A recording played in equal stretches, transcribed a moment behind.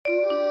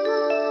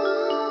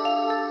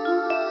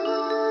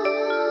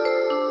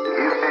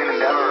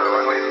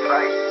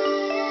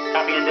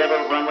Copy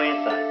Endeavour, runway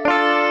inside.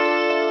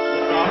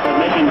 Liftoff of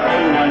mission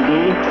 31D,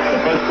 the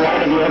first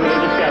flight of the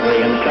orbital Discovery,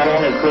 and the shuttle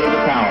has cleared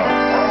the tower.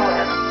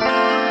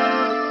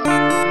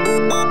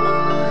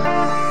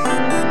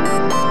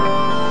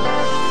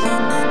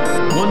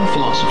 One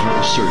philosopher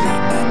asserted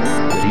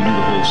that he knew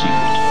the whole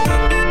secret.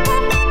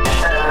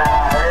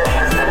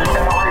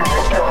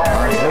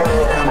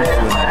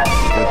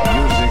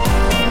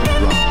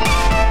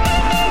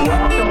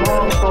 Welcome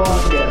home,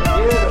 folks.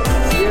 Beautiful,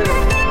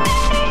 beautiful.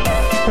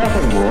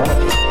 Furthermore,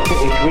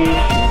 if we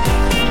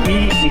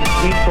is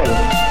equal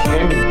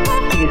and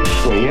is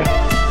square,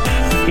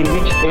 in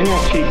which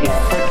energy is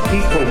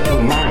equal to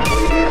mass.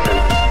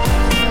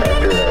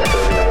 After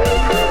serving the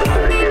world for over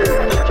 30 years,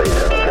 the space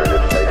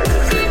alternative space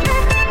industry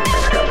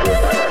has come to a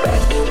final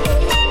stop.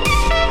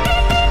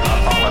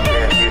 Apollo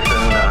 10,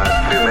 Houston,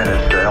 2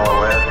 minutes to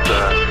LOS.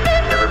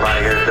 Everybody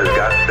here says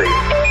Godspeed.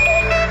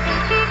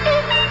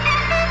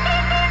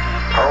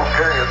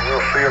 Okay, and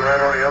we'll see you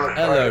right on the other side.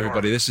 Hello,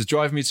 everybody. This is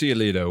Drive Me to Your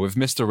Leader with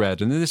Mr.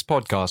 Red, and in this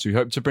podcast, we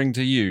hope to bring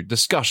to you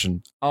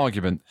discussion,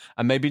 argument,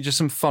 and maybe just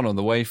some fun on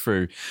the way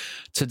through.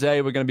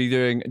 Today, we're going to be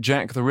doing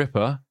Jack the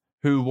Ripper.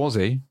 Who was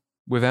he?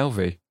 With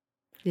LV.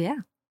 Yeah.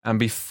 And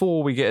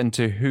before we get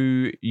into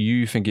who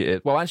you think it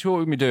is, well, actually, what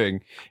we're going to be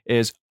doing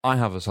is I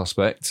have a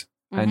suspect,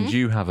 and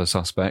you have a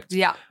suspect.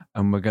 Yeah.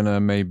 And we're going to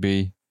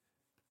maybe,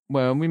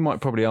 well, we might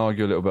probably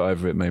argue a little bit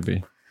over it,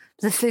 maybe.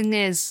 The thing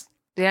is,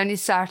 the only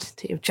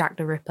certainty of Jack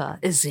the Ripper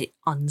is the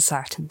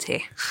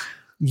uncertainty.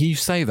 You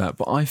say that,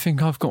 but I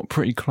think I've got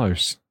pretty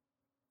close.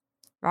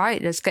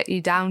 Right, let's get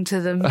you down to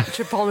the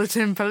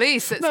Metropolitan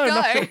Police. Let's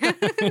go.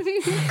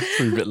 It's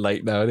a bit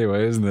late now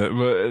anyway, isn't it?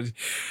 But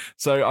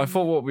so I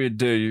thought what we'd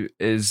do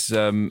is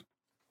do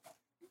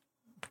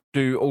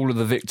all of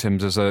the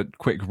victims as a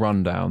quick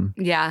rundown.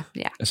 Yeah.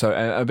 So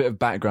a bit of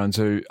background.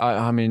 So,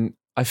 I mean,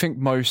 I think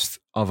most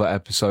other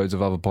episodes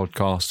of other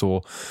podcasts,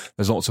 or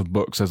there's lots of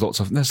books,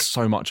 there's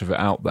so much of it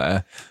out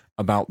there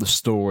about the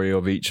story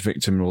of each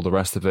victim and all the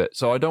rest of it.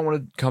 So I don't want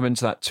to come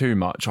into that too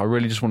much. I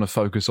really just want to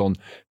focus on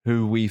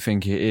who we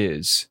think it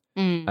is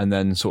and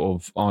then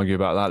sort of argue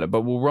about that.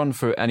 But we'll run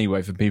through it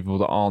anyway for people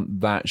that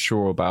aren't that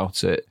sure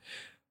about it.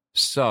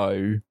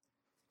 So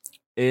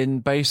in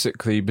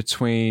basically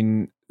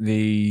between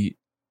the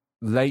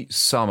late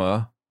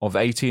summer of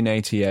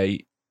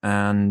 1888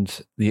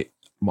 and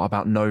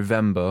about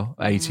November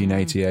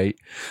 1888,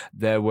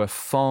 there were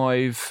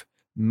 5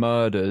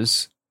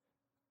 murders,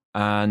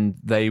 and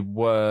they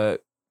were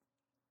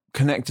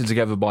connected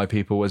together by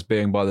people as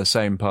being by the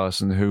same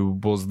person, who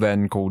was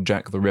then called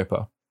Jack the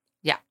Ripper.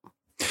 Yeah.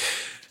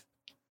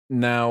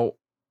 Now,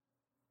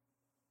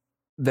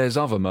 there's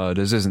other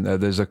murders, isn't there?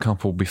 There's a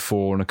couple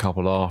before and a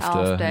couple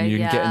after. And you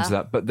can get into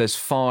that. But there's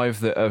 5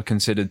 that are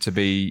considered to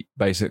be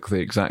basically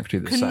exactly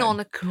the same.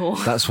 Canonical.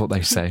 That's what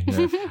they say.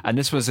 Yeah. And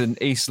this was in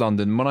East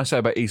London. When I say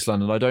about East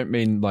London, I don't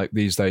mean like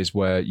these days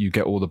where you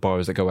get all the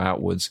boroughs that go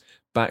outwards.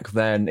 Back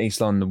then,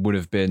 East London would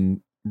have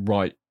been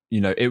right,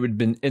 it would have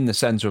been in the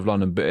centre of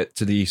London, but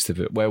to the east of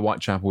it, where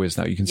Whitechapel is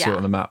now. You can see it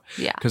on the map.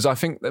 Yeah. Because I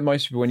think that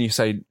most people, when you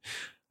say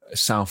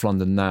South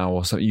London now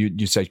or something,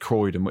 you say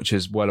Croydon, which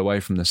is well away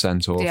from the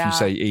centre. Or if you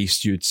say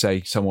east, you'd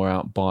say somewhere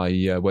out by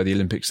where the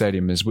Olympic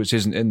Stadium is, which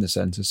isn't in the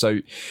centre. So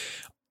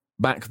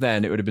back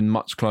then, it would have been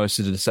much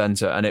closer to the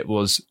centre, and it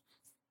was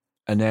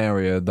an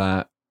area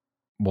that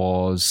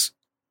was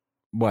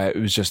where it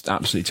was just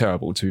absolutely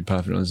terrible, to be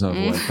perfectly honest.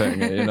 Another way of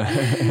putting it,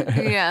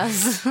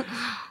 Yes.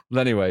 Well,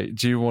 anyway,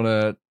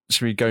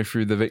 should we go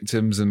through the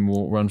victims and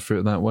we'll run through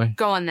it that way?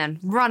 Go on then.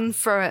 Run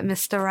through it,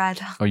 Mr. Red.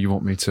 Oh, you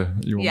want me to?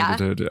 You want me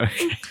to do it?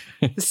 Okay.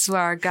 This is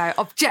where I go.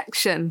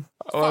 Objection.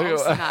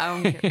 False. No,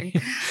 I'm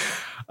kidding.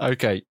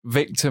 Okay.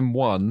 Victim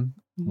 1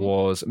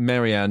 was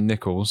Mary Ann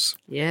Nichols.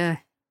 Yeah.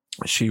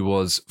 She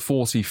was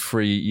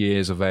 43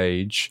 years of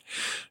age.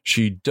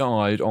 She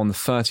died on the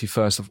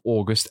 31st of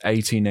August,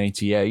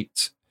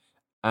 1888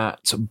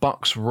 at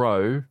Bucks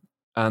Row,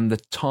 and the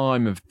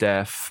time of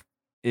death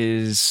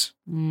is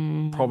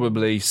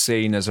probably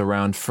seen as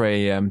around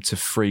 3 a.m. to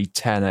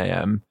 3:10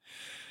 a.m.,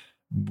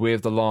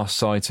 with the last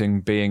sighting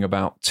being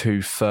about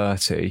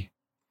 2:30.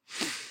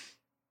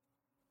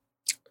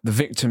 The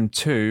victim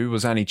 2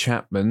 was Annie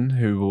Chapman,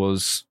 who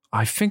was,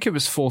 I think it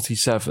was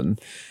 47.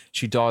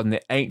 She died on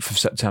the 8th of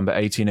September,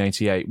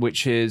 1888,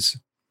 which is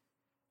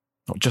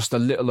just a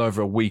little over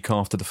a week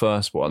after the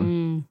first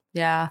one.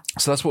 Yeah.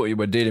 So that's what we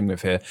were dealing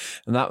with here.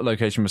 And that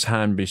location was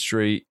Hanby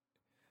Street.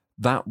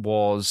 That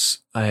was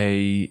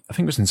I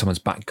think it was in someone's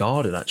back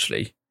garden,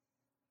 actually,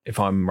 if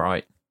I'm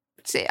right.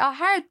 See, I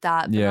heard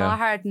that, but I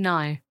heard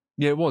no.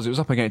 Yeah, it was. It was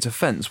up against a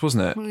fence,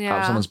 wasn't it? Yeah.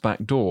 Out someone's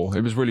back door.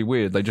 It was really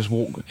weird. They just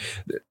walked.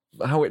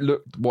 How it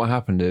looked, what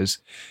happened is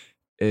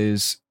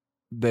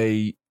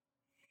they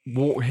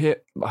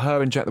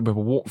her and Jack the Ripper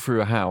walked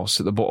through a house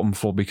at the bottom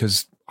floor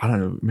because, I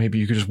don't know, maybe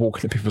you could just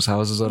walk into people's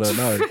houses, I don't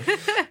know.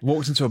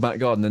 Walked into a back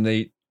garden and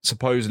they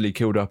supposedly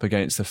killed up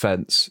against the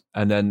fence,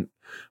 and then,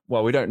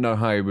 well, we don't know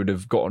how he would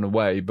have gotten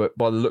away, but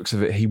by the looks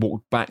of it, he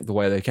walked back the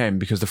way they came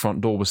because the front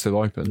door was still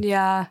open.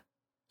 Yeah.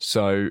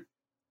 So,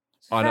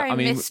 Very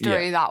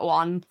mystery, that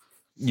one.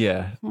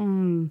 Yeah.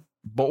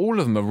 But all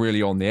of them are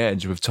really on the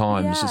edge with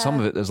time. So some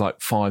of it, there's like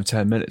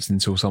 5-10 minutes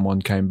until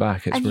someone came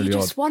back. It's and really you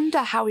just odd. wonder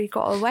how he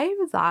got away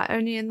with that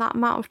only in that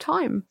amount of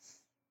time.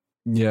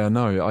 Yeah,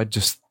 no, I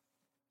just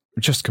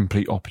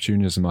complete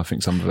opportunism, I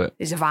think, some of it.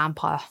 He's a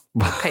vampire.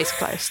 Case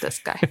closed. Let's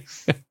go.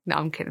 No,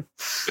 I'm kidding.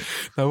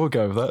 No, we'll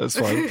go with that. That's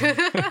fine.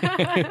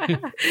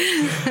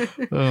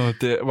 Oh,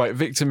 dear. Right,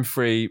 victim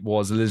 3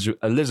 was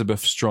Elizabeth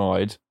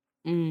Stride,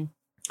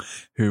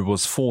 who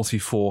was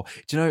 44.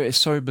 Do you know, it's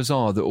so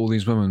bizarre that all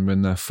these women were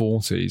in their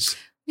 40s.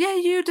 Yeah,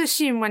 you'd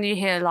assume when you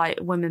hear like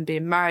women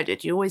being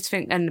murdered, you always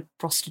think, and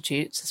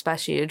prostitutes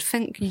especially, you'd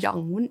think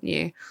young, wouldn't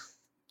you?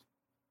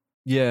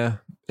 Yeah,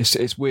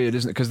 it's weird,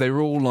 isn't it? Because they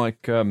were all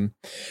like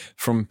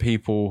from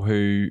people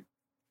who,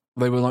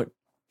 they were like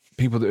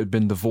people that had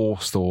been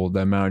divorced or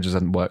their marriages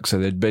hadn't worked. So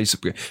they'd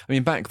basically, I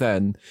mean, back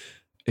then,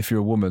 if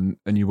you're a woman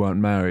and you weren't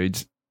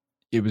married,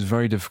 it was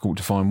very difficult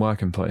to find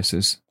work in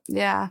places.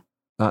 Yeah.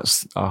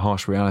 That's a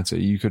harsh reality.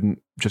 You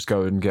couldn't just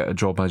go and get a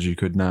job as you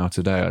could now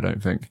today, I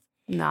don't think.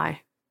 No,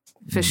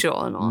 for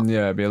sure not.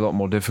 Yeah, it'd be a lot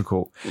more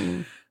difficult.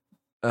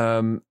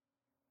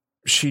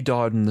 She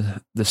died on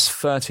the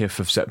 30th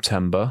of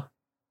September.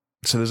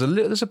 So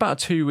there's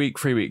about a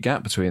 3-week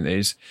gap between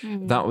these.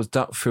 That was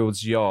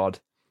Dutfield's Yard,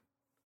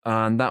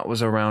 and that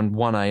was around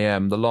 1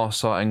 a.m. The last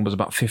sighting was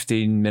about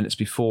 15 minutes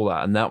before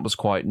that, and that was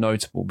quite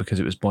notable because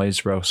it was by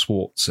Israel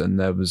Swartz, and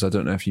there was, I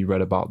don't know if you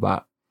read about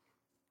that,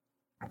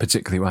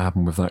 particularly what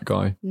happened with that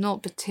guy.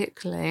 Not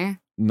particularly.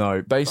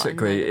 No,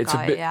 basically it's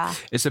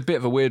a bit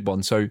of a weird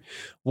one. So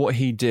what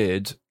he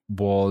did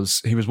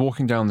was he was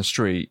walking down the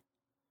street,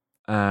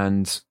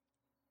 and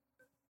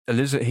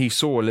he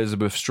saw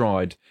Elizabeth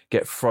Stride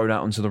get thrown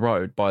out onto the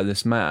road by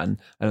this man,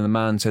 and the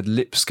man said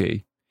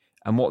Lipsky.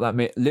 And what that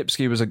meant,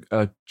 Lipsky was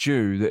a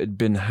Jew that had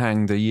been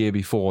hanged a year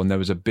before, and there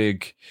was a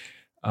big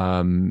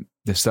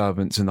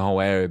disturbance in the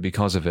whole area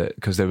because of it,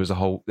 because there was a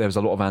lot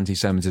of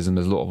anti-Semitism,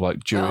 there's a lot of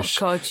like Jewish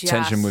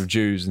tension with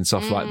Jews and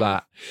stuff like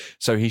that.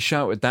 So he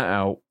shouted that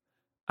out,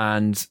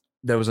 and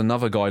there was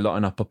another guy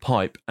lighting up a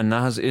pipe, and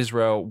as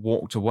Israel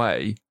walked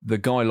away, the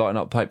guy lighting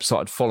up a pipe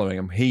started following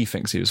him. He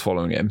thinks he was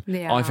following him.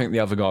 Yeah. I think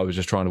the other guy was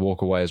just trying to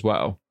walk away as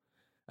well.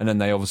 And then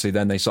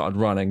they started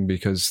running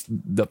because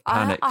the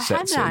panic sets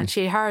in. I hadn't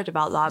actually heard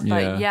about that,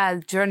 but yeah,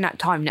 during that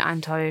time, the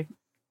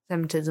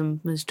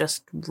anti-Semitism was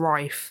just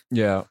rife.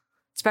 Yeah.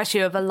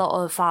 Especially with a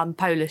lot of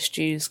Polish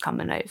Jews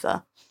coming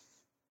over.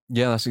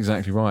 Yeah, that's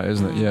exactly right,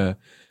 isn't it? Yeah.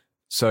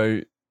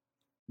 So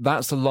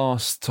that's the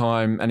last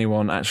time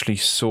anyone actually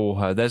saw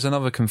her. There's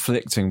another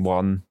conflicting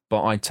one,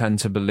 but I tend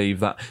to believe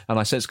that, and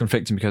I say it's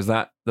conflicting because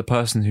the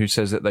person who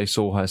says that they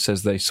saw her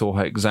says they saw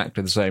her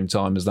exactly the same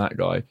time as that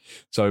guy.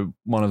 So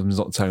one of them is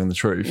not telling the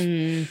truth.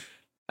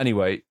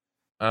 Anyway,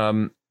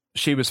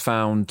 she was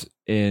found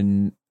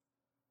in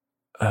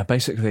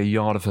basically a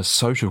yard of a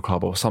social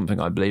club or something,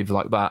 I believe,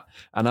 like that.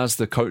 And as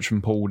the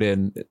coachman pulled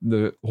in,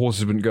 the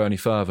horses wouldn't go any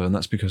further, and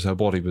that's because her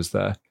body was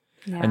there.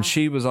 Yeah. And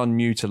she was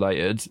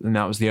unmutilated, and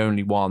that was the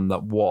only one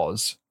that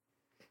was.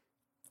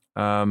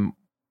 A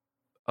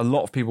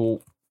lot of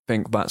people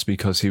think that's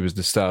because he was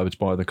disturbed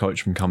by the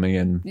coachman coming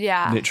in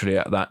literally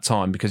at that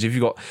time, because if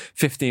you've got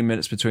 15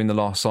 minutes between the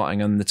last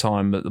sighting and the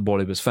time that the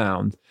body was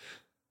found,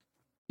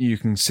 you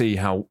can see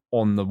how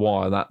on the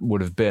wire that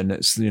would have been.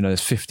 It's,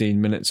 there's 15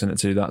 minutes in it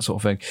to do that sort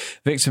of thing.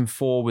 Victim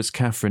 4 was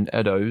Catherine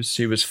Eddowes.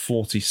 She was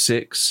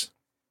 46.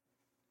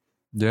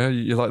 Yeah,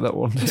 you like that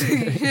one?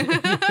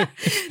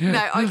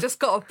 No, I just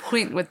got a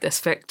point with this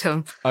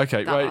victim.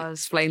 Okay, that right. I'll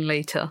explain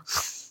later.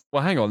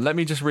 Well, hang on. Let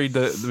me just read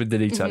the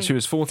details. She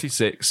was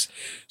 46.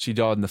 She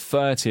died on the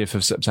 30th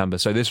of September.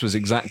 So this was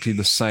exactly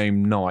the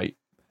same night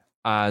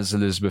as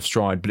Elizabeth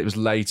Stride, but it was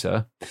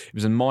later. It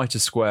was in Mitre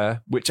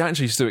Square, which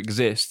actually still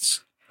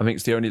exists. I think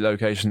it's the only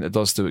location that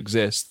does still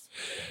exist.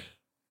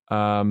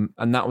 And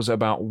that was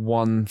about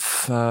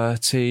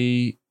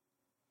 1:30,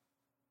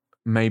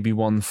 maybe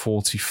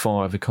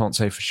 1:45. I can't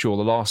say for sure.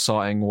 The last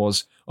sighting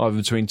was either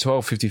between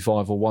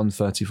 12:55 or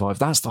 1:35.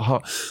 That's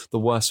the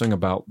worst thing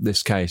about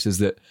this case, is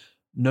that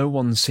no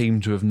one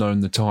seemed to have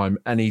known the time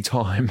any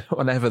time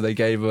whenever they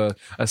gave a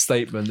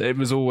statement. It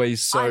was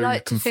always so conflicting. I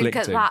like to think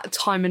at that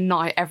time of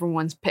night,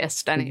 everyone's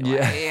pissed anyway.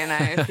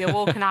 Yeah. If you're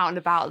walking out and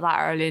about that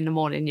early in the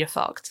morning, you're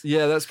fucked.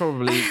 Yeah, that's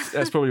probably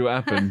what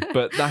happened.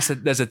 But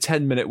there's a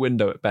 10-minute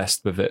window at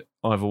best with it,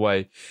 either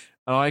way.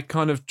 And I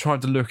kind of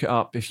tried to look it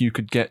up if you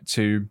could get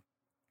to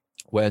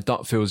where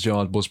Dutfield's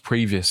Yard was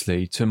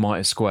previously to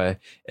Mitre Square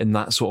in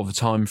that sort of a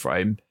time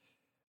frame.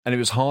 And it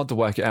was hard to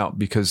work it out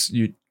because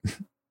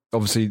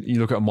obviously, you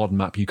look at a modern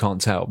map, you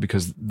can't tell,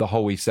 because the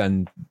whole East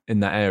End in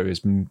that area has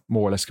been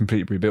more or less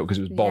completely rebuilt because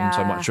it was bombed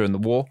so much during the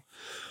war.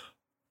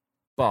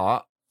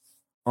 But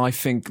I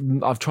think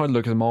I've tried to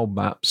look at some old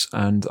maps,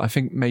 and I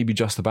think maybe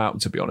just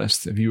about, to be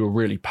honest, if you were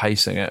really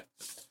pacing it.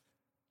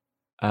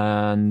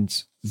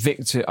 And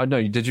Victor, I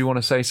know, did you want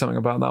to say something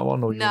about that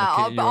one? Or no,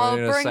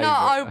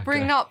 I'll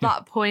bring up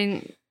that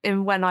point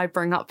in when I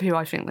bring up who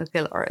I think the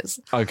killer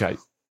is. Okay.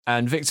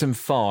 And victim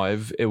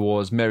 5, it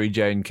was Mary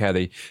Jane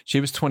Kelly.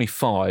 She was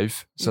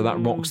 25, so that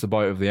rocks the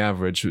boat of the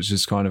average, which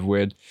is kind of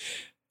weird.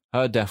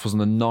 Her death was on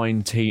the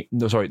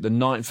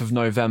 9th of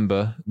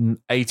November,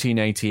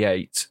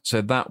 1888.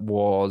 So that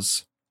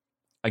was,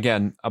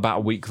 again, about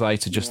a week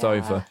later, just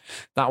over.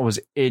 That was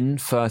in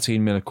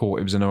 13 Miller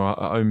Court. It was in her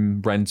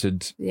own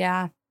rented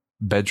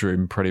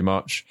bedroom, pretty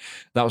much.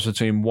 That was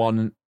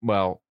between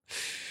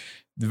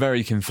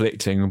very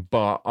conflicting,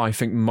 but I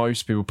think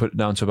most people put it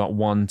down to about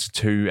 1 to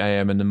 2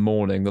 a.m. in the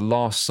morning. The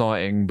last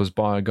sighting was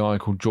by a guy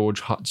called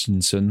George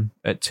Hutchinson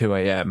at 2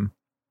 a.m.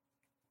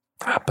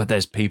 But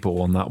there's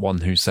people on that one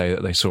who say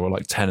that they saw it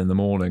like 10 in the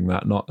morning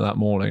that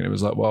morning. It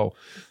was like, well,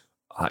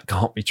 that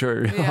can't be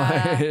true.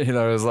 Yeah. It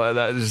was like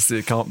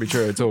it can't be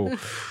true at all.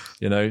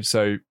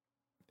 So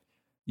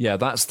yeah,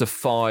 that's the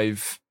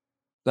five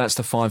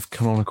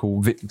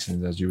canonical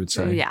victims, as you would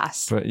say.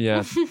 Yes. But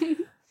yeah.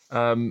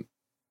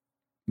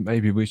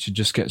 Maybe we should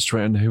just get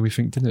straight into who we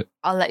think did it.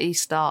 I'll let you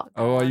start.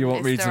 Oh, you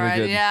want me to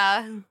begin?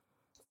 Yeah.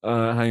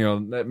 Hang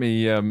on. Let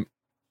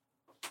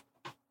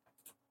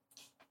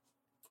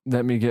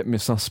me get my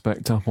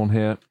suspect up on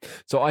here.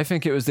 So I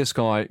think it was this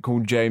guy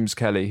called James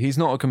Kelly. He's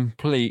not a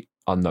complete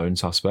unknown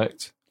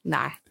suspect.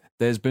 No.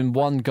 There's been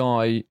one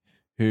guy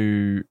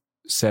who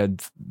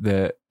said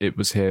that it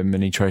was him,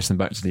 and he traced them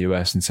back to the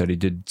US and said he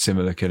did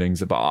similar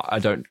killings. But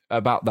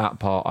about that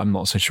part, I'm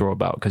not so sure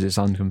about because it's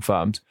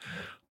unconfirmed.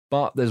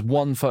 But there's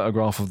one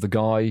photograph of the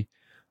guy.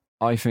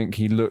 I think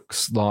he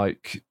looks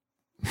like,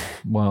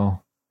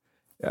 well,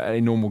 a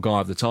normal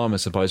guy of the time, I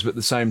suppose. But at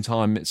the same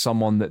time, it's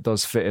someone that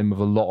does fit in with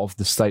a lot of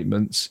the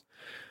statements.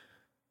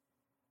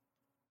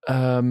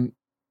 I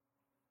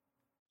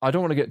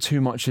don't want to get too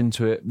much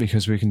into it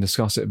because we can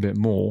discuss it a bit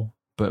more.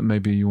 But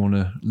maybe you want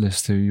to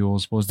list who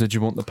yours was. Did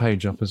you want the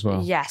page up as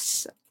well?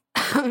 Yes.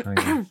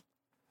 There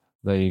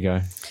you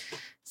go.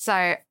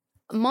 So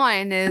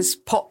mine is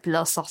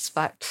popular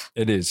suspect.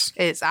 It is.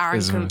 It's Aaron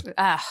Kopinski.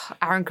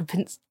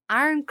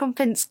 Aaron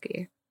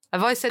Kopinski.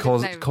 Have I said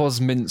his name?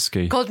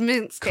 Kosminski.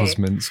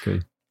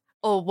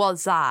 Or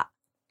was that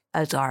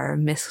a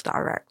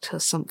misdirect or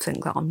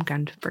something that I'm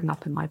going to bring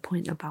up in my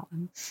point about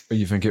him?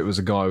 You think it was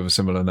a guy with a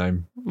similar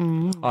name?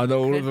 I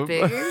know all of them.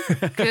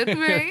 Could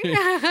be.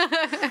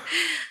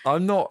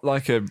 I'm not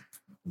like a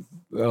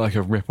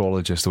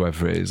ripologist or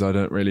whatever it is. I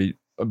don't really.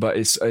 But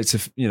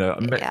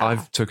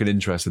I've took an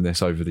interest in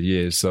this over the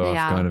years, so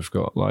I've kind of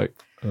got like,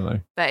 I don't know.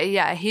 But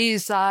yeah, he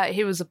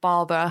was a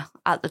barber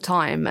at the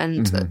time,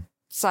 and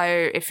so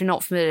if you're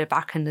not familiar,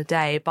 back in the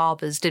day,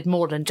 barbers did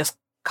more than just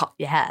cut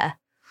your hair.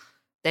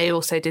 They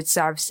also did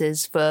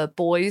services for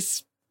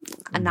boys,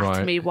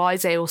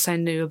 anatomy-wise. They also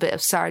knew a bit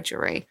of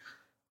surgery.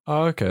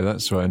 Oh, okay,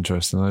 that's very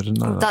interesting. I didn't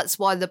know that. That's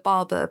why the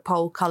barber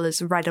pole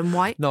colours are red and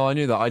white. No, I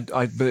knew that.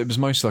 But it was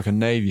mostly like a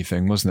navy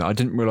thing, wasn't it? I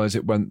didn't realise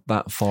it went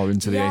that far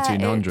into the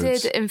 1800s.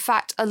 It did. In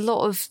fact, a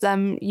lot of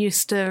them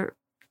used to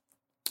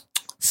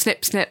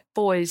snip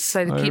boys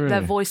so to keep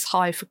their voice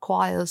high for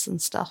choirs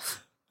and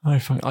stuff. I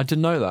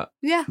didn't know that.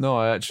 Yeah. No,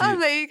 I actually. Oh,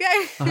 there you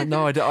go.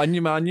 No, I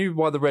knew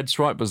why the red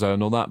stripe was there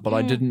and all that, but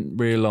I didn't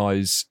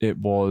realise it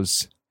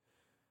was.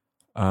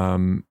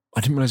 I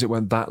didn't realise it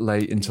went that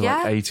late into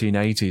like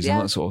 1880s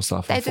and that sort of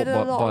stuff. I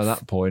thought by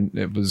that point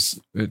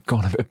it'd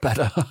gone a bit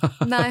better.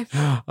 No.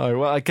 Oh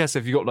well, I guess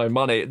if you got no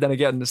money, then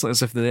again, it's not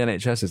as if the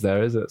NHS is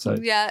there, is it? So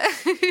yeah.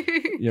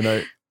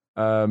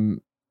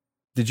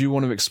 Did you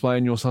want to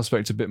explain your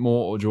suspect a bit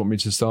more, or do you want me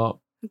to start?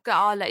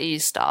 I'll let you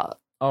start.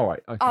 All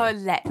right. Okay. I'll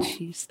let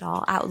you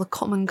start out of the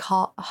common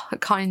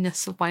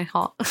kindness of my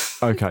heart.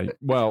 Okay.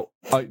 Well,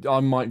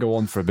 I might go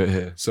on for a bit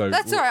here. So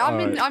that's all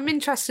right. I'm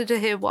interested to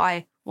hear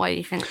why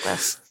you think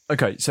this.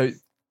 Okay, so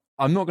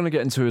I'm not going to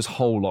get into his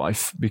whole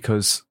life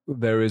because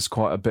there is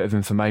quite a bit of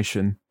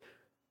information.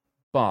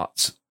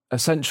 But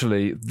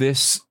essentially,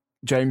 this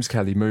James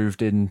Kelly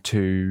moved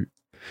into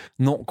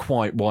not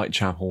quite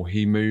Whitechapel.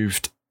 He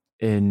moved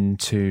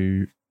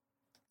into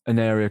an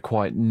area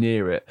quite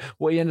near it.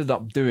 What he ended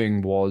up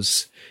doing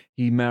was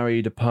he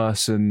married a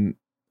person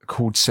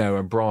called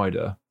Sarah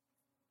Brider,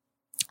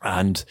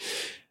 and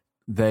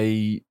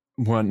they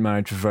weren't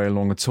married for very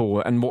long at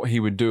all. And what he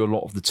would do a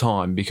lot of the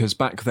time, because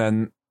back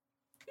then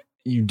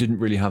you didn't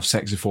really have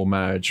sex before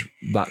marriage.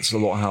 That's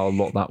how a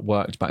lot of that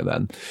worked back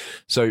then.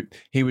 So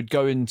he would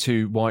go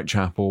into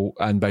Whitechapel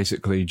and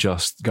basically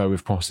just go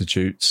with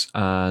prostitutes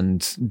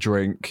and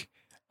drink.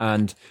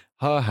 And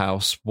her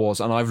house was,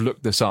 and I've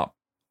looked this up,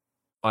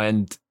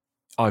 and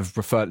I've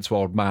referred it to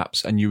old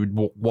maps, and you would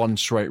walk one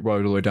straight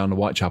road all the way down to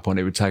Whitechapel and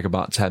it would take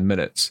about 10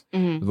 minutes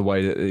the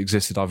way that it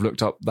existed. I've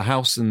looked up the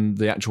house, and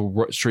the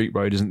actual street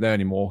road isn't there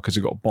anymore because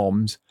it got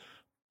bombed.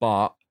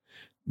 But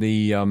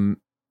the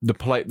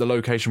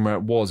location where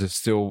it was is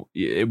still,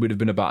 it would have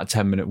been about a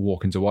 10-minute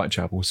walk into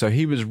Whitechapel. So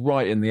he was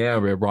right in the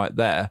area right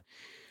there.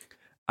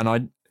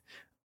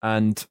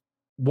 And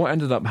what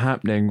ended up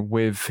happening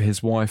with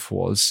his wife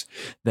was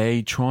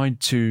they tried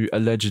to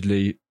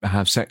allegedly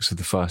have sex for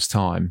the first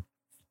time.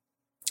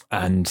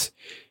 And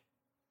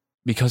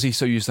because he's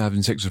so used to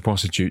having sex with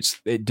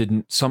prostitutes,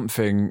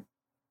 something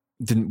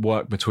didn't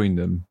work between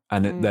them,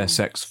 and their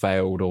sex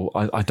failed, or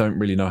I don't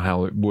really know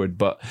how it would,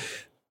 but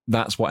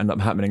that's what ended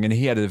up happening. And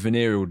he had a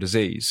venereal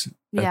disease.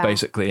 Yeah.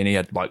 basically, and he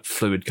had like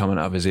fluid coming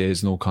out of his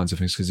ears and all kinds of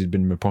things because he'd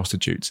been with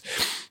prostitutes.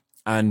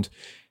 And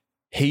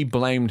he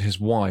blamed his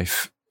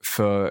wife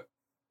for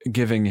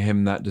giving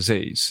him that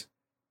disease,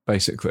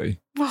 basically,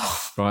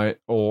 right?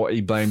 Or he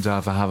blamed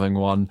her for having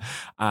one.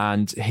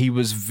 And he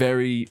was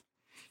very,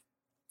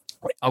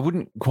 I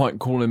wouldn't quite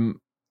call him,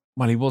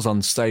 well, he was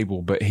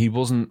unstable, but he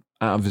wasn't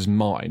out of his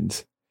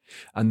mind.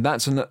 And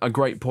that's a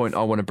great point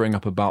I want to bring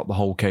up about the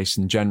whole case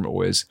in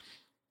general is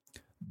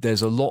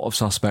there's a lot of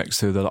suspects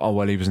who that, oh,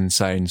 well, he was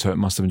insane, so it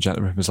must have been Jack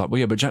the Ripper. It's like, well,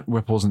 yeah, but Jack the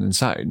Ripper wasn't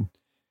insane.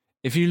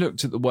 If you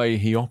looked at the way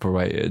he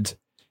operated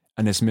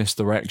and his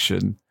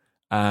misdirection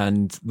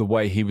and the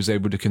way he was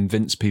able to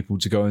convince people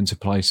to go into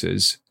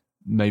places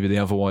maybe they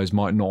otherwise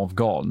might not have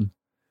gone,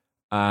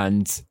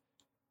 and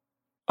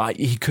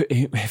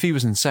if he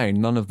was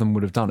insane, none of them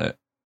would have done it.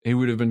 He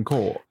would have been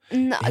caught.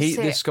 No,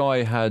 This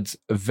guy had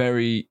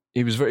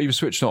he was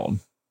switched on.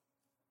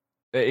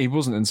 He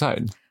wasn't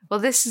insane. Well,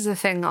 this is the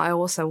thing I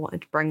also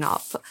wanted to bring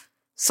up.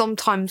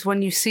 Sometimes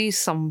when you see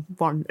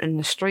someone in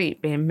the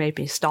street being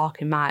maybe stark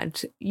and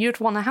mad, you'd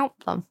want to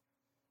help them.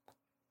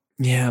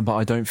 Yeah, but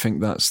I don't think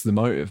that's the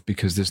motive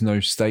because there's no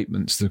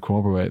statements to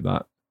corroborate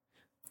that.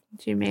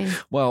 What do you mean?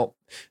 Well,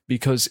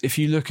 because if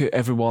you look at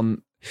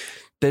everyone,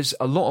 there's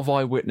a lot of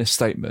eyewitness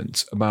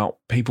statements about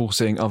people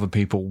seeing other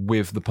people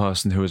with the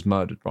person who was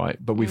murdered,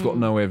 right? But we've got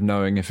no way of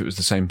knowing if it was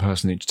the same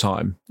person each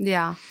time.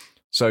 Yeah.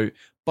 So,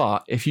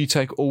 but if you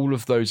take all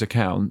of those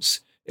accounts,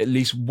 at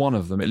least one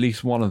of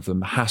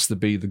them has to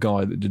be the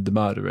guy that did the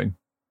murdering.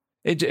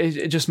 It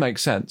just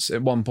makes sense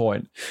at one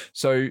point.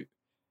 So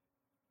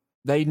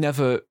they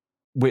never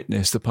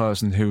witnessed the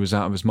person who was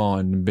out of his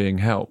mind and being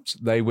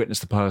helped. They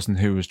witnessed the person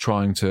who was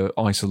trying to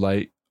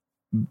isolate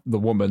the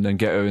woman and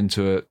get her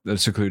into a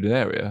secluded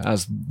area,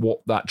 as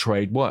what that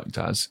trade worked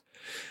as.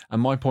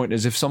 And my point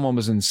is, if someone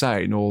was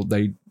insane or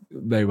they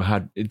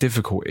had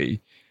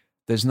difficulty,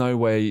 there's no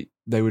way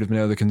they would have been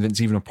able to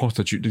convince even a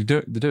prostitute to do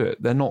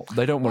it. They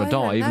don't want to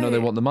die, even though they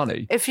want the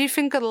money. If you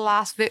think of the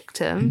last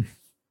victim,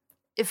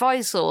 if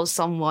I saw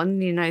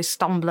someone,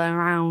 stumbling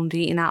around,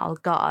 eating out of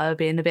the gutter,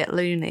 being a bit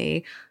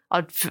loony,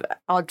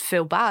 I'd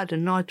feel bad,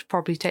 and I'd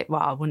probably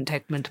I wouldn't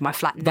take them into my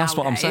flat nowadays. That's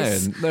what I'm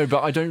saying. No,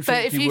 but I don't think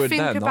But if you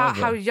think about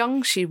either. how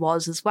young she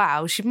was as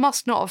well, she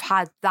must not have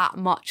had that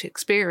much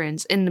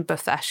experience in the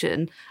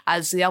profession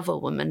as the other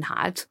woman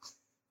had.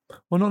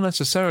 Well, not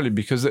necessarily,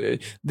 because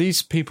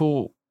these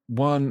people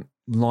weren't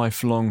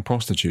lifelong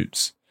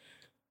prostitutes.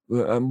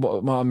 And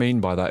what I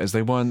mean by that is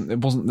it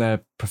wasn't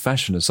their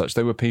profession as such.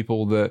 They were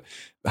people that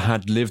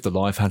had lived a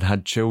life,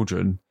 had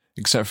children,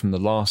 except from the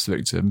last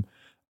victim.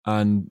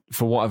 And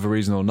for whatever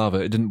reason or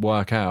another, it didn't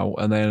work out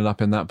and they ended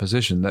up in that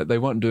position. They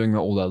weren't doing that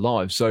all their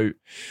lives. So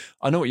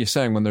I know what you're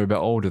saying. When they're a bit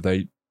older,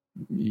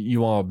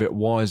 you are a bit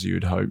wiser,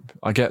 you'd hope.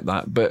 I get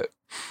that. But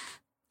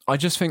I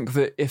just think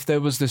that if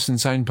there was this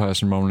insane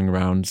person rolling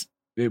around,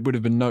 it would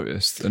have been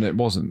noticed, and it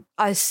wasn't.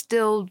 I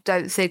still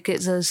don't think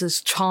it's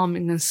as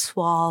charming and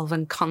suave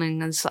and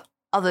cunning as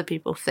other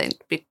people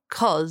think,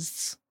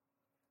 because...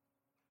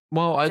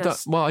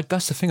 that's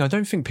the thing. I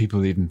don't think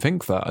people even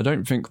think that. I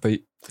don't think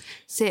they...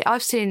 See,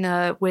 I've seen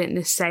a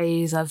witness say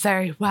he's a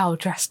very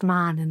well-dressed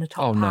man in a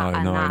top hat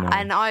and that. No.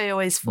 And I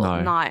always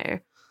thought, no.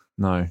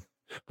 No.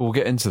 But we'll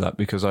get into that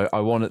because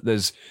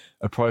there's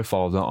a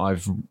profile that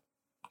I've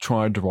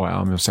tried to write.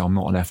 Obviously, I'm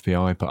not an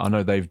FBI, but I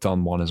know they've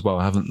done one as well,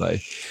 haven't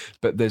they?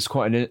 But there's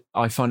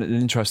I find it an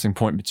interesting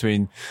point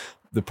between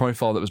the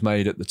profile that was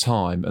made at the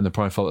time and the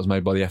profile that was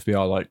made by the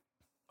FBI, like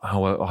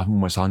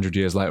almost 100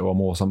 years later or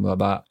more, something like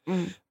that.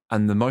 Mm.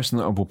 And the most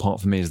notable part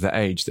for me is the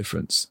age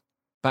difference.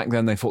 Back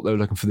then, they thought they were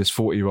looking for this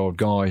 40-year-old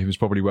guy who was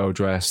probably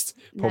well-dressed,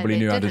 probably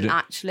knew how to do...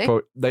 actually.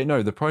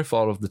 The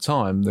profile of the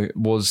time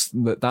was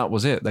that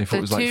was it. They thought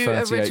it was like 38, 40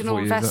 years. The two original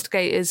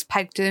investigators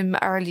pegged him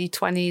early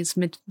 20s,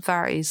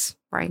 mid-30s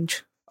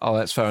range. Oh,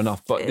 that's fair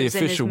enough. But the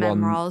official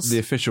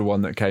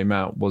one that came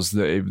out was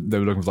that they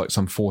were looking for like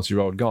some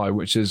 40-year-old guy,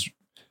 which is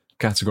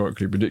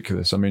categorically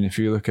ridiculous. I mean, if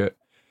you look at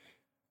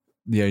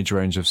the age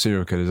range of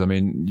serial killers, I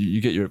mean, you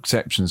get your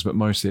exceptions, but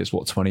mostly it's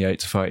 28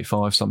 to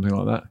 35, something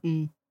like that.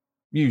 Mm.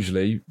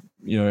 Usually,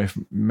 if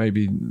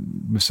maybe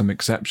with some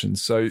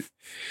exceptions. So,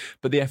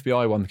 but the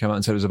FBI one came out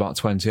and said it was about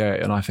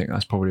 28, and I think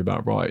that's probably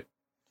about right.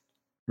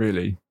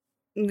 Really.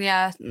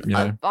 Yeah.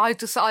 I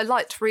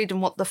like to read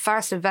on what the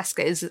first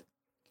investigators,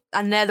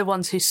 and they're the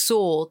ones who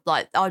saw,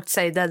 like, I'd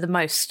say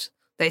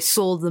they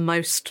saw the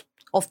most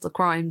of the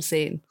crime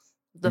scene,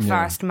 the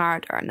first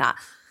murder and that.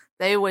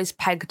 They always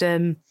pegged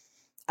him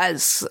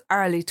as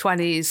early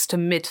 20s to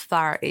mid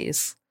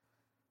 30s.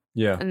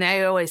 Yeah. And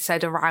they always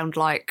said around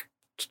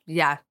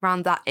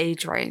around that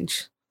age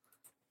range.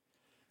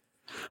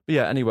 But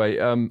yeah, anyway,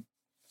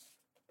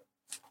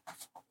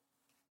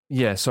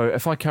 so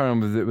if I carry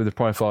on with the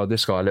profile of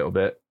this guy a little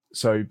bit.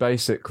 So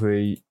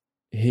basically,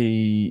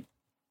 he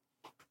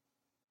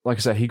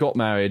got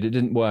married. It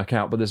didn't work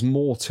out, but there's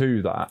more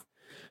to that.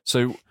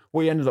 So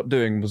what he ended up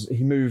doing was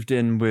he moved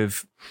in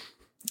with,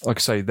 like I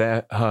say,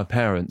 her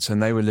parents,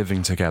 and they were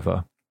living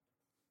together.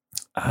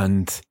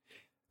 And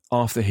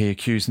after he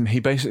accused him, he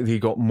basically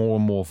got more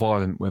and more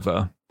violent with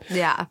her.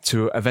 Yeah.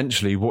 To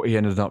eventually, what he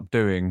ended up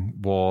doing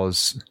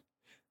was,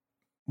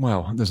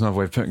 well, there's another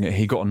way of putting it.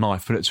 He got a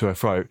knife, put it to her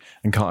throat,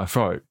 and cut her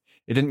throat.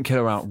 It didn't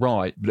kill her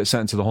outright, but it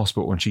sent her to the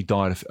hospital when she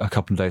died a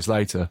couple of days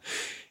later.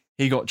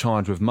 He got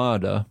charged with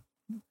murder.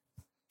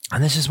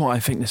 And this is what I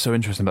think is so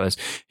interesting about this.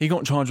 He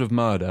got charged with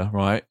murder,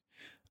 right?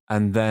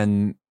 And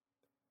then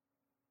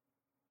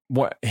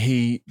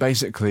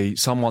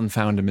someone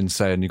found him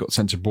insane and he got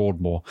sent to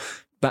Broadmoor.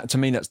 That, to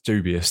me, that's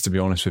dubious, to be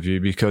honest with you,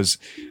 because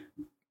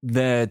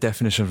their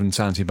definition of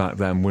insanity back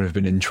then would have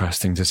been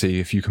interesting to see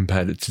if you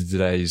compared it to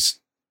today's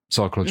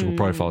psychological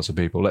profiles of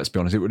people. Let's be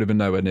honest, it would have been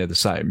nowhere near the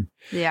same.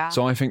 Yeah.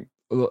 So I think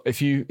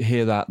if you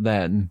hear that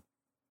then,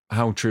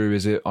 how true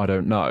is it? I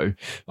don't know.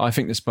 I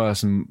think this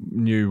person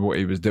knew what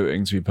he was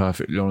doing, to be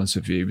perfectly honest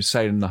with you. He was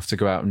sane enough to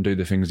go out and do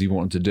the things he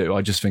wanted to do.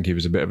 I just think he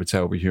was a bit of a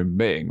terrible human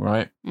being,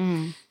 right?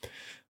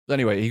 But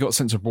anyway, he got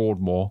sent to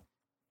Broadmoor.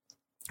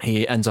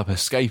 He ends up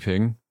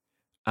escaping,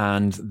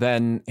 and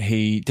then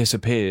he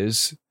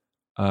disappears.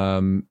 He's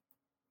on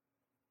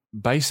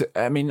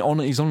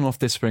and off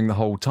disappearing the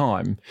whole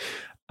time.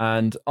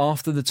 And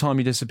after the time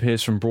he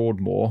disappears from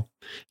Broadmoor,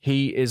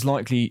 he is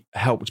likely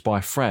helped by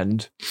a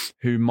friend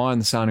who, my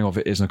understanding of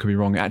it is, and I could be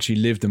wrong, actually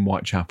lived in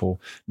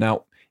Whitechapel.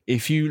 Now,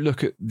 if you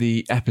look at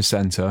the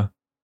epicenter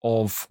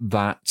of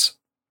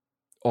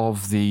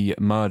the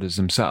murders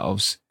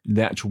themselves,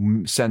 the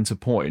actual center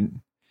point,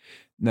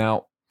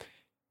 now,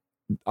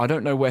 I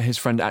don't know where his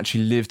friend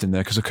actually lived in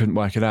there because I couldn't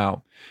work it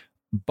out,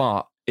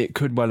 but it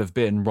could well have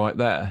been right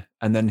there.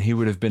 And then he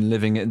would have been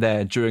living it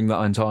there during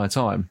that entire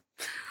time.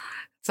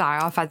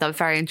 Sorry, I found that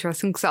very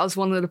interesting because that was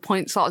one of the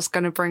points I was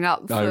going to bring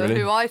up for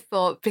who I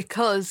thought,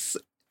 because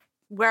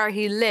where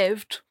he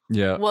lived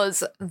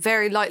was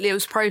very likely, it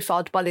was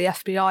profiled by the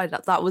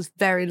FBI that was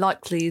very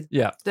likely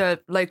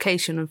the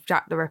location of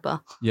Jack the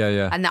Ripper.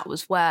 Yeah. And that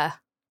was where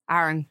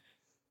Aaron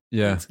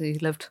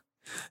lived.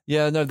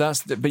 Yeah, no,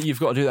 but you've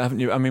got to do that,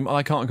 haven't you? I mean,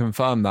 I can't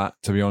confirm that,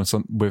 to be honest,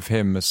 with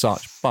him as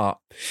such, but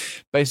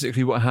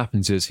basically what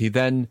happens is he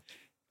then,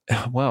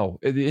 well,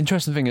 the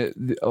interesting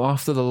thing,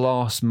 after the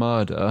last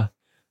murder,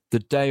 the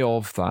day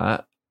of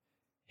that,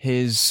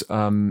 his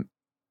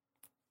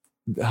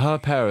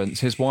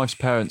wife's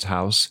parents'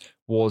 house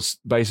was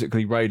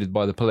basically raided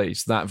by the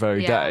police that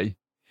very day,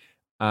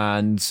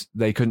 and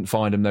they couldn't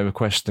find him. They were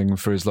questioning him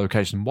for his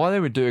location. Why they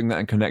were doing that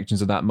in connection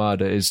to that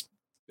murder is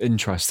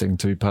interesting,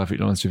 to be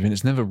perfectly honest with you, and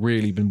it's never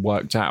really been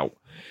worked out.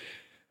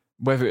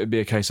 Whether it would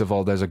be a case of,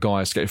 there's a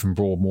guy escaped from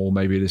Broadmoor,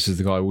 maybe this is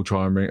the guy we'll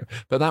try and bring it.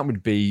 But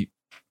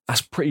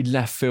that's pretty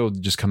left field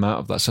to just come out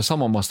of that. So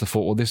someone must have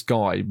thought, well, this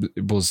guy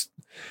was...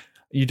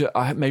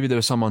 maybe there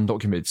was some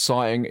undocumented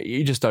sighting.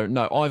 You just don't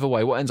know. Either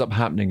way, what ends up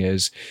happening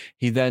is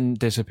he then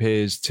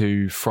disappears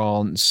to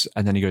France,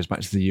 and then he goes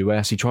back to the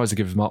US. He tries to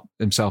give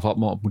himself up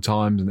multiple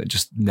times, and it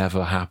just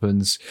never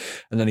happens.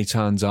 And then he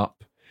turns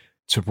up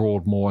to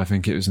Broadmoor, I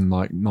think it was in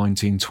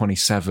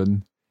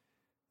 1927,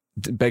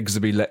 begs to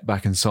be let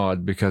back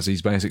inside because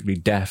he's basically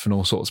deaf and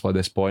all sorts by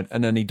this point.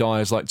 And then he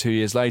dies 2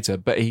 years later.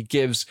 But he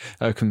gives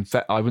I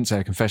wouldn't say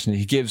a confession.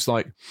 He gives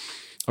a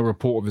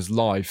report of his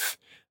life.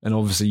 And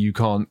obviously you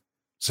can't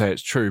say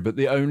it's true, but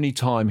the only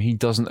time he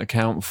doesn't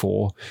account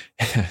for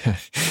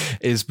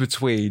is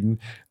between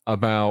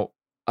about,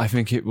 I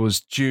think it was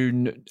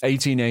June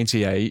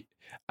 1888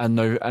 and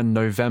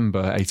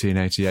November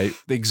 1888,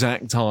 the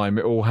exact time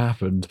it all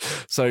happened.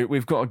 So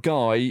we've got a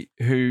guy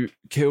who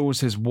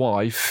kills his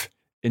wife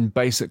in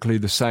basically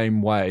the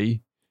same way.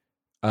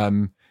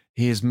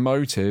 His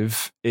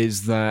motive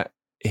is that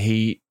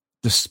he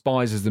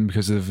despises them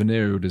because of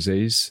venereal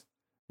disease,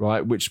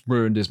 right, which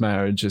ruined his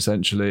marriage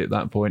essentially at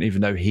that point,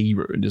 even though he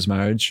ruined his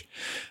marriage.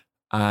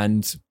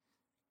 And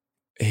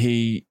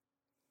he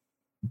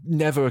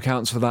never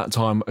accounts for that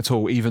time at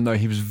all, even though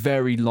he was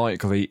very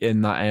likely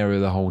in that area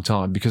the whole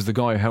time, because the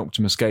guy who helped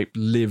him escape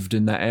lived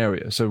in that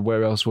area. So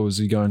where else was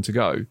he going to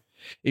go?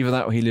 Either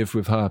that or he lived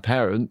with her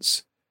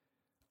parents,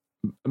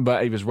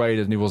 but he was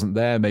raided and he wasn't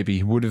there. Maybe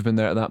he would have been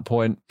there at that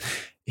point.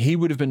 He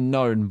would have been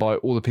known by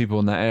all the people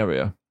in that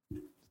area,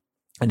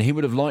 and he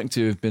would have liked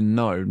to have been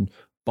known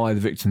by the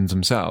victims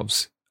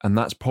themselves. And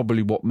that's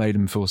probably what made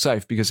him feel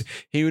safe, because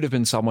he would have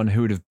been someone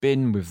who would have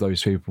been with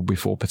those people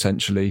before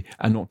potentially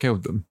and not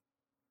killed them.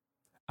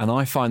 And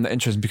I find that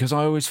interesting, because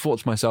I always thought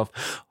to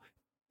myself,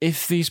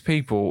 if these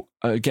people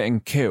are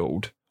getting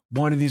killed,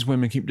 why do these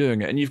women keep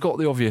doing it? And you've got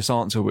the obvious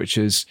answer, which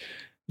is,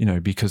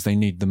 because they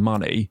need the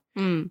money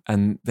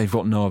and they've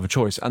got no other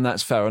choice. And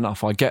that's fair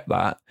enough. I get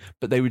that.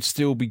 But they would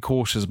still be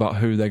cautious about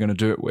who they're going to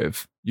do it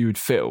with. You would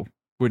feel,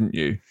 wouldn't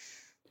you?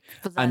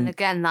 But then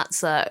again,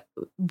 that's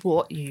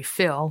what you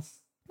feel.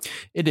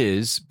 It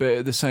is. But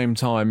at the same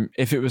time,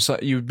 if it was,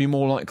 you would be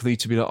more likely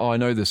to be like, I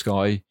know this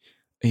guy.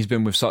 He's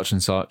been with such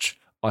and such.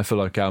 I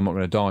feel okay, I'm not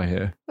going to die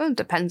here. Well, it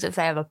depends if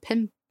they have a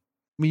pimp.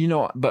 Well, you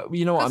know what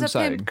I'm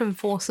saying? A pimp can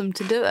force them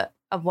to do it.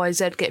 Otherwise,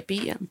 they'd get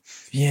beaten.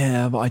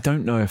 Yeah, but I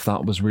don't know if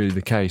that was really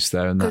the case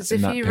there in that period, to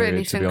be honest. Because if you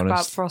really think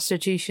about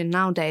prostitution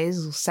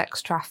nowadays, or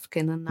sex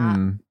trafficking and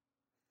that,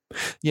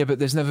 Yeah, but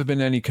there's never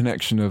been any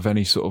connection of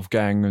any sort of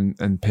gang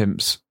and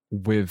pimps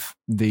with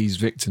these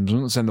victims.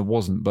 I'm not saying there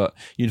wasn't, but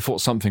you'd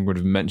thought something would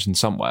have been mentioned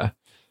somewhere.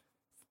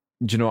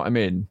 Do you know what I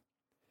mean?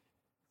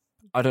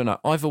 I don't know.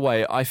 Either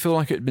way, I feel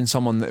like it'd been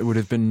someone that would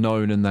have been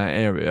known in that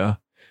area.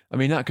 I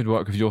mean, that could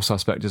work with your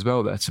suspect as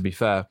well there, to be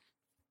fair.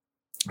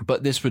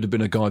 But this would have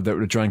been a guy that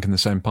would have drank in the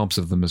same pubs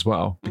of them as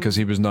well, because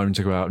he was known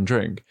to go out and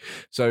drink.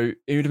 So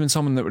it would have been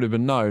someone that would have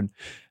been known.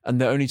 And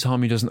the only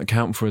time he doesn't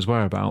account for his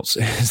whereabouts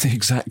is the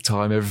exact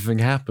time everything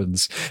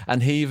happens.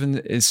 And he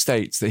even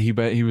states that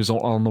he was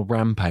on a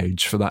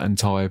rampage for that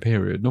entire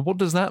period. Now, what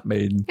does that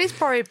mean? He's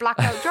probably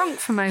blackout drunk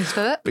for most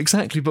of it.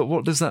 Exactly, but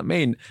what does that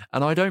mean?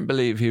 And I don't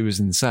believe he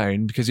was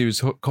insane, because he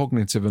was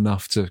cognitive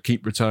enough to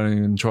keep returning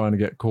and trying to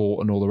get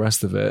caught and all the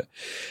rest of it.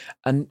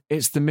 And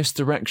it's the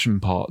misdirection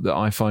part that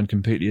I find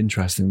completely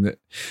interesting.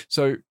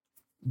 So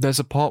there's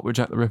a part with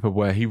Jack the Ripper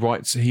where he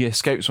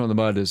escapes one of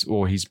the murders,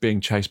 or he's being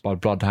chased by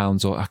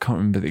bloodhounds, or I can't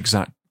remember the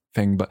exact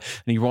thing, and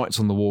he writes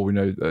on the wall,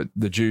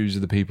 the Jews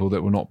are the people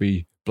that will not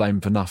be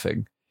blamed for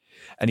nothing.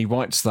 And he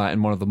writes that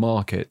in one of the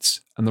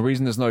markets. And the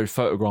reason there's no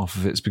photograph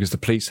of it is because the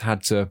police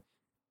had to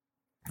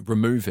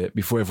remove it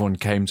before everyone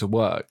came to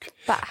work.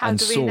 But how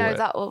do we know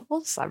that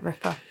was that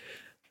Ripper?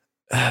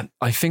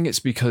 I think it's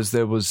because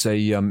there was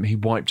he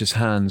wiped his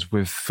hands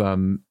with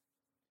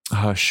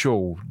her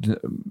shawl,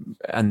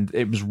 and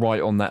it was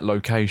right on that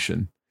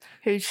location.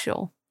 Who's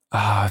sure?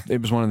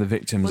 It was one of the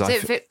victims. Was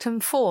it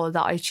victim 4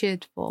 that I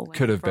cheered for?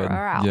 Could have been.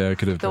 Yeah, it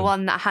could have been. The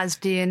one that has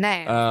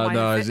DNA. I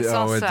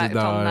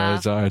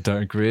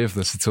don't agree with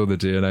this at all, the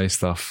DNA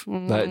stuff.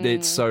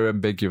 It's so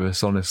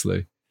ambiguous,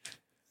 honestly.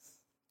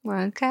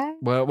 Okay.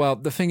 Well,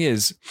 the thing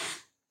is,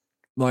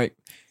 like,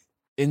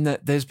 in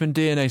that there's been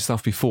DNA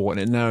stuff before, and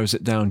it narrows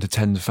it down to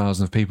tens of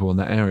thousands of people in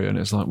that area, and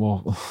it's like,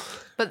 well...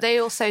 But they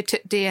also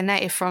took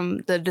DNA from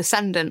the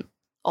descendant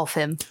of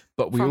him,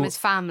 from his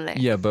family.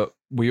 Yeah, but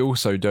we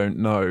also don't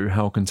know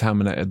how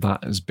contaminated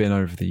that has been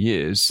over the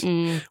years.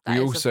 We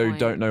also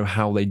don't know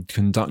how they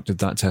conducted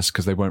that test,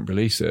 because they won't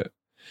release it.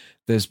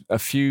 There's a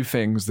few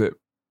things that,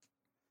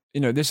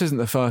 this isn't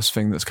the first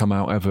thing that's come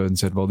out ever and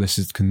said, well, this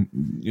is,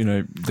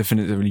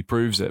 definitively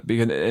proves it,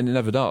 because it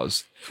never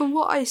does. From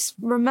what I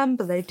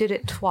remember, they did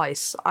it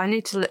twice. I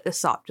need to look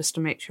this up just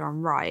to make sure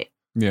I'm right.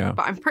 Yeah.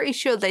 But I'm pretty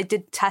sure they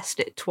did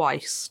test it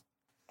twice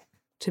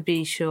to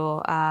be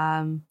sure.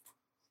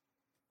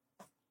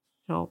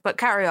 But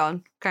carry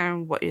on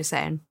what you're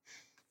saying.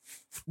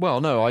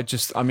 Well, no,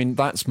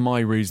 that's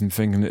my reason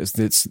thinking it's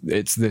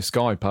this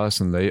guy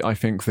personally. I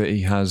think that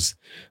he has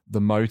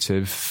the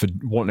motive for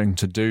wanting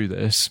to do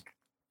this.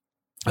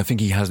 I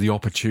think he has the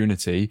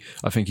opportunity.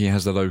 I think he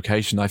has the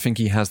location. I think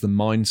he has the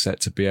mindset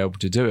to be able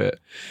to do it.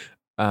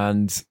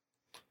 And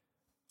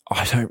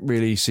I don't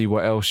really see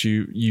what else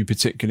you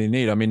particularly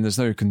need. I mean, there's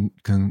no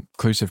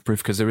conclusive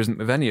proof, because there isn't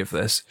with any of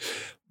this,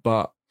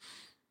 but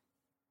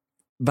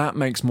that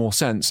makes more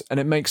sense. And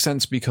it makes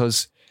sense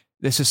because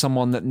this is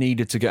someone that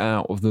needed to get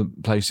out of the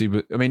place he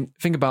was. I mean,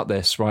 think about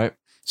this, right?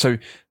 So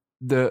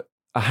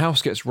a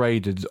house gets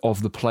raided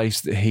of the place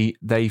that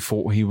they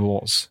thought he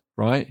was,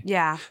 right?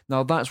 Yeah.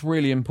 Now that's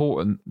really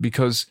important,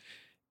 because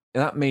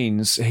that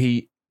means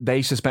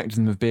they suspected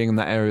him of being in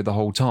that area the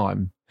whole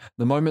time.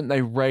 The moment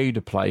they raid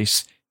a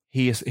place,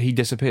 he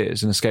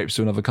disappears and escapes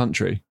to another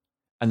country,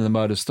 and then the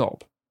murders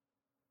stop.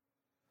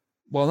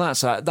 Well,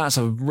 that's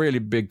a really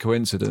big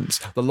coincidence.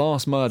 The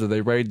last murder,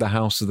 they raid the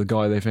house of the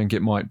guy they think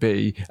it might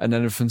be, and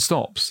then everything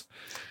stops.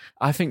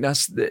 I think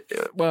that's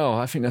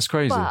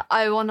crazy. But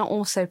I want to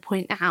also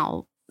point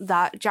out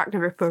that Jack the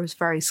Ripper was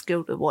very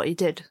skilled at what he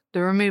did.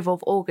 The removal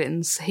of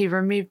organs, he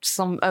removed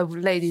some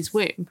old lady's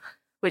womb,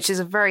 which is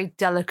a very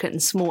delicate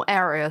and small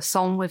area.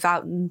 Someone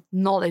without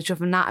knowledge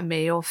of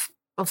anatomy, of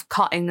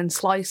cutting and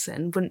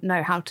slicing, wouldn't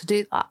know how to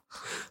do that.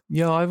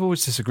 Yeah, I've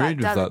always disagreed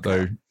with that,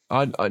 though.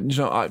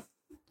 I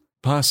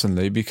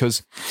personally,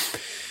 because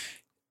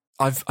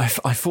I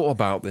thought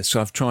about this,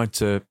 so I've tried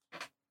to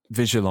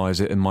visualize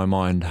it in my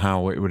mind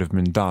how it would have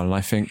been done, and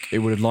I think he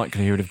would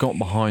have got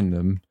behind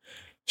them,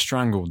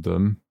 strangled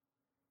them,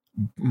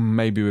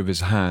 maybe with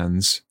his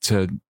hands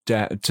to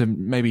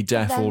maybe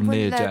death or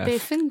near death. There be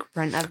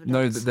fingerprint evidence?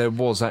 No, there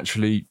was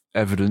actually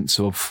evidence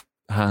of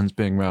hands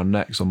being around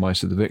necks on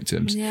most of the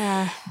victims.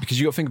 Yeah. Because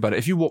you got to think about it.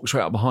 If you walk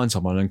straight up behind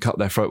someone and cut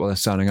their throat while they're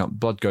standing up,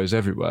 blood goes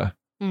everywhere.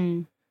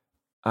 Mm.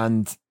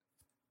 And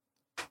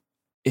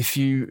if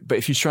you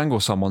strangle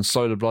someone,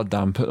 slow the blood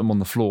down, put them on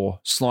the floor,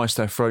 slice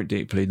their throat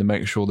deeply to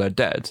make sure they're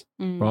dead,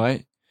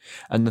 right?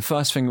 And the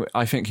first thing,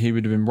 I think he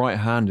would have been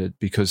right-handed,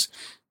 because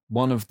on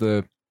one of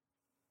the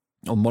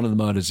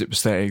murders, it was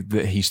stated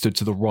that he stood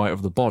to the right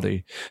of the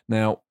body.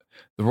 Now,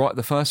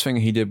 the first thing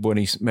he did when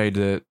he made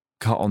a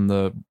cut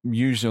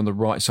usually on the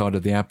right side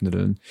of the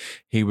abdomen,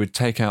 he would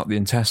take out the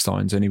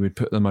intestines and he would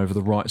put them over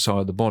the right side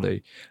of the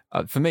body.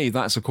 For me,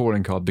 that's a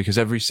calling card, because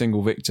every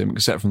single victim,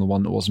 except from the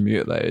one that wasn't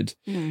mutilated,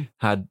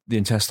 had the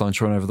intestines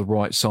thrown over the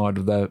right side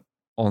of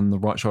on the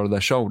right side of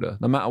their shoulder.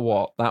 No matter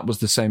what, that was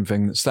the same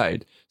thing that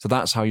stayed. So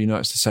that's how you know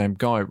it's the same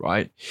guy,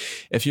 right?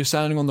 If you're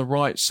standing on the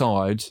right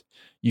side,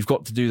 you've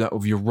got to do that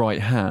with your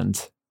right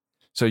hand.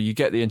 So you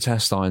get the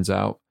intestines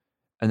out,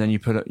 and then you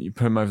put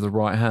them over the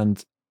right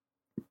hand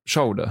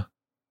shoulder.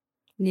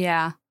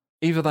 Yeah.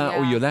 Either that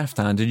or Yeah. your left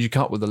hand, and you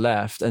cut with the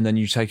left, and then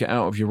you take it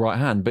out of your right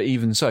hand. But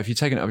even so, if you're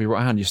taking it out of your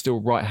right hand, you're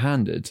still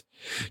right-handed.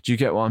 Do you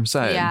get what I'm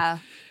saying? Yeah.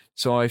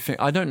 So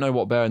I don't know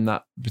what bearing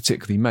that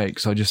particularly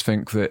makes. I just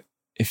think that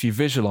if you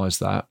visualize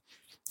that,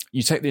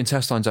 you take the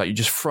intestines out, you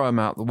just throw them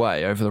out the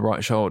way over the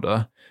right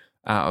shoulder,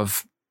 out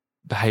of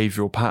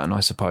behavioural pattern,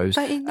 I suppose,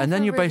 But he and then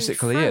never you're really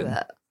basically threw in.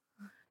 it.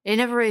 You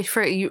never really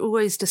threw it. You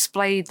always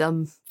displayed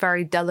them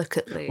very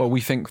delicately, Well,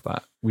 we think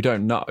that. We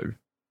don't know.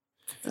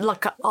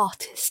 like an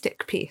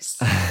artistic piece.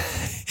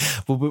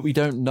 Well, but we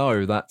don't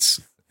know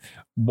that's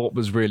what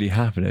was really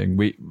happening.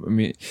 I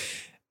mean,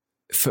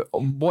 for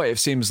what it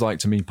seems like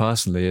to me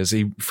personally is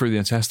he threw the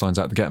intestines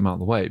out to get them out of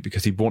the way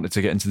because he wanted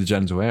to get into the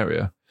genital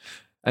area.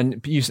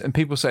 And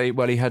people say,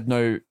 well, he had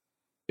no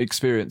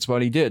experience. Well,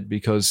 he did,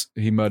 because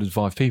he murdered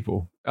 5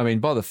 people. I mean,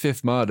 by the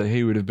 5th murder,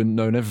 he would have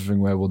known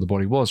everything where the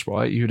body was,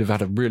 right? He would have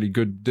had a really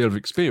good deal of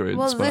experience.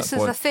 Well, by this that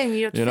is the point. thing.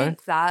 You'd you know?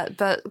 think that,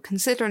 but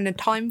considering the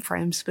time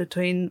frames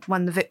between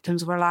when the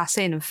victims were last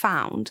seen and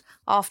found,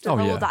 after Oh,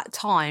 all yeah. that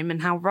time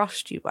and how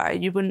rushed you were,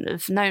 you wouldn't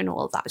have known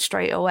all of that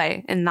straight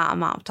away in that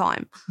amount of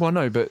time. Well,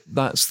 no, but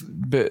that's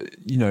the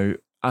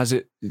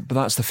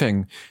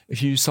thing.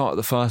 If you start at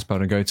the first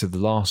murder and go to the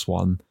last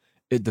one,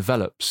 it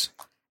develops.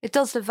 It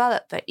does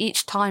develop, but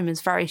each time is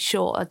very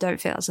short. I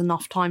don't think that's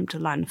enough time to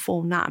learn the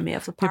full anatomy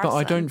of the Yeah, person. but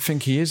I don't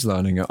think he is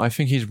learning it. I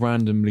think he's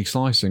randomly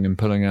slicing and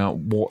pulling out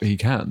what he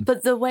can.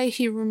 But the way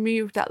he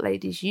removed that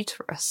lady's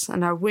uterus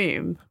and her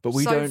womb, But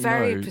we so don't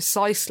very know.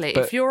 precisely.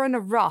 But- If you're in a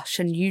rush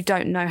and you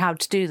don't know how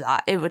to do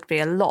that, it would be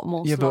a lot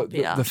more Yeah, but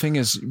sloppier. the thing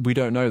is, we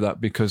don't know that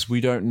because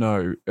we don't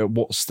know at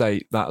what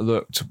state that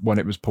looked when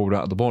it was pulled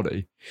out of the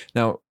body.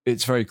 Now,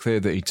 it's very clear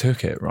that he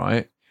took it,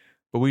 right?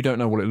 But we don't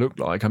know what it looked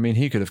like. I mean,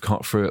 he could have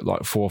cut through it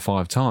like 4 or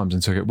 5 times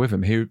and took it with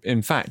him. He,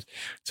 in fact,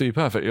 to be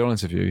perfectly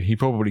honest with you, he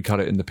probably cut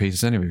it into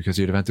pieces anyway because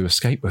he'd have had to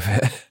escape with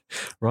it,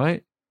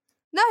 right?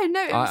 No,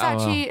 it was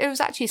I- it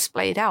was actually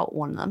splayed out,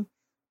 one of them.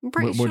 I'm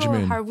pretty What do you sure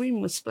mean? her womb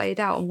was splayed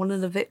out on one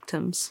of the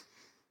victims.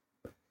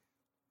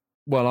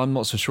 Well, I'm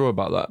not so sure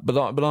about that.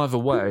 But either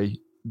way,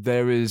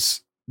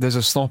 there's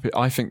a sloppy.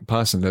 I think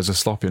personally, there's a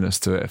sloppiness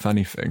to it. If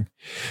anything,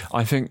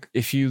 I think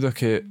if you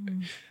look at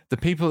the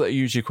people that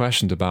usually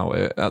questioned about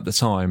it at the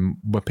time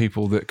were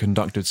people that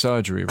conducted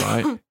surgery,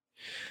 right?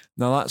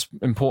 Now that's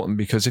important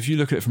because if you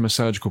look at it from a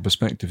surgical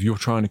perspective, you're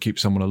trying to keep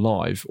someone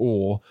alive,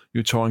 or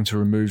you're trying to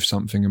remove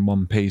something in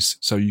one piece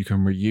so you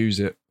can reuse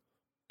it,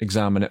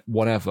 examine it,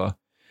 whatever.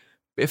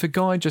 But if a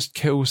guy just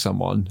kills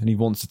someone and he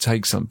wants to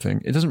take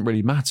something, it doesn't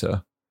really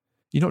matter.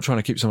 You're not trying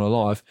to keep someone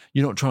alive.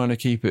 You're not trying to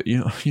keep it.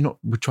 You're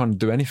not trying to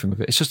do anything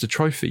with it. It's just a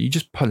trophy. You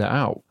just pull it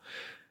out.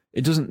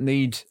 It doesn't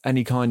need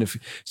any kind of.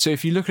 So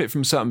if you look at it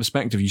from a certain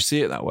perspective, you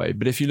see it that way.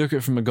 But if you look at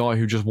it from a guy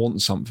who just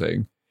wants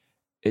something,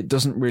 it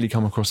doesn't really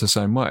come across the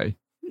same way.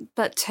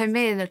 But to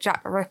me, the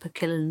Jack the Ripper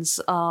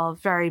killings are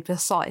very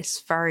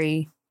precise,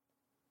 very...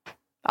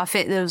 I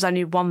think there was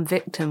only one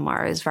victim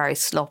where it was very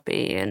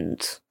sloppy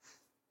and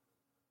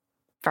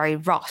very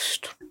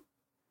rushed.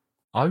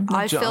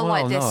 I feel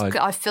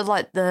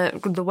like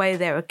the way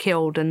they were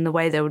killed and the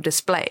way they were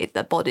displayed,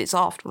 their bodies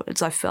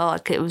afterwards, I feel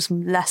like it was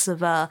less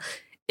of a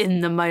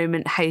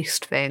in-the-moment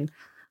haste thing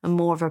and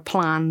more of a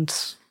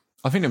planned...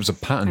 I think there was a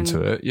pattern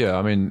to it. Yeah,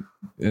 I mean,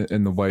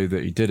 in the way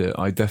that he did it,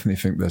 I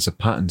definitely think there's a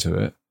pattern to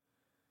it.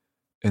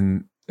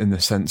 In the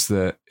sense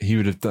that he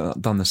would have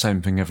done the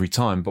same thing every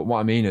time. But what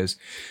I mean is,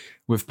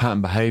 with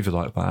pattern behaviour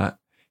like that,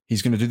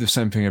 he's going to do the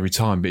same thing every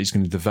time, but he's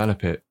going to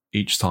develop it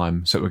each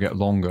time so it will get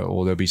longer,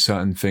 or there'll be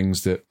certain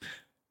things that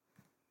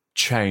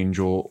change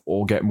or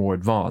get more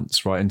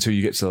advanced, right? Until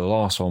you get to the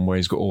last one where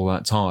he's got all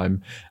that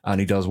time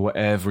and he does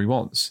whatever he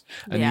wants.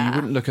 And you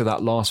wouldn't look at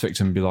that last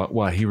victim and be like,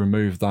 well, he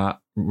removed that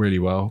really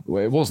well.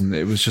 Well, it wasn't.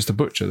 It was just a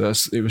butcher.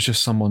 It was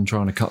just someone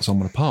trying to cut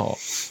someone apart.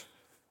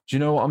 Do you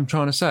know what I'm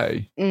trying to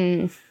say?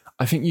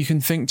 I think you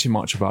can think too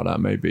much about that,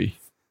 maybe,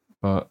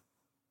 but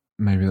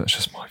maybe that's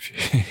just my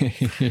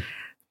view.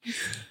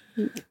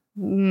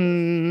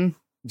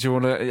 Do you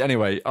want to?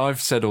 Anyway, I've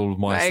said all of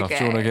my stuff. Do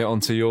you want to get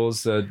onto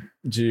yours? Do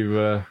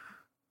you?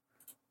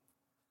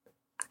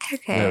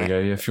 Okay. There we go.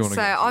 If you want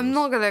to. So I'm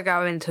not going to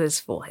go into his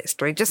full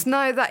history. Just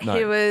know that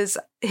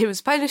he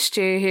was Polish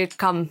Jew who'd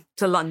come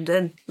to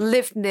London,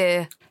 lived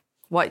near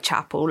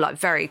Whitechapel, like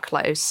very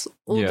close.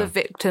 All the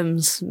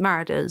victims'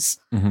 murders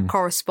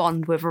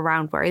correspond with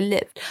around where he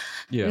lived.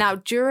 Yeah. Now,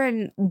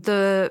 during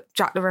the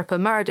Jack the Ripper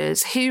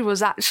murders, he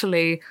was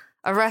actually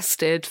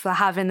arrested for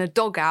having a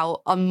dog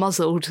out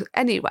unmuzzled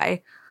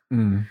anyway.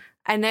 And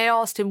they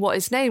asked him what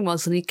his name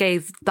was, and he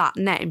gave that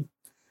name.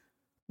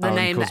 The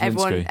name that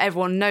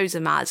everyone knows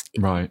him as.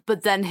 Right.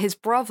 But then his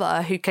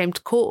brother, who came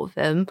to court with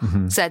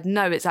him, said,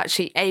 no, it's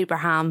actually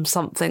Abraham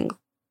something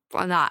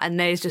like that. And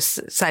they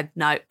just said,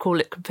 no, call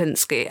it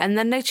Kopinski. And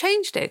then they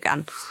changed it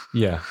again.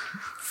 Yeah.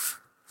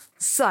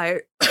 So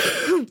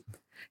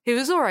he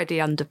was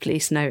already under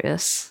police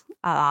notice.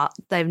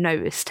 They've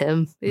noticed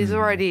him. He's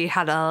already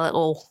had a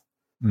little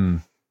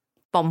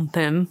bump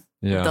him.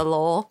 the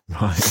law.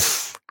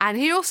 Right. And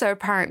he also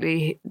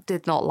apparently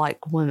did not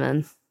like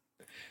women.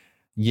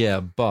 Yeah,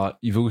 but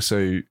you've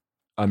also,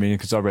 I mean,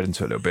 because I read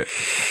into it a little bit,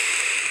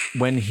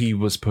 when he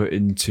was put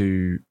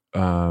into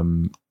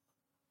Broadmoor,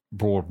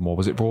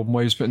 was it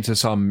Broadmoor? He was put into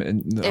some...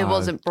 It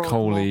wasn't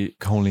Broadmoor.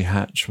 Colney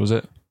Hatch, was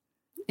it?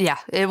 Yeah,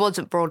 it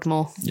wasn't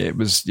Broadmoor. Yeah, it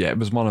was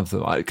one of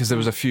them. Because there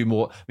was a few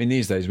more. I mean,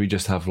 these days we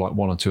just have like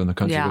one or two in the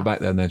country, but back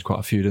then they had quite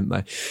a few, didn't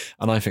they?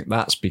 And I think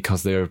that's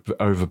because they were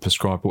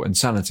overprescribed what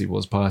insanity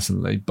was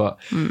personally, but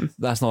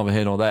that's neither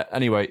here nor there.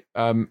 Anyway,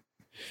 I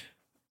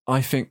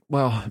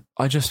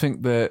just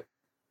think that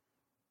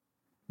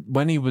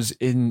when he was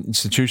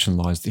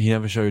institutionalized, he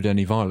never showed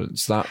any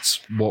violence.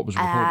 That's what was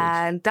recorded.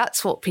 And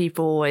that's what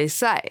people always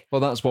say.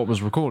 Well, that's what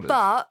was recorded.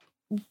 But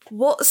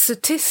what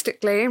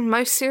statistically,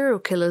 most serial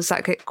killers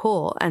that get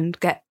caught and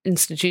get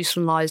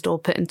institutionalized or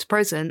put into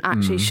prison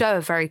actually show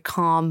a very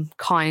calm,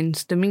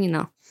 kind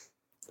demeanor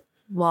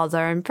while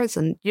they're in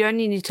prison. You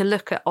only need to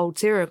look at old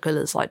serial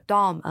killers like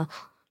Dahmer,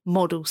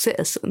 model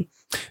citizen.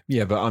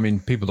 Yeah, but I mean,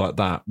 people like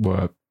that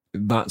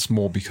that's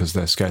more because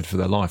they're scared for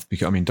their life.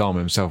 Because I mean, Dahmer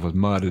himself was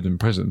murdered in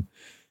prison.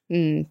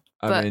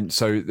 I mean,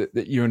 so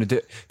you're in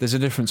there's a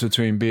difference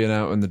between being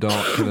out in the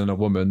dark killing a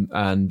woman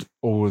and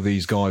all of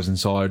these guys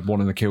inside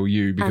wanting to kill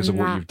you because of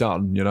what you've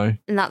done, you know?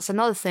 And that's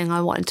another thing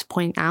I wanted to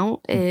point out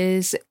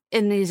is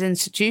in these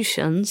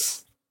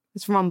institutions,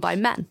 it's run by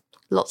men,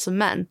 lots of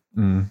men.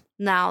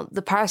 Now,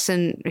 the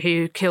person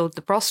who killed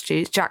the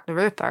prostitutes, Jack the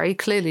Ripper, he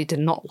clearly did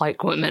not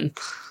like women.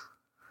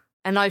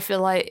 And I feel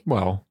like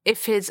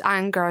if his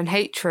anger and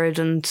hatred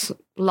and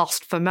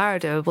lust for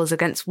murder was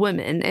against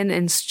women in an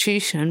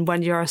institution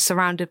when you're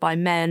surrounded by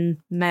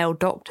men, male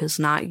doctors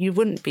now, you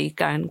wouldn't be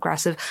going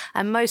aggressive.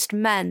 And most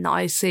men that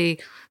I see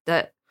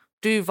that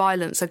do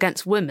violence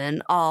against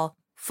women are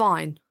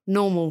fine,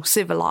 normal,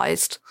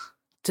 civilized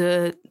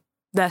to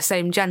their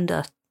same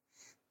gender.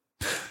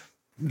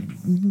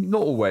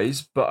 Not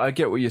always, but I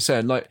get what you're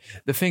saying. Like,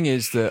 the thing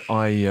is that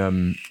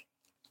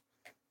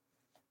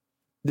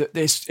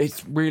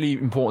it's really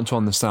important to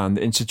understand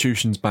that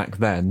institutions back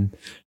then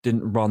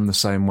didn't run the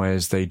same way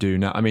as they do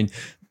now. I mean,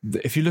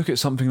 if you look at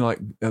something like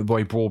the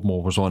way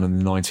Broadmoor was run in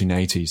the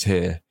 1980s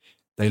here,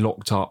 they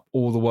locked up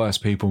all the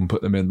worst people and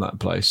put them in that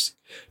place.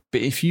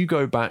 But if you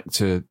go back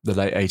to the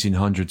late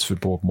 1800s for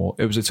Broadmoor,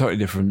 it was a totally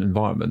different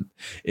environment.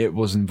 It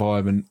was an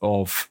environment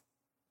of,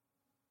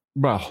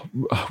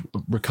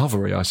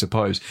 recovery, I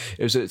suppose.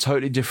 It was a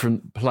totally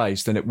different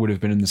place than it would have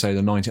been in the, say,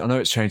 the 90s. I know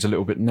it's changed a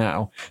little bit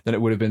now than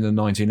it would have been in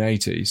the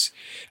 1980s.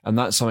 And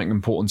that's something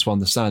important to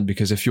understand,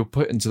 because if you're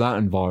put into that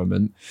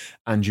environment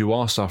and you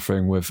are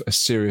suffering with a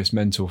serious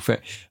mental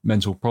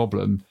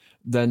problem,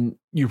 then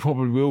you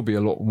probably will be a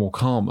lot more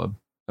calmer.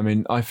 I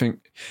mean, I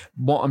think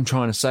what I'm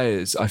trying to say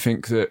is I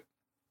think that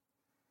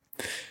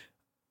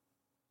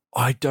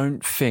I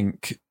don't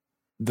think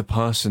the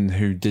person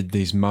who did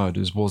these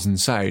murders was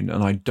insane,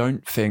 and I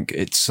don't think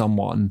it's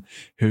someone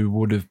who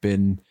would have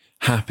been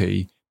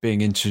happy being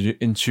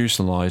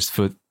institutionalized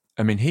for.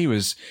 I mean, he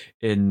was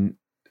in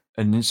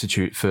an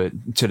institute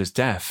till his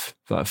death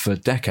for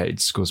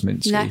decades.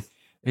 Kosminski, No.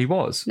 He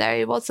was. No,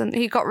 he wasn't.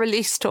 He got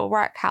released to a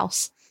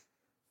workhouse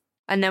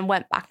and then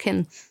went back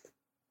in.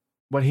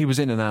 Well, he was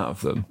in and out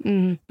of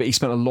them, but he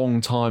spent a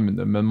long time in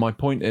them. And my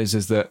point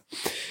is that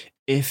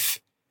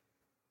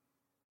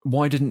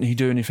why didn't he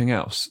do anything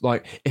else?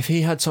 Like, if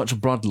he had such a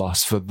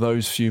bloodlust for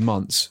those few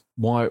months,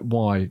 why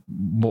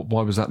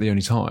was that the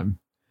only time?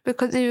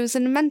 Because he was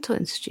in a mental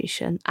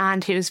institution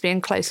and he was being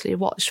closely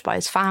watched by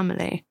his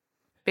family.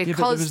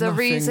 Because the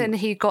reason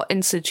he got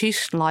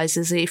institutionalized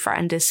is he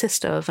threatened his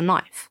sister with a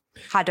knife,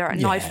 had her at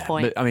knife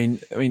point. But I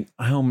mean,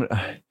 how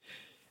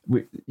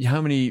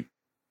many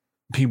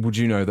people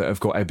do you know that have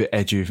got a bit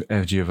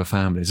edgy of a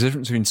family? There's a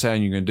difference between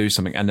saying you're going to do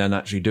something and then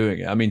actually doing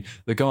it. I mean,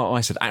 the guy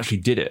I said actually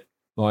did it.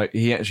 Like,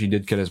 he actually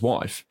did kill his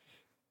wife,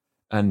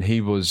 and he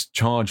was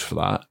charged for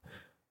that.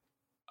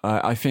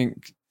 I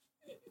think,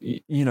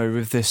 you know,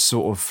 with this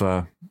sort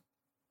of,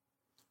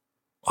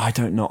 I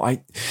don't know,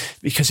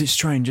 because it's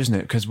strange, isn't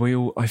it? Because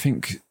I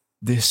think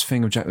this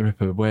thing of Jack the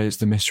Ripper, where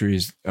the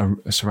mysteries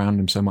surround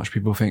him so much,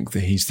 people think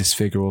that he's this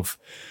figure of,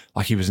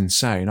 like, he was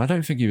insane. I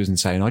don't think he was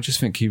insane. I just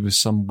think he was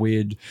some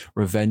weird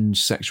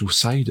revenge sexual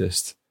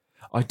sadist.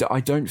 I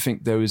don't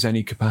think there was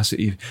any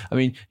capacity. I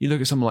mean, you look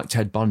at someone like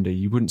Ted Bundy,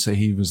 you wouldn't say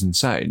he was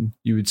insane.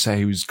 You would say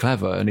he was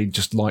clever and he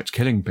just liked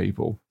killing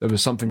people. There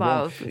was something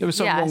wrong. There was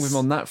something wrong with him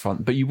on that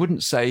front. But you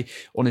wouldn't say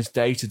on his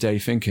day-to-day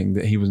thinking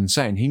that he was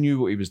insane. He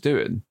knew what he was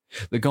doing.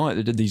 The guy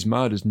that did these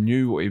murders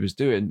knew what he was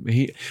doing.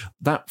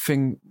 That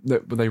thing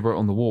that they wrote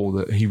on the wall,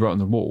 that he wrote on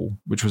the wall,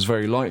 which was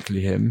very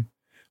likely him,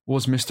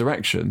 was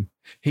misdirection.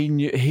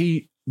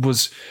 He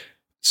was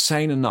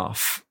sane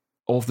enough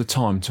of the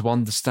time to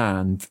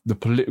understand the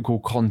political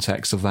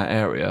context of that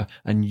area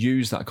and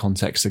use that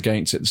context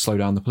against it to slow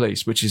down the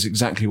police, which is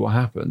exactly what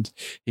happened.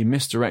 He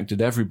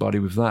misdirected everybody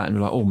with that,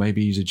 and like, oh,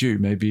 maybe he's a Jew,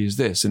 maybe he's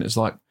this, and it's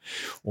like,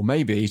 or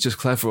maybe he's just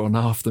clever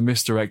enough to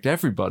misdirect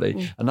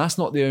everybody. And that's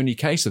not the only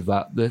case of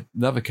that. The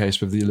other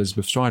case with the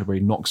Elizabeth Stride, where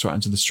he knocks her out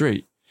into the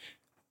street,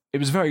 it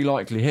was very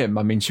likely him.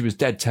 I mean, she was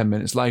dead 10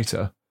 minutes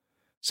later.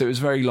 So it was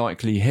very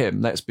likely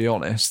him, let's be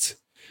honest.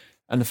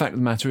 And the fact of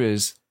the matter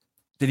is,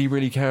 did he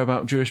really care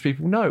about Jewish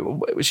people?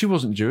 No, she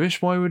wasn't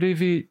Jewish. Why would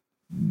he?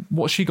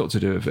 What's she got to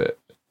do with it?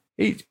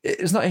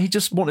 He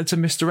just wanted to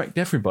misdirect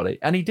everybody.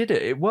 And he did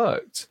it. It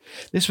worked.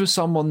 This was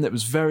someone that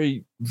was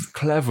very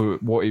clever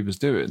at what he was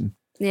doing.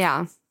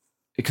 Yeah.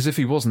 Because if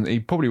he wasn't, he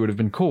probably would have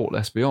been caught,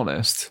 let's be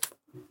honest.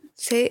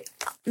 See,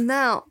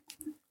 now...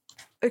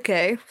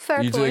 Okay, fair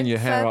point. You're doing your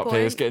hair up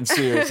here. It's getting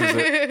serious, is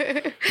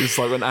it? It's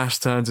like when Ash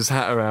turns his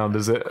hat around,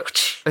 is it?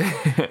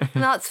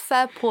 That's a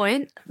fair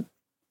point.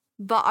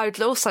 But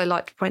I'd also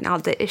like to point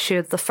out the issue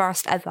of the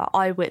first ever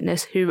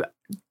eyewitness who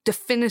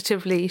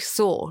definitively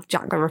saw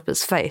Jack the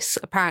Ripper's face,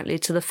 apparently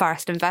to the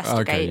first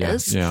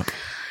investigators. Okay, yeah.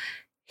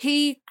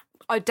 He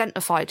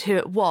identified who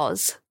it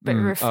was, but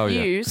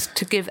refused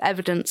to give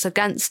evidence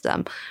against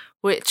them,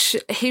 which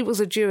he was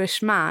a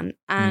Jewish man,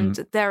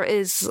 and there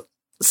is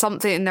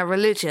something in their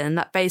religion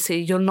that basically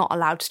you're not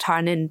allowed to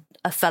turn in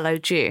a fellow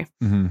Jew.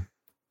 Mm-hmm.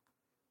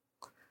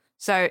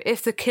 So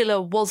if the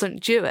killer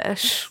wasn't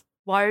Jewish,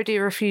 why would he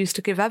refuse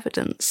to give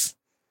evidence?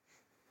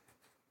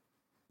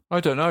 I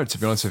don't know, to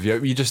be honest with you.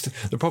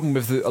 The problem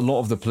with a lot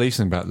of the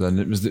policing back then,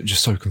 it was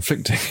just so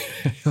conflicting.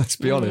 Let's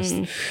be honest.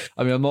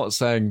 I mean, I'm not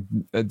saying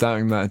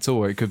doubting that at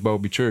all. It could well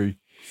be true.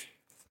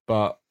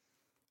 But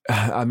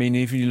I mean,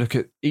 even you look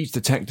at each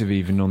detective,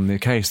 even on the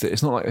case, that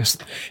it's not like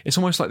it's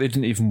almost like they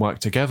didn't even work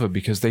together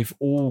because they've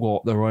all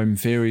got their own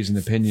theories and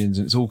opinions,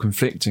 and it's all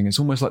conflicting. It's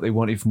almost like they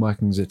weren't even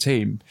working as a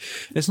team.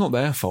 It's not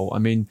their fault. I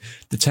mean,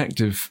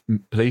 detective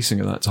policing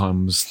at that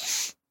time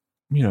was,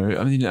 you know,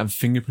 I mean, they didn't have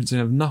fingerprints, they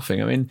didn't have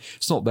nothing. I mean,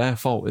 it's not their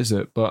fault, is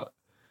it? But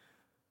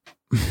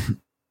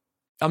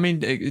I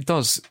mean, it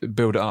does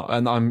build it up,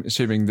 and I'm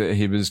assuming that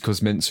he was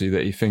Kosminski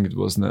that he fingered,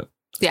 wasn't it?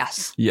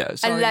 Yes. Yeah.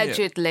 So,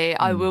 allegedly.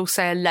 I will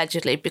say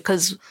allegedly,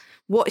 because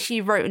what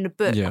he wrote in the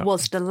book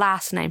was the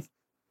last name.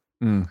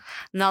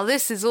 Now,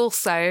 this is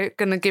also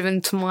going to give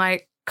into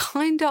my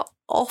kind of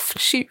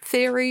offshoot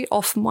theory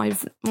of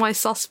my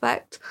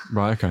suspect.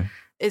 Right, okay.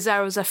 Is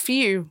there was a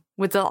few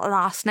with the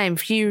last name,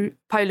 few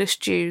Polish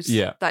Jews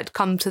that had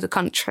come to the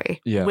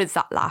country with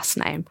that last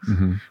name.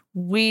 Mm-hmm.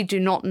 We do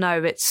not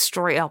know it's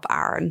straight up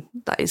Aaron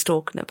that he's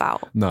talking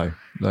about. No,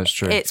 that's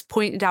true. It's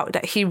pointed out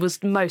that he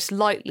was most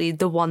likely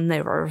the one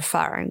they were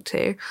referring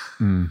to.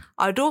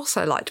 I'd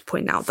also like to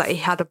point out that he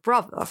had a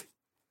brother,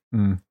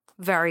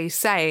 very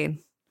sane,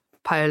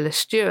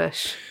 Polish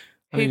Jewish,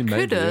 who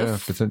could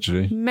have,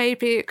 potentially.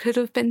 Maybe it could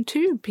have been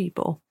two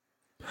people.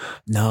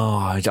 No,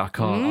 I can't.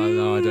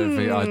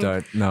 I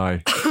don't know.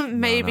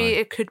 Maybe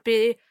it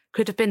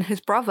could have been his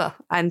brother,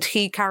 and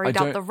he carried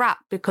out the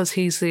rap because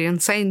he's the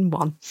insane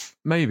one.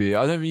 Maybe.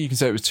 I don't think you can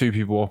say it was two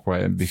people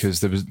operating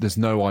because there's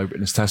no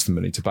eyewitness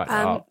testimony to back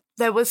that up.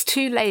 There was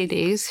two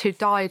ladies who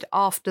died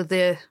after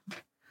the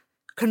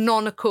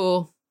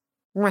canonical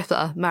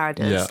Ripper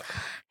murders,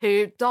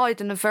 who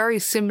died in a very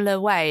similar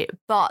way,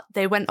 but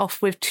they went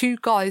off with two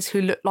guys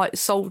who looked like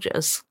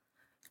soldiers.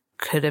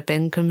 Could have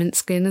been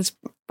Kaminsky and his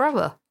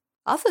brother,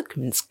 other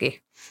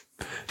Kaminsky.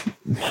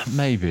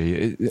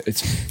 Maybe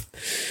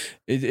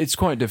it's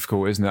quite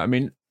difficult, isn't it? I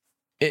mean,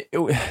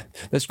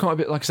 there's quite a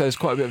bit. Like I said, there's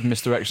quite a bit of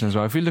misdirection as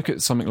well. If we look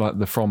at something like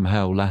the From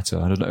Hell letter,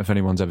 I don't know if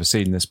anyone's ever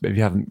seen this, but if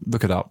you haven't,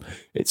 look it up.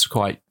 It's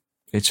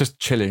just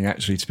chilling,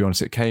 actually. To be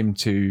honest, it came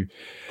to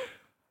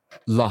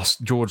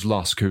George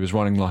Lusk, who was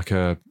running like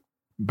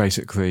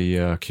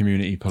basically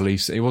community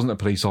police. He wasn't a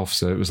police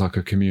officer, it was like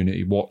a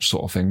community watch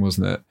sort of thing,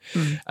 wasn't it?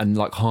 And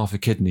like half a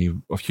kidney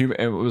of human,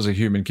 it was a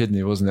human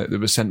kidney, wasn't it, that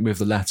was sent with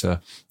the letter,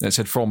 and it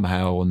said from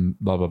hell and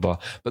blah blah blah.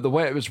 But the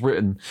way it was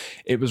written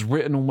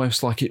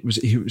almost like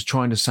he was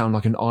trying to sound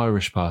like an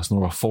Irish person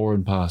or a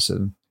foreign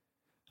person.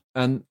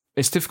 And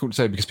it's difficult to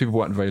say because people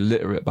weren't very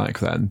literate back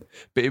then,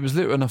 but it was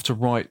literate enough to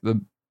write the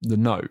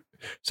note.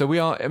 So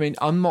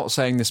I'm not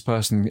saying this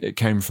person, it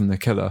came from the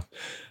killer,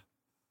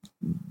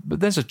 but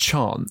there's a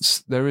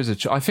chance. There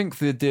is I think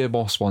the Dear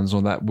Boss ones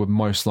on that were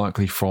most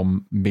likely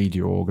from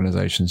media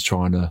organisations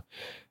trying to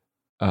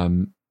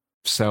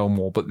sell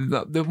more. But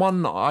the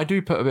one I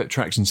do put a bit of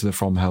traction to the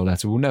From Hell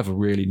letter, we'll never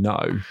really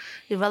know.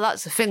 Yeah, well,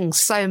 that's the thing.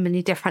 So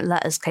many different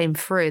letters came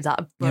through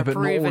that were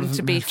proven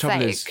to be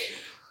fake.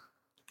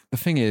 The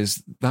thing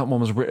is, that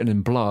one was written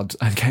in blood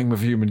and came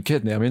with a human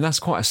kidney. I mean, that's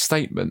quite a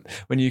statement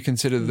when you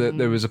consider that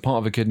there was a part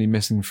of a kidney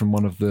missing from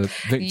one of the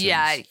victims.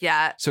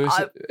 Yeah. So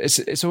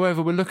it's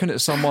whether we're looking at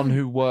someone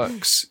who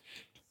works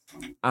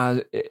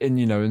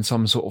in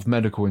some sort of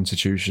medical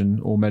institution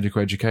or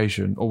medical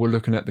education, or we're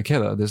looking at the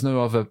killer. There's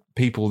no other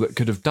people that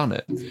could have done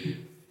it.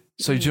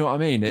 So do you know what I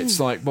mean? It's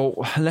like, well,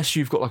 unless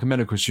you've got like a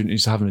medical student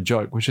who's having a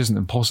joke, which isn't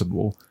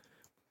impossible.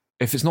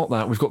 If it's not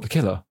that, we've got the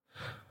killer.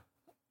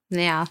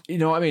 Yeah. You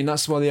know what I mean?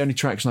 That's why the only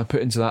traction I put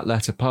into that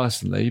letter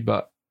personally,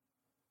 but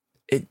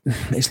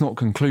it's not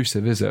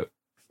conclusive, is it?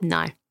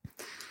 No.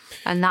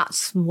 And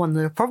that's one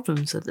of the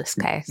problems of this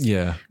case.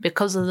 Yeah.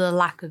 Because of the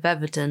lack of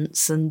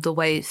evidence and the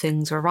way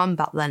things were run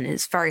back then,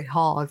 it's very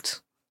hard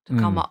to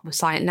come up with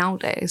something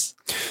nowadays.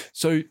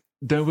 So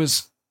there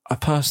was,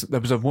 there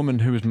was a woman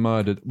who was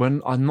murdered.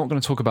 When I'm not going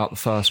to talk about the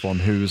first one,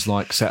 who was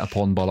like set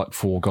upon by like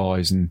 4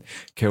 guys and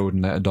killed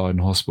and later died in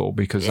hospital,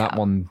 because that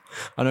one,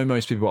 I know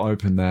most people are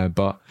open there,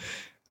 but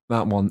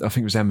that one, I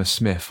think it was Emma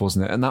Smith,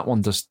 wasn't it? And that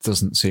one just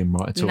doesn't seem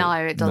right at all. No,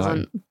 it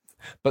doesn't. No.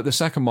 But the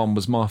second one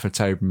was Martha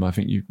Tabram. I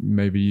think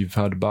maybe you've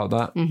heard about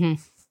that.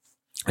 Mm-hmm.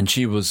 And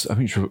she was, I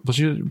think was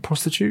she a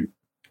prostitute?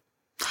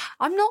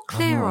 I'm not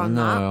clear on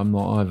no, that. No, I'm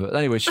not either.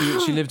 Anyway, she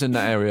lived in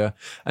that area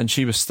and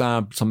she was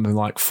stabbed something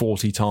like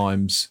 40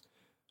 times.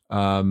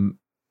 And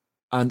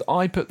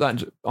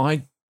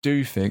I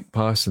do think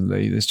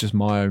personally, this is just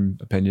my own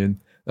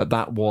opinion,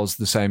 that was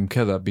the same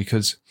killer,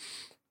 because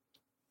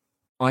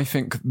I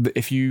think that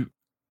if you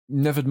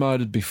never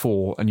murdered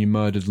before and you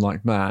murdered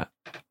like that,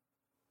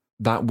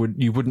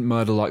 you wouldn't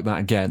murder like that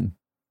again.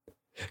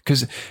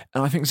 And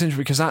I think it's interesting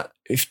because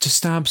if to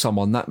stab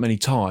someone that many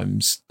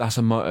times, that's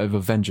a motive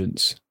of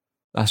vengeance.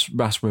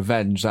 That's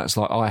revenge. That's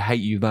like, I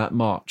hate you that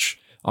much,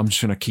 I'm just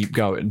going to keep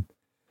going.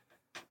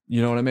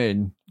 You know what I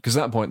mean? Because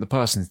at that point, the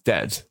person's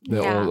dead,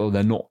 or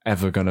they're not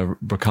ever going to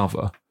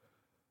recover.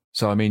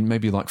 So, I mean,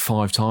 maybe like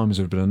 5 times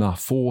would have been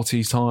enough.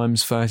 40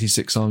 times,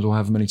 36 times, or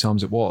however many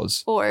times it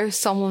was. Or if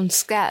someone's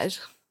scared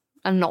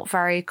and not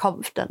very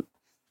confident.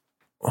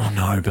 Oh,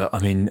 no, but I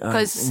mean...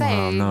 Because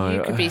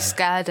you could be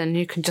scared and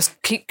you can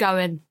just keep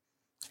going.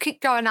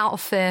 Keep going out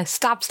of fear.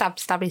 Stab, stab,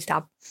 stabby,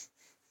 stab.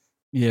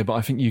 Yeah, but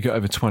I think you get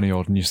over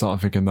 20-odd and you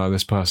start thinking, no,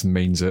 this person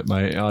means it,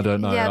 mate. I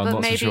don't know. Yeah, I'm but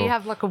not maybe so sure. you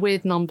have like a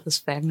weird numbers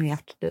thing and you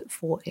have to do it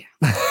for you.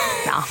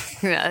 No.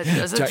 Yeah,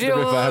 there's a Jack the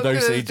Ripper had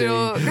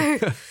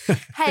OCD.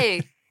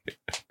 Hey,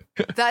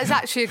 that is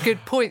actually a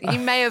good point. He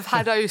may have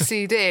had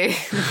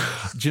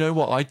OCD. Do you know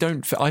what?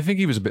 I think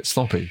he was a bit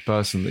sloppy,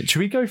 personally. Should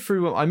we go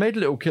through? I made a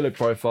little killer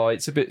profile.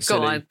 It's a bit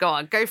silly. Go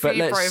on. Go through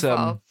your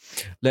profile.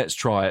 Let's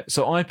try it.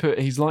 So I put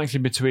he's likely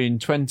between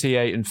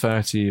 28 and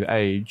 30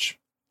 age.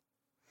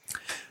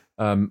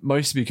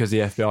 Mostly because the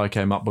FBI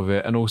came up with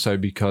it, and also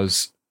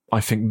because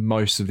I think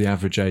most of the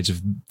average age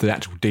of the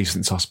actual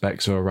decent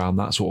suspects are around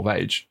that sort of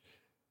age.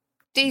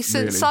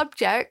 Decent really.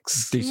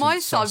 subjects. Decent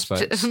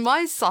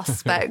My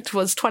suspect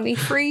was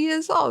 23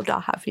 years old,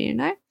 I'll have you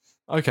know.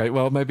 Okay,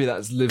 well, maybe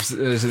that lives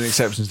as an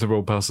exception to the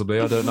rule, possibly.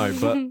 I don't know,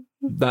 but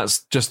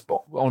that's just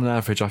on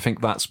average. I think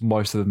that's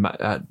most of them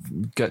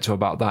get to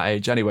about that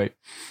age. Anyway,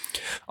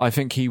 I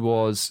think he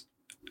was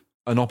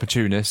an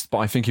opportunist, but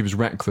I think he was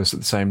reckless at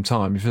the same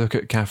time. If you look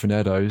at Catherine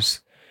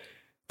Eddowes,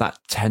 that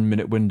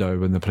 10-minute window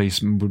when the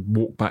policeman would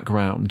walk back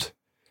round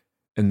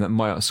in the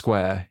Maya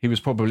Square, he was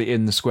probably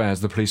in the square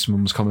as the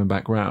policeman was coming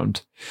back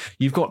round.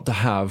 You've got to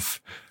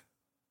have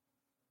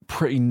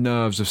pretty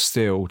nerves of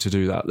steel to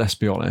do that, let's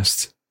be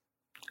honest.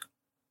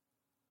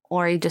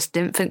 Or he just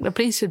didn't think the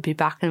police would be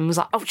back and was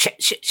like, oh,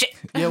 shit.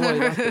 Yeah,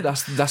 well,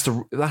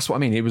 that's what I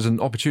mean. He was an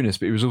opportunist,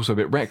 but he was also a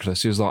bit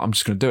reckless. He was like, I'm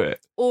just going to do it.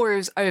 Or he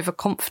was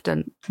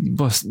overconfident.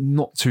 But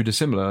not too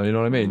dissimilar, you know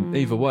what I mean?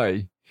 Either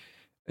way.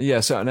 Yeah,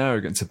 certain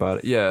arrogance about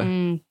it,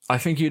 yeah. I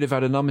think he'd have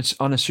had an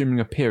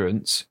unassuming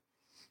appearance.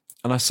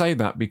 And I say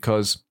that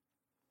because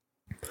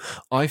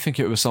I think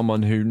it was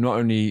someone who not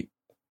only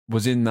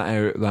was in that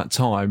area at that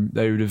time,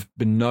 they would have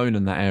been known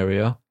in that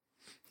area.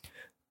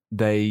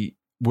 They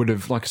would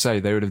have, like I say,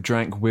 they would have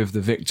drank with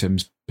the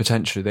victims,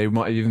 potentially. They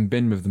might have even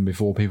been with them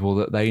before, people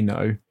that they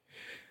know.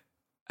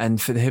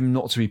 And for him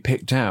not to be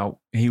picked out,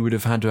 he would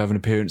have had to have an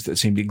appearance that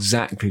seemed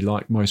exactly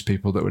like most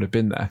people that would have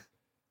been there.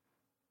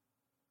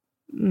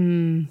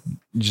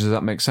 Does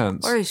that make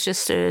sense? Or he's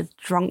just a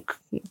drunk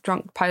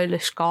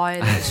Polish guy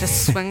that's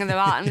just swinging them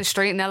out in the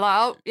street and they're like,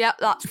 oh, yep,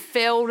 that's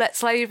Phil,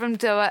 let's leave him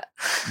do it.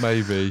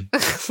 Maybe.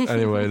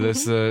 Anyway,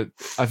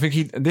 I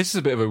think this is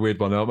a bit of a weird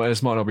one.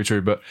 This might not be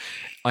true, but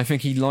I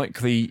think he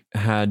likely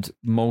had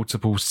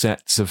multiple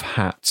sets of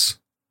hats.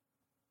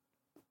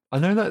 I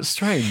know that's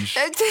strange,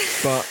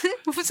 but...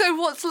 So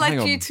what's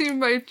led you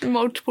to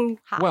multiple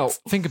hats? Well,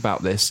 think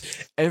about this.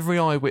 Every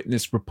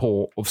eyewitness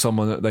report of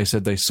someone that they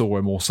said they saw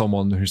him, or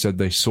someone who said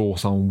they saw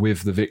someone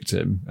with the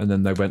victim and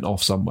then they went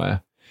off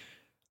somewhere,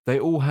 they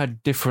all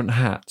had different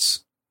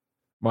hats.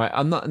 Right?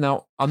 I'm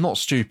not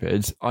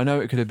stupid. I know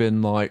it could have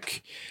been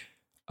like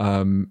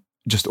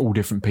just all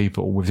different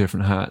people with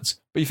different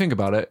hats. But you think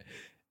about it,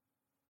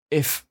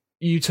 if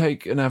you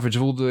take an average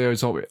of all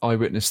those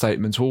eyewitness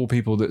statements, all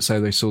people that say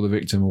they saw the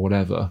victim or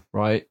whatever,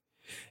 right?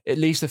 At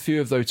least a few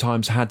of those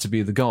times had to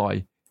be the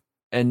guy.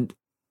 And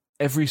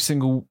every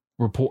single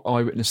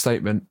eyewitness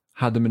statement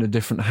had them in a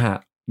different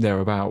hat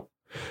thereabout.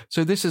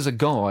 So this is a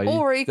guy...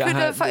 Or he could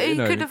have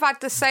had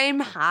the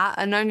same hat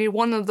and only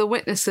one of the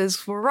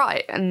witnesses were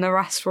right and the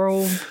rest were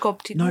all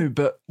gobbledygook. No,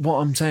 but what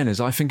I'm saying is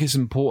I think it's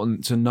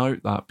important to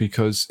note that,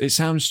 because it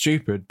sounds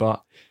stupid,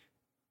 but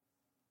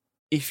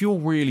if you're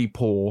really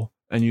poor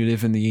and you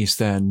live in the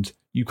East End,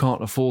 you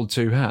can't afford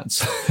 2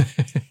 hats,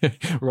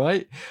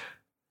 right?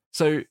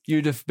 So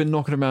you'd have been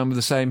knocking around with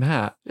the same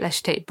hat. Let's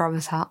take your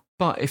brother's hat.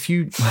 But if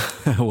you,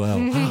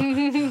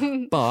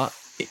 but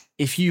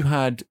if you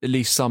had at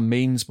least some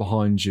means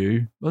behind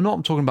you, I'm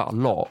talking about a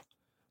lot,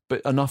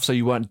 but enough so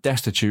you weren't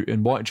destitute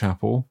in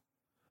Whitechapel,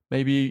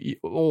 Maybe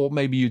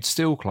you'd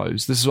steal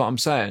clothes. This is what I'm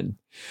saying.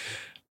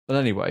 But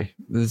anyway,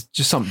 there's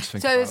just something to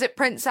think So about. is it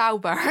Prince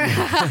Albert?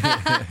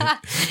 That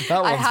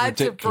one's I had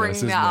to bring ridiculous,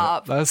 isn't that it?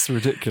 up. That's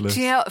ridiculous.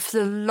 Do you know, for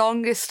the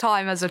longest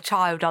time as a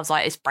child, I was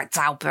like, it's Prince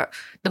Albert.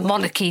 The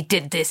monarchy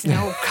did this, and they're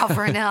all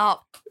covering it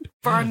up.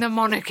 Burn the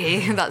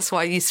monarchy. That's what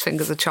I used to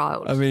think as a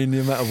child. I mean,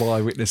 the amount of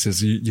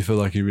eyewitnesses, you feel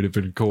like he would have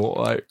been caught.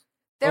 Like,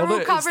 They're all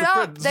it's covered the up.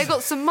 prince. They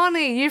got some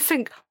money. You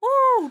think,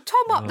 oh,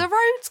 Tom up the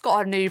road's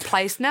got a new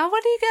place now.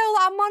 Where do you get all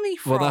that money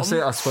from? Well, that's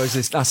it. I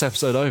suppose that's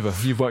episode over.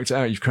 You've worked it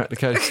out. You've cracked the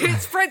case.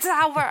 It's Prince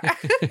Albert. I'm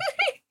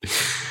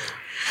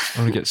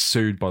going to get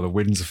sued by the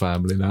Windsor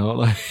family now,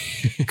 aren't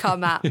I?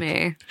 Come at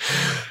me.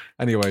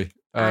 Anyway.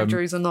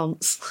 Andrew's a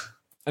nonce.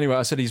 Anyway,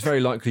 I said he's very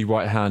likely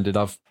right-handed.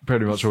 I've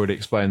pretty much already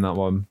explained that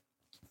one.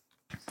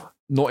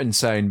 Not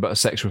insane, but a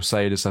sexual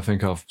sadist. I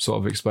think I've sort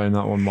of explained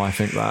that one. Why I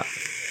think that.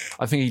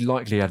 I think he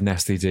likely had an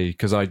STD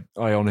because I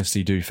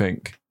honestly do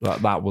think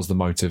that was the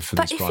motive for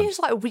But these if crimes. he was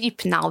like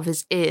weeping out of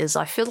his ears,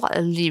 I feel like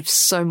it leaves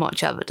so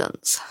much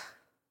evidence.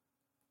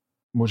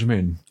 What do you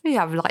mean? You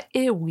have like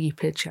ear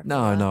weepage.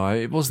 No,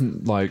 it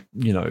wasn't like,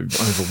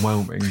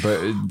 overwhelming,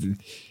 but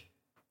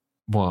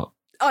what?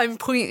 I'm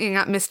pointing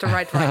at Mr.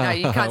 Red right now.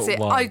 You can't see it.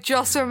 Why? I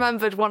just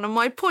remembered one of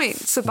my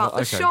points about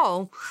Well, the okay.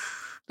 shawl.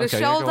 The Okay,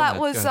 yeah, shawl go on that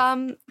then, was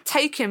go.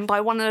 taken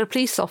by one of the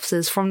police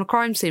officers from the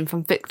crime scene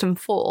from victim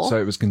 4.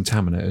 So it was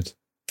contaminated.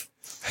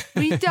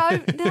 We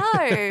don't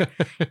know.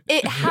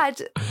 It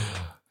had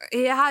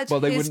Well,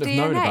 they his wouldn't DNA.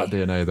 have known about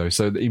DNA though,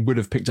 so he would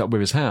have picked up with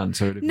his hand.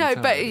 So No,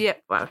 but yeah,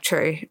 well,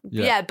 true.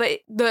 Yeah. Yeah, but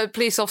the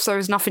police officer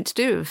has nothing to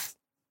do with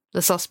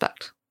the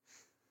suspect.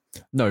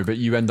 No, but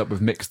you end up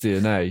with mixed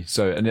DNA.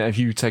 So, and if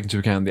you take into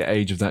account the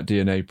age of that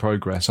DNA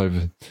progress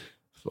over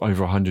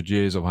 100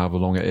 years or however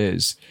long it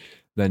is,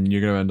 then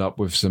you're going to end up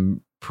with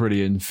some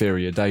pretty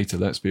inferior data.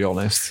 Let's be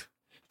honest,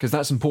 because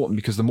that's important.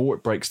 Because the more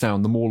it breaks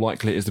down, the more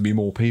likely it is to be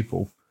more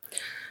people.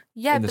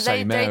 Yeah, In the but they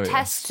same area.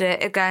 tested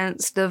it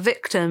against the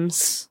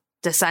victim's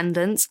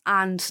descendants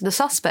and the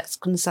suspect's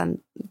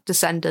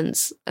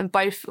descendants, and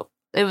both,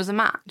 it was a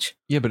match.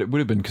 Yeah, but it would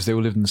have been because they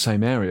all lived in the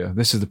same area.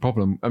 This is the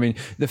problem. I mean,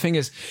 the thing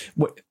is,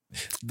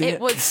 It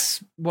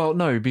was... well,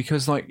 no,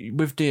 because like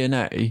with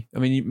DNA, I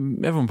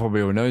mean, everyone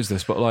probably already knows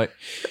this, but like,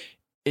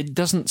 it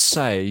doesn't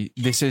say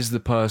this is the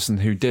person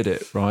who did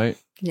it, right?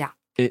 Yeah.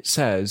 It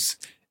says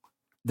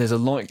there's a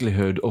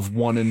likelihood of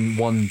 1 in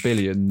 1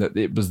 billion that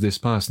it was this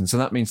person. So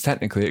that means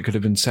technically it could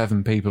have been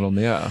 7 people on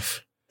the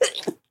earth.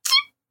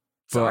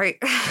 Sorry.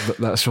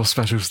 That's your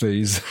special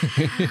sneeze.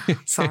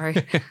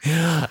 Sorry.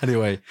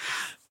 Anyway,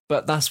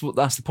 but that's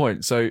the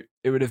point. So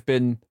it would have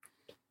been,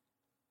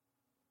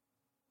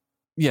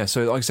 yeah.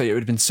 So like I say, it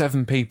would have been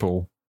 7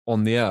 people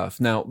on the earth.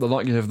 Now, the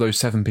likelihood of those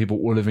 7 people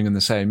all living in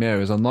the same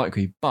area is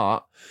unlikely.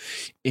 But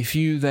if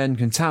you then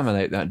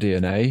contaminate that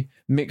DNA,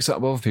 mix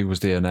up other people's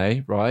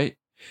DNA, right?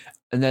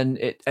 And then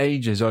it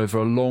ages over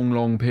a long,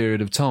 long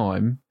period of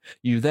time.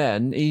 You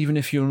then, even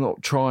if you're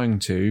not trying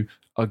to,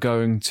 are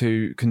going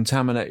to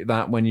contaminate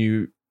that when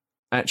you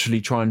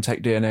actually try and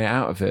take DNA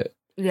out of it.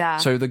 Yeah.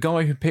 So the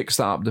guy who picks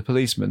that up, the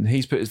policeman,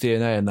 he's put his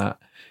DNA in that.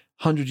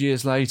 100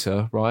 years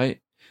later,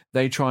 right,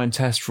 they try and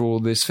test for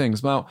all these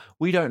things. Well,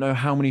 we don't know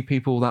how many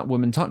people that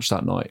woman touched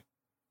that night.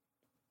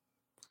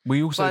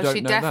 We also well, don't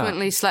she know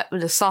definitely slept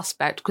with a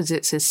suspect because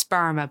it's his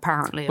sperm,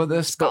 apparently. that. on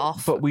the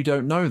scarf. But we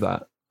don't know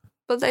that.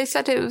 But they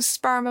said it was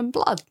sperm and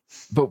blood.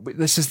 But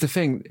this is the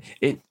thing.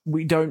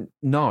 We don't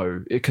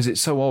know because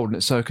it's so old and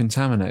it's so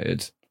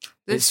contaminated.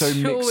 This It's so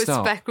shawl mixed is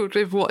up. speckled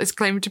with what is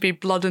claimed to be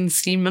blood and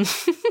semen.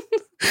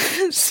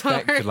 Sorry.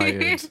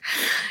 Speculated.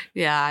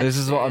 Yeah. This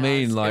is what I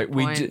mean. that's a Like good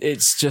point.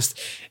 it's just,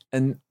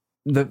 and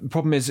the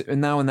problem is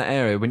now in that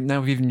area,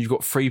 now even you've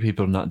got 3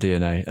 people on that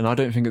DNA, and I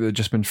don't think that there've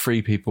just been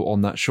 3 people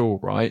on that shore,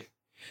 right?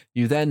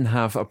 You then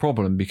have a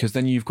problem because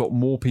then you've got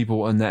more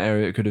people in that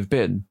area it could have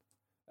been,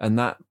 and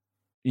that,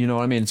 you know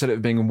what I mean. Instead of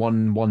it being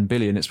 1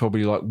 billion, it's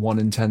probably like 1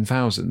 in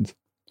 10,000.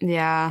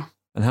 Yeah.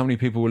 And how many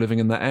people were living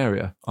in that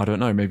area? I don't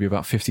know, maybe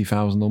about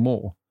 50,000 or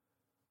more.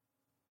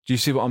 Do you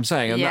see what I'm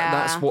saying? And Yeah.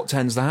 that's what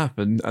tends to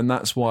happen, and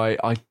that's why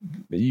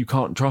you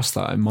can't trust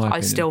that, in my opinion.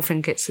 I still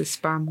think it's his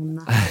sperm on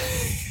there.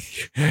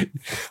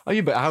 Oh,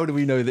 yeah, but how do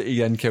we know that he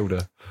then killed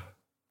her?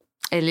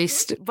 At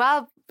least,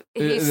 well,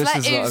 he This slept,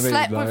 is what I mean,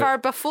 slept with like- her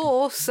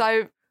before,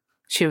 so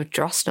she would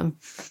trust him.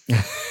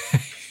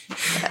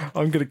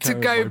 I'm going To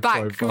go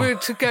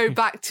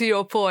back to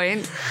your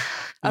point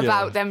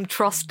about Yeah. them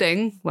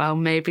trusting, well,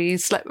 maybe he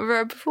slept with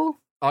her before.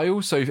 I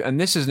also, and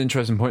this is an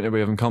interesting point that we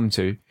haven't come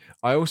to,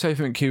 I also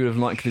think he would have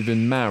likely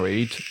been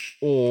married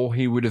or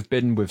he would have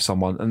been with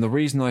someone. And the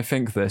reason I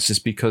think this is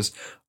because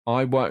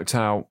I worked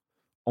out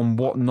on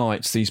what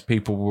nights these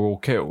people were all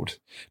killed.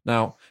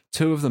 Now,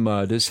 2 of the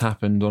murders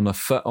happened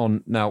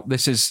now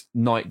this is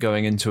night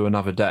going into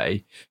another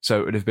day.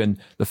 So it would have been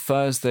the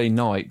Thursday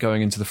night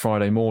going into the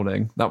Friday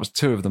morning. That was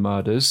 2 of the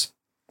murders.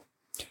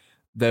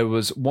 There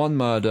was 1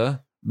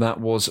 murder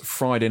that was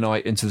Friday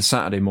night into the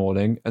Saturday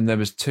morning, and there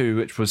was 2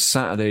 which was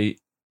Saturday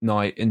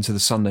night into the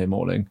Sunday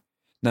morning.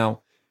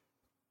 Now,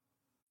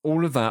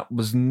 all of that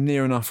was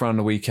near enough around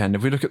the weekend.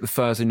 If we look at the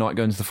Thursday night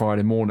going to the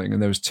Friday morning,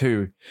 and there was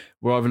two,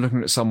 we're either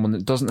looking at someone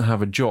that doesn't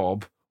have a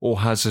job or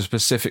has a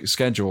specific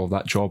schedule of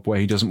that job where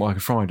he doesn't work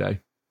a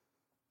Friday.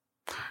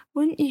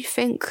 Wouldn't you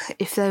think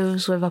if they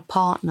was with a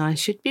partner, you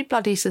should be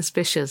bloody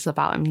suspicious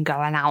about him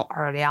going out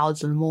early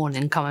hours in the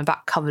morning, coming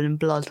back covered in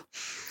blood?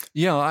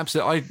 Yeah,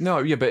 absolutely.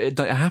 But it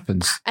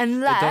happens.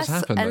 Unless, it does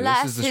happen, though.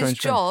 unless This is the his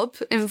strange thing. job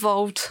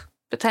involved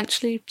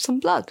potentially some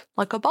blood,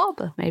 like a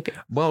barber, maybe.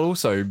 Well,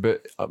 also,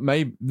 but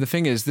maybe the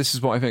thing is, this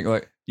is what I think.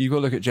 Like, you got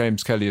to look at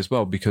James Kelly as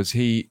well, because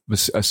he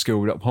was a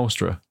skilled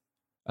upholsterer,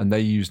 and they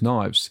used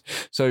knives.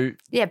 So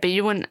Yeah, but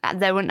they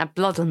wouldn't have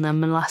blood on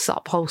them unless the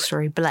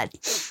upholstery bled.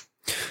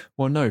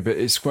 well, no, but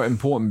it's quite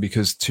important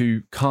because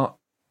to cut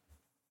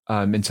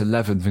into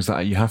leather and things like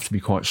that, you have to be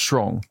quite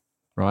strong,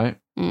 right?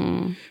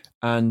 Mm.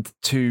 And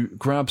to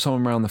grab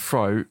someone around the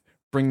throat,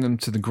 bring them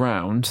to the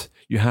ground,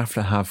 you have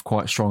to have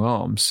quite strong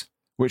arms,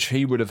 which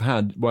he would have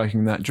had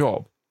working that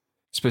job.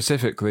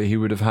 Specifically, he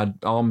would have had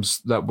arms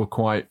that were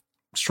quite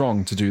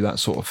strong to do that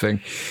sort of thing.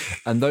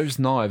 And those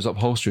knives,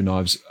 upholstery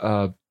knives,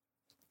 well,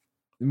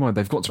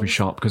 they've got to be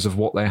sharp because of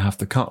what they have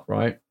to cut,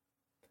 right?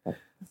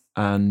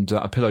 And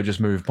a pillow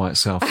just moved by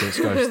itself. So it's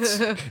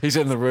ghosts. He's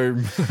in the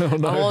room. Oh,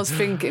 no. I was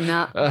thinking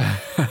that.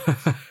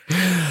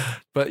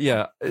 But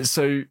yeah,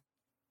 so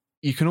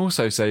you can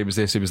also say it was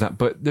this, it was that,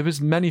 but there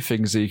was many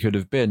things that he could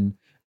have been,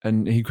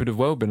 and he could have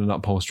well been an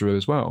upholsterer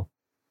as well.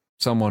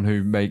 Someone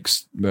who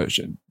makes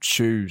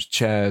shoes,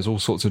 chairs, all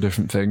sorts of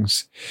different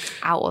things.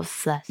 Out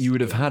of their You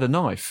would have had a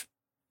knife.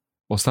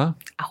 What's that?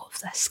 out of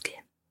their skin.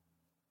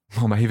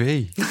 Well,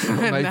 maybe.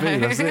 Maybe, No.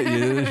 that's it.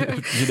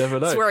 You never know.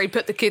 That's where he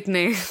put the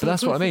kidney. But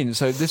that's what I mean.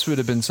 So this would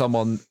have been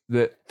someone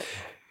that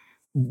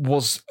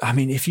was, I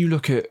mean, if you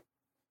look at,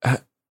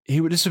 this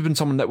would have been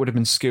someone that would have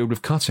been skilled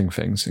with cutting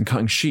things and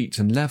cutting sheets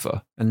and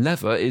leather. And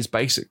leather is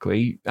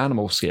basically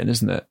animal skin,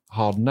 isn't it?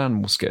 Hardened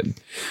animal skin.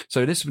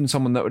 So this would have been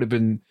someone that would have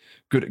been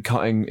good at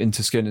cutting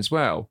into skin as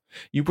well.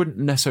 You wouldn't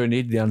necessarily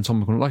need the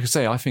anatomical. Like I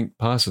say, I think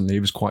personally he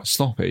was quite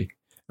sloppy.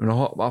 I mean,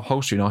 a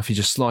upholstery knife, he's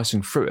just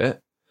slicing through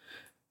it,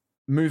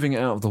 moving it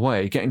out of the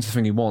way, getting to the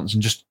thing he wants,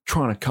 and just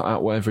trying to cut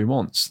out whatever he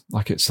wants.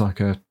 Like it's like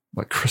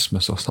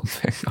Christmas or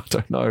something. I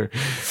don't know,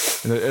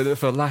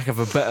 for lack of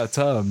a better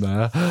term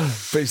there.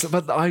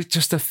 But I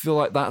just feel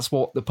like that's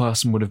what the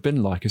person would have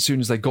been like. As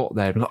soon as they got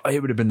there, it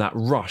would have been that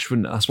rush,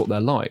 wouldn't it? That's what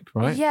they're like,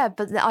 right? Yeah,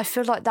 but I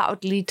feel like that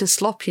would lead to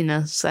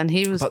sloppiness. And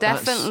he was But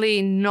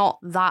definitely not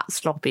that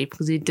sloppy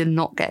because he did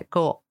not get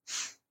caught.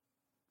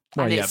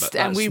 Well, and, yeah, it's- but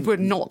and we that's-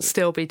 would not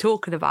still be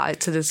talking about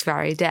it to this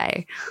very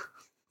day.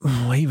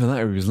 Well, even that,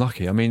 he was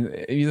lucky. I mean,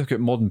 if you look at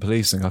modern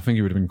policing, I think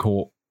he would have been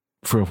caught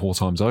 3 or 4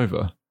 times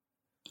over.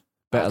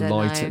 Better don't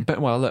lighting.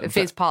 know. If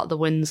he's part of the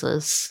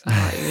Windsors,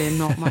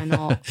 might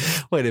not.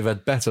 Well, he'd have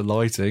had better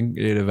lighting.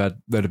 There'd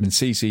have been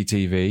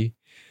CCTV,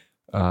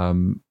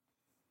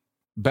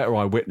 better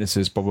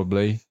eyewitnesses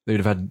probably. They'd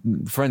have had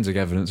forensic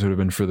evidence would have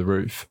been through the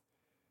roof.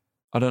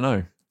 I don't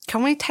know.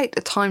 Can we take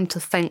the time to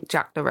thank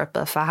Jack the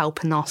Ripper for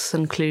helping us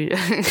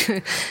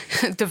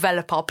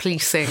develop our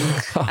policing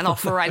and our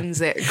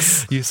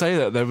forensics? You say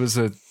that there was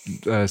a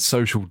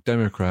social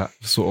democrat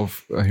sort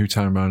of who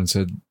turned around and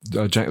said,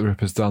 Jack the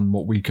Ripper's done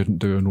what we couldn't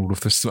do and all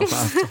of this amount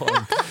of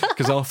time.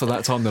 Because after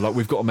that time, they're like,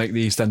 we've got to make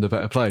the East End a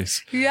better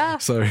place. Yeah.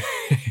 So,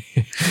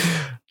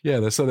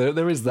 yeah, so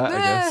there is that, I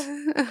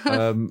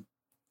guess.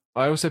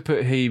 I also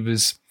put he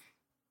was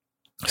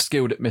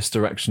skilled at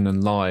misdirection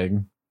and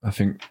lying. I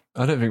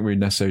don't think we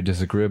necessarily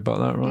disagree about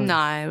that, right?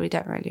 No, we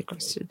don't really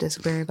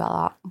disagree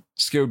about that.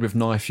 Skilled with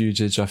knife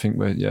usage, I think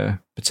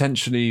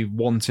potentially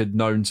wanted,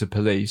 known to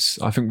police.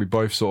 I think we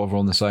both sort of are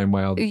on the same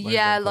way.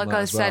 Yeah, like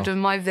I said with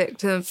my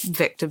victim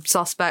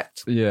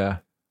suspect. Yeah.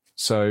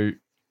 So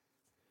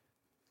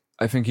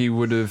I think he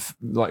would have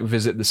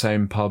visit the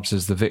same pubs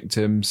as the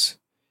victims,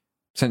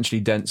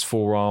 potentially dense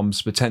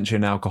forearms, potentially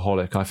an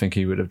alcoholic. I think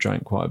he would have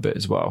drank quite a bit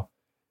as well.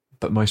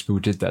 But most people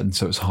did then,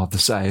 so it's hard to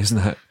say, isn't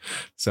it?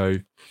 So,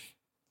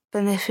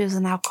 but if he was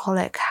an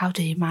alcoholic, how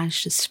do you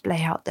manage to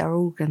splay out their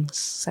organs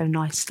so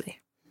nicely?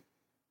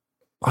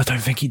 I don't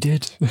think he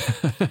did.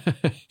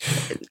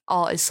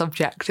 Art is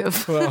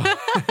subjective. Well,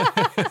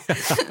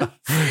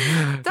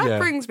 That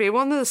brings me,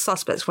 one of the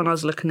suspects when I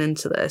was looking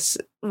into this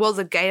was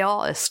a gay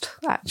artist,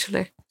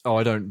 actually. Oh,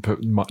 I don't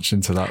put much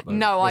into that, though.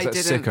 No, I that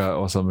didn't. Sicker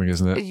or something,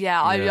 isn't it?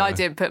 Yeah, I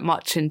didn't put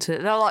much into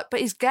it. They're like, but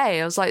he's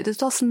gay. I was like, this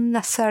doesn't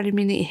necessarily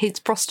mean he hates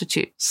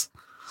prostitutes.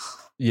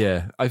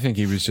 Yeah, I think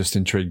he was just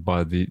intrigued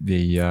by the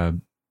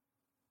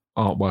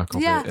artwork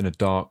of it in a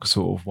dark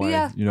sort of way.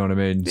 Yeah. You know what I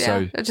mean? Yeah,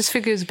 So, I just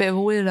figured he was a bit of a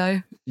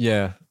weirdo.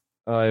 yeah.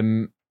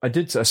 I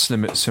did a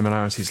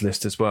similarities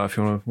list as well, if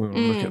you want to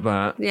look at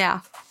that. Yeah.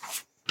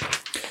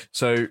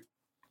 So,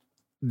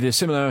 the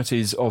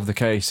similarities of the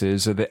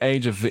cases are the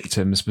age of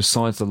victims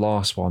besides the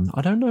last one.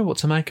 I don't know what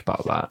to make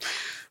about that.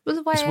 But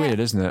the way It's weird,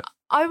 isn't it?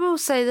 I will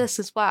say this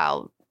as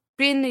well.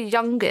 Being the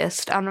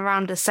youngest and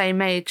around the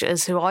same age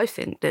as who I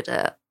think did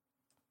it.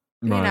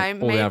 Right. know, or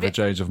the maybe- average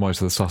age of most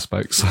of the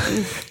suspects.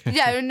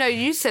 Yeah, no,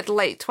 you said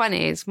late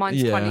 20s.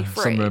 Mine's yeah,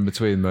 23. somewhere in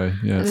between though.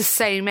 Yeah. The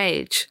same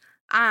age.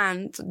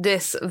 And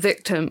this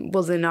victim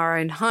was in her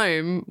own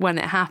home when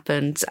it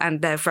happened,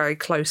 and they're very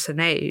close in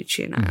age,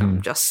 you know.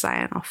 I'm just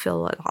saying, I feel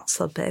like that's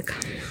a bit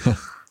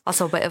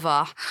of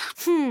a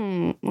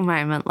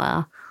moment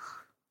there.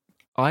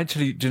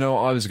 Do you know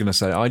what I was going to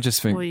say? I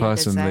just think What were you gonna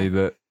personally say?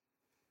 that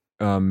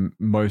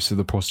most of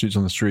the prostitutes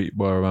on the street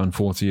were around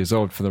 40 years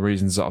old for the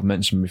reasons that I've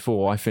mentioned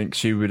before. I think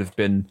she would have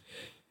been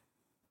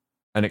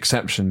an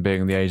exception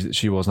being the age that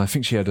she was. And I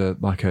think she had a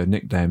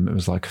nickname. It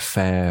was like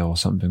Fair or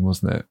something,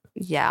 wasn't it?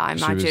 Yeah, I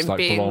She was, imagine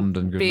like, blonde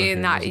and good being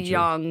looking, that wasn't she?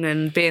 young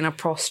and being a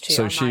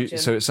prostitute.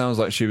 So it sounds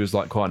like she was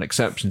like quite an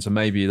exception. So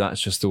maybe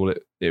that's just all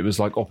it was,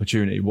 like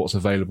opportunity, what's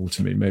available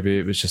to me. Maybe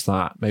it was just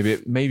that.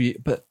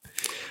 But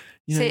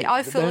you know, See,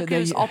 I feel like he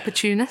was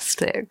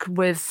opportunistic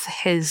with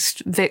his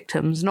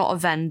victims, not a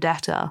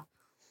vendetta.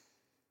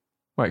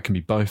 Well, it can be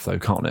both though,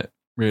 can't it?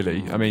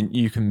 Really? I mean,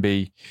 you can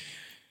be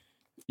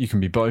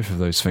both of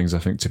those things, I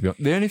think, to be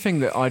honest. The only thing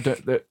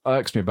that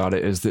irks me about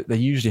it is that they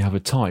usually have a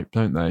type,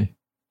 don't they?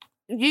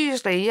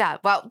 Usually, yeah.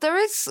 Well, there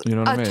is You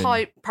know what I mean?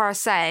 type per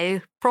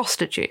se,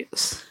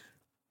 prostitutes.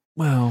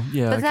 Well,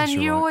 yeah. But I then guess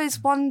you're you right.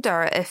 always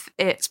wonder if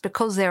it's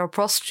because they were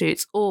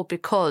prostitutes or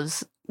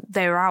because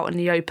they were out in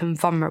the open,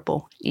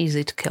 vulnerable,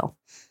 easy to kill.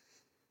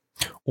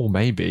 Or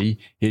maybe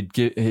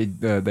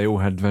they all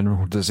had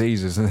venereal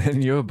diseases and they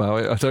knew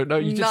about it. I don't know.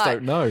 You just No.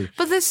 don't know.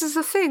 But this is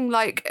the thing,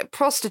 like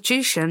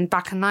prostitution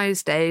back in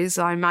those days,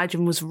 I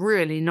imagine was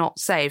really not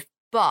safe.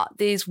 But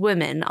these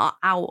women are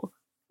out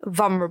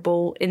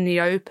vulnerable in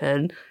the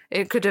open.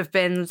 It could have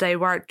been they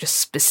weren't just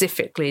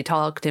specifically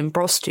targeting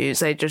prostitutes,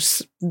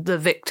 the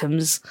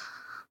victims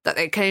that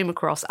they came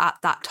across at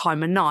that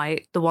time of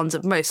night, the ones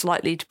that most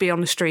likely to be on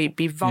the street,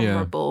 be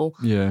vulnerable,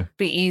 Yeah.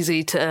 be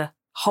easy to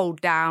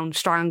hold down,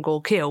 strangle,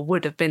 kill,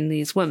 would have been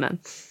these women.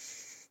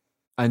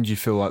 And you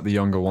feel like the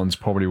younger ones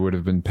probably would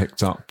have been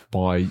picked up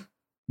by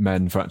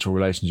men for actual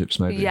relationships,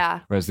 maybe.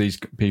 Yeah. Whereas these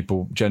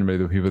people, generally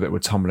the people that were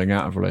tumbling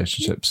out of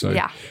relationships. So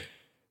Yeah.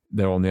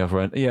 they're on the other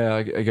end. Yeah,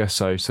 I guess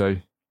so. So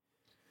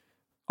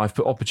I've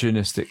put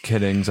opportunistic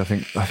killings. I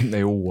think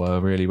they all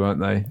were, really, weren't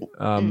they?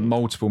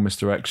 Multiple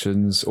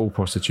misdirections, all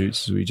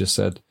prostitutes, as we just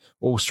said,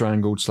 all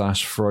strangled /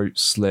 throat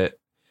slit,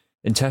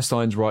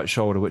 intestines, right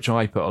shoulder, which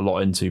I put a lot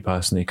into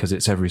personally because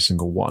it's every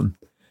single one.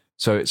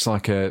 So it's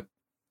like I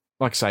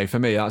say, for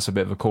me, that's a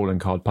bit of a calling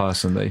card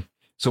personally.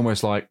 It's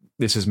almost like,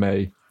 this is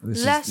me.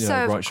 This Less is, so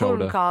of right a calling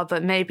shoulder. card,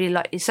 but maybe,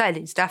 like you said,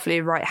 it's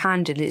definitely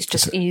right-handed. It's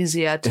just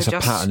easier to It's a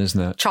just pattern,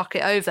 isn't it? chuck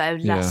it over,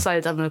 less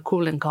so than a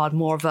calling card,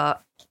 more of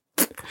a...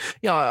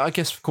 Yeah, I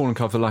guess calling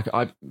card for like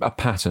a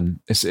pattern.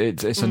 It's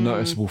a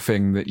noticeable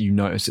thing that you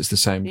notice it's the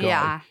same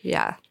guy.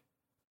 Yeah.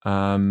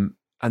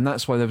 And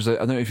that's why there was I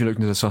don't know if you looked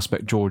into the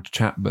suspect, George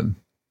Chapman.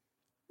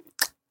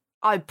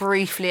 I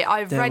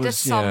read a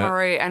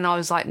summary and I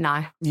was like,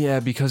 no. Yeah,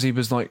 because he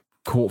was like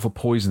caught for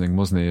poisoning,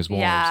 wasn't he, as well?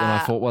 Yeah. And I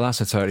thought, well, that's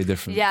a totally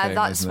different Yeah, thing,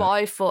 that's isn't what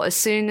it? I thought. As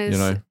soon as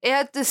it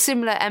had the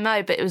similar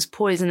MO, but it was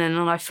poisoning,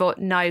 and I thought,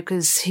 no,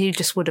 because he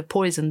just would have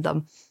poisoned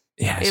them.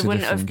 Yeah, it's It a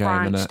wouldn't have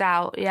different game, innit? branched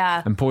out.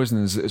 Yeah. And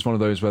poison is one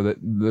of those where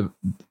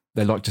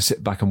they like to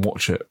sit back and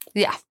watch it.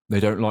 Yeah. They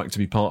don't like to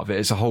be part of it.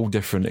 It's a whole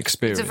different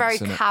experience. It's a very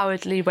isn't it?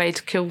 cowardly way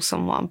to kill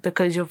someone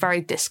because you're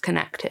very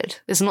disconnected.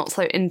 It's not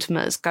so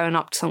intimate as going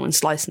up to someone,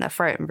 slicing their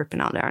throat and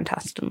ripping out their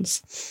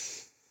intestines.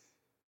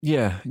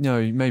 Yeah,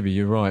 no, maybe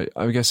you're right.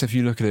 I guess if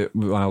you look at it,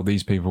 how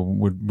these people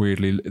would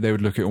they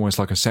would look at it almost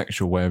like a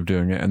sexual way of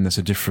doing it, and there's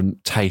a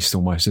different taste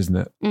almost, isn't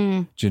it?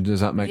 Does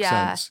that make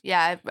sense?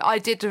 Yeah, I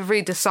did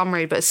read the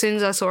summary, but as soon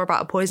as I saw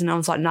about a poison, I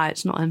was like, no,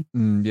 it's not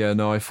him. Yeah,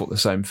 no, I thought the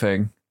same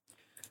thing.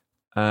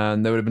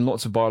 And there would have been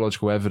lots of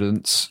biological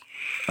evidence.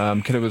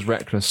 Killer was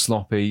reckless,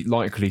 sloppy,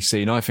 likely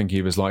seen. I think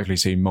he was likely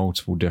seen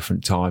multiple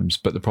different times,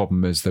 but the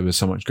problem is there was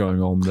so much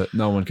going on that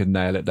no one could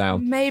nail it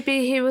down.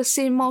 Maybe he was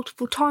seen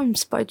multiple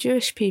times by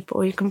Jewish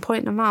people. You can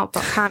point them out,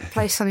 but can't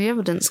place any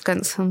evidence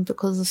against them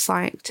because of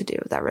something to do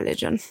with their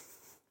religion.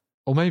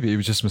 Or maybe he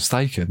was just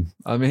mistaken.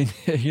 I mean,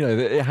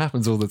 it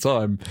happens all the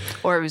time.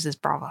 Or it was his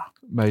brother.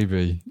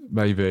 Maybe.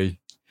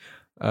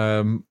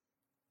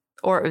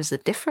 Or it was a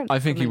different I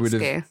think Kaminsky. he would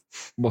have...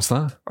 What's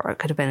that? Or it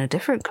could have been a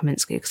different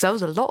Kaminsky, because there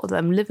was a lot of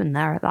them living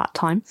there at that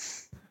time.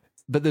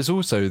 But there's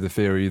also the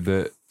theory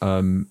that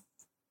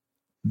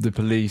the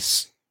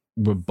police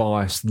were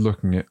biased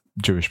looking at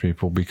Jewish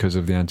people because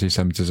of the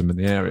anti-Semitism in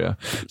the area.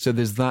 So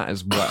there's that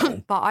as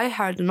well. But I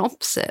heard an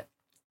opposite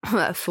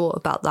thought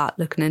about that,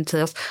 looking into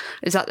this,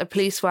 is that the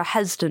police were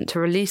hesitant to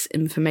release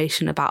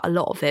information about a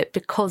lot of it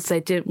because they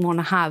didn't want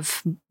to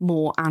have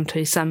more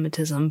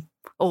anti-Semitism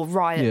or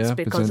riots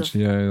because of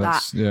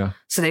that. Yeah.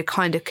 So they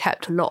kind of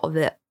kept a lot of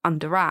it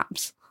under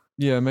wraps.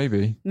 Yeah,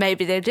 maybe.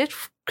 Maybe they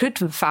could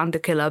have found a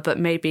killer, but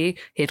maybe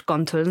he'd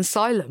gone to an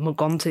asylum or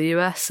gone to the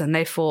US and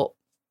they thought,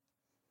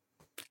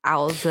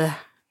 out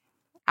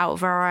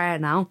of our area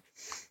now.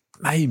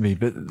 Maybe,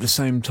 but at the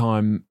same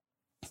time,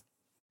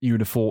 you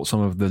would have thought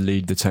some of the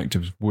lead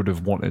detectives would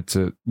have wanted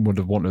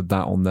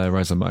that on their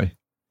resume.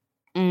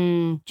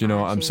 Do you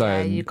know what I'm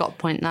saying? Yeah, you got a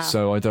point there.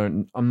 So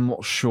I'm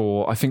not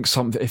sure. I think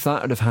if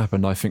that had have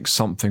happened, I think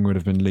something would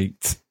have been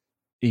leaked,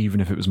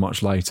 even if it was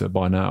much later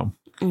by now.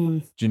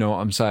 Do you know what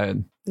I'm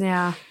saying?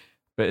 Yeah.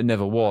 But it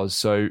never was.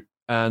 So,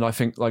 and I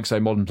think, like I say,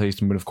 modern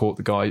policemen would have caught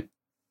the guy.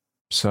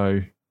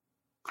 So,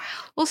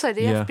 Also,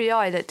 the Yeah.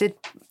 FBI that did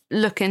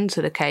look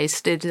into the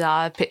case did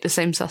pick the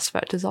same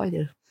suspect as I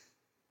did.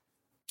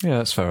 yeah,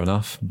 that's fair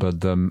enough.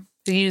 But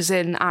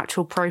Using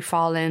actual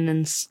profiling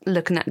and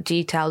looking at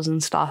details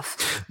and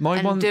stuff.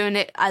 Doing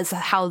it as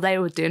how they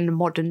would do in the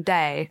modern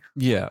day.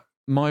 Yeah,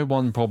 my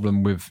one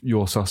problem with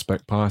your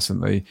suspect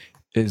personally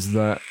is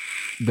that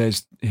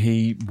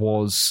it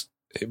was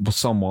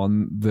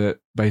someone that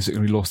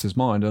basically lost his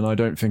mind, and I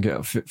don't think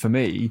for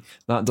me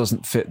that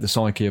doesn't fit the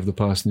psyche of the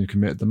person who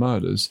committed the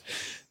murders.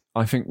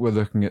 I think we're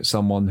looking at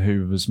someone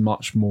who was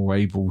much more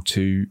able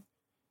to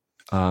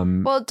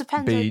Well, it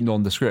depends. be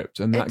nondescript,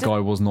 and that guy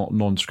was not a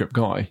nondescript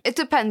guy. It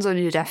depends on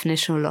your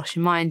definition of lost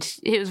your mind.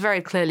 He was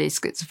very clearly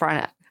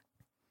schizophrenic.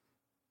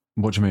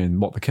 What do you mean?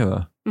 What, the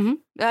killer?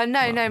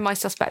 No, my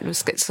suspect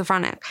was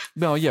schizophrenic.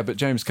 No, yeah, but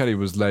James Kelly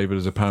was labelled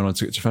as a paranoid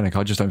schizophrenic.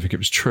 I just don't think it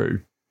was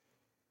true.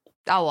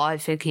 Oh, I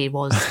think he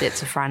was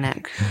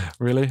schizophrenic.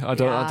 Really?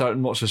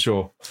 I'm not so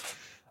sure.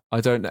 I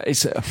don't know.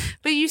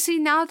 But you see,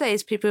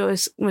 nowadays, people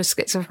with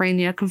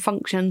schizophrenia can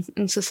function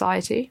in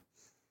society.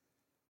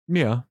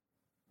 Yeah.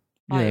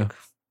 Like,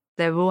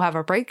 they will have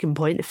a breaking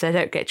point if they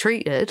don't get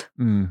treated.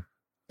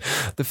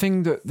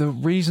 The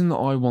reason that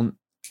I want...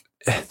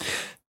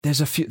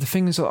 There's a few... The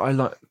things that I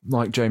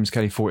like James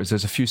Kelly for is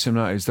there's a few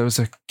similarities. There was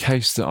a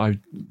case that I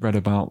read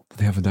about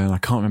the other day, and I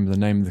can't remember the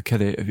name of the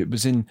killer. It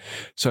was in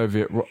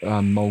Soviet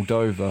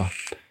Moldova,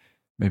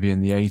 maybe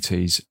in the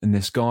 80s, and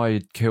this guy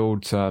had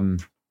killed a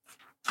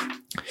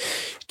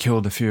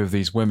few of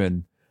these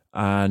women,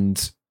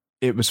 and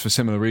it was for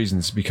similar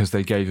reasons, because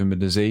they gave him a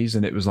disease,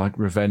 and it was like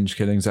revenge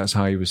killings. That's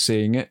how he was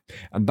seeing it.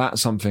 And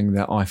that's something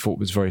that I thought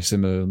was very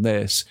similar in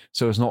this.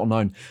 So it's not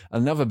known.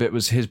 Another bit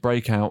was his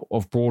breakout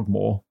of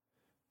Broadmoor.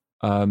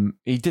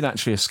 He did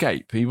actually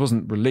escape. He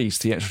wasn't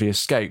released. He actually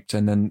escaped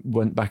and then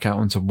went back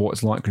out into what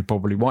is likely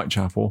probably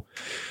Whitechapel.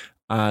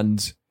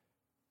 And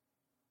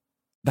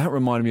that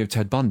reminded me of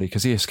Ted Bundy,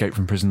 because he escaped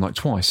from prison like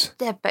twice.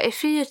 Yeah, but if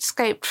he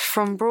escaped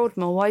from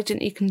Broadmoor, why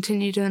didn't he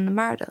continue doing the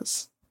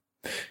murders?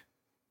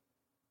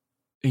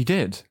 He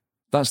did.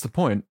 That's the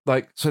point.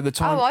 Like, so the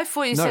time... Oh, I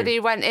thought you said he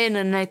went in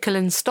and the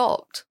killing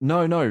stopped.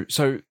 No.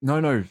 So,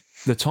 no.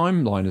 The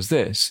timeline is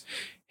this.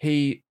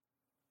 He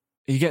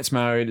gets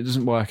married. It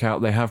doesn't work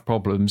out. They have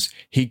problems.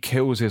 He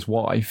kills his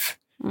wife.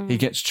 He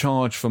gets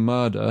charged for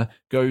murder,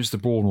 goes to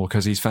Broadmoor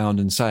because he's found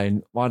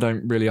insane. I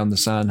don't really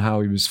understand how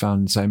he was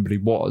found insane, but he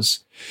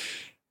was.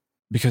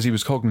 Because he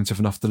was cognitive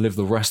enough to live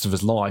the rest of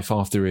his life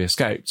after he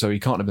escaped. So he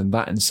can't have been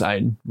that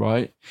insane,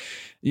 right?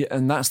 Yeah,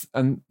 and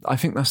I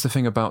think that's the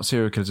thing about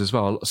serial killers as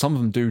well. Some of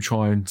them do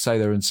try and say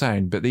they're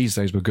insane, but these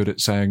days we're good at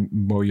saying,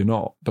 well, you're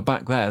not. But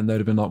back then they'd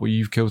have been like, well,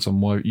 you've killed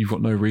someone. You've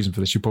got no reason for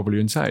this. You're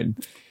probably insane.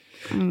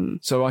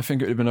 So I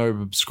think it would have been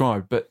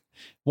oversubscribed. But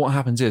what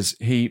happens is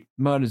he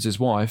murders his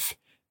wife,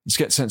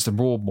 gets sentenced to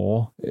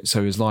Broadmoor,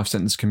 so his death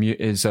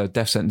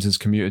sentence is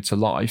commuted to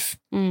life.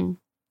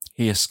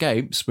 He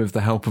escapes with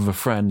the help of a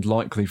friend,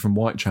 likely from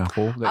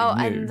Whitechapel. That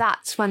he knew. And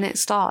that's when it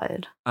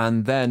started.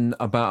 And then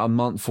about a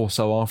month or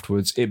so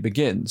afterwards, it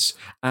begins.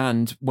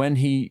 And when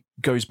he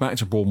goes back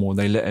to Broadmoor,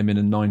 they let him in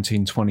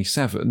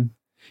 1927.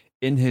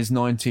 In his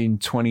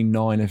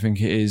 1929, I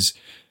think it is,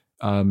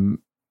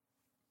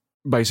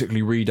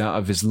 basically read out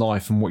of his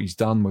life and what he's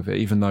done with it,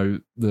 even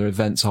though the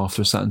events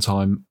after a certain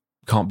time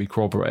can't be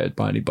corroborated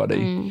by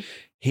anybody.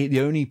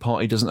 The only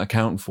part he doesn't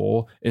account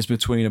for is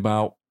between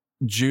about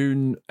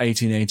June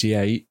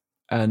 1888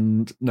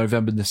 and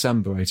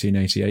November-December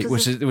 1888,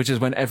 which is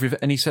when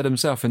and he said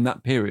himself in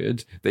that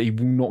period that he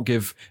will not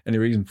give any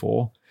reason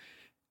for,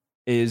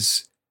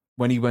 is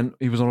when he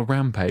was on a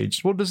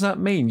rampage. What does that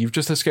mean? You've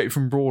just escaped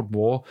from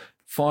Broadmoor.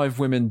 5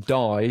 women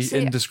die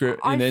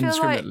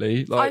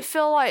indiscriminately. I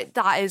feel like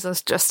that is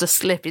just a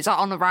slip. He's like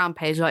on a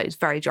rampage, like he's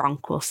very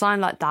drunk or something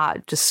like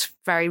that, just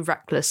very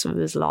reckless with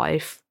his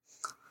life.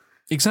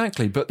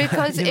 Exactly, but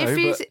because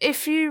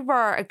if you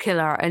were a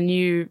killer and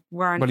you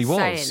weren't he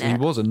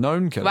was a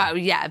known killer. Well,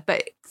 yeah,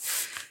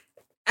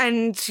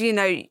 and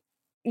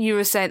you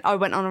were saying I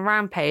went on a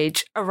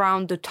rampage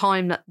around the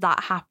time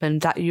that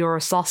happened that you're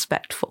a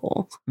suspect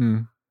for.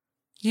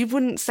 You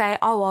wouldn't say,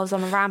 oh, I was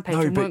on a rampage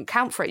and wouldn't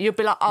count for it. You'd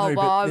be like, I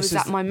was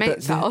at my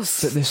mate's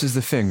house. But this is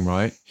the thing,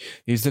 right?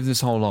 He's lived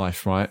his whole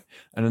life, right?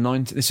 And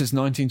this is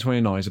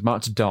 1929. He's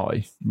about to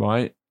die,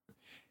 right?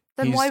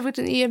 Then why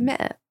wouldn't he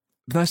admit it?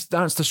 That's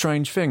the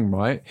strange thing,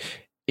 right?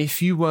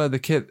 If you were the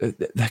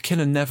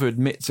killer never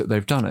admits that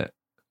they've done it.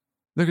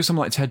 Look at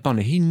someone like Ted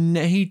Bundy.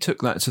 He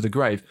took that to the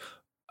grave.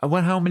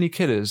 Well, how many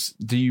killers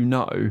do you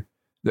know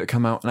that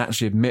come out and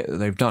actually admit that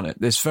they've done it?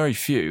 There's very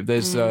few.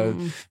 There's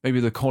maybe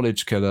the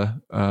college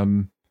killer,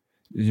 one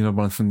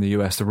from the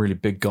US, the really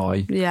big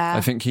guy. Yeah,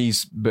 I think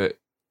but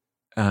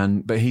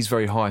he's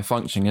very high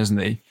functioning, isn't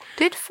he?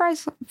 Did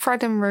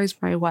Fred and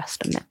Rosemary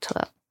West admit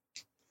to it?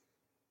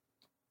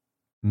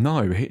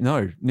 No,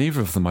 neither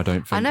of them. I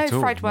don't think. I know at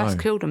all, Fred West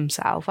no. killed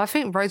himself. I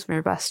think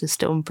Rosemary West is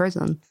still in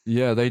prison.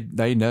 Yeah,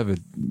 they never.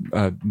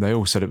 They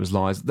all said it was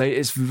lies.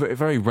 It's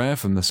very rare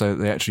for them to say that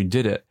they actually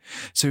did it.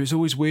 So it's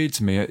always weird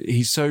to me.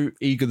 He's so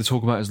eager to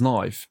talk about his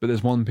life, but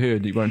there's one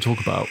period that he won't talk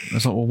about.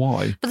 It's like, well,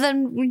 why? But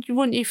then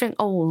wouldn't you think,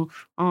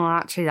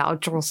 actually that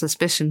would draw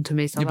suspicion to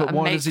me? So Yeah, but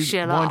why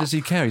does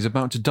he care? He's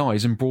about to die.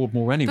 He's in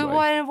Broadmoor anyway.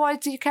 But why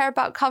do you care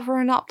about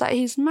covering up that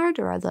he's a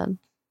murderer then?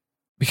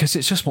 Because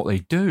it's just what they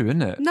do,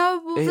 isn't it? No,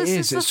 well, It this is.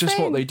 is the It's just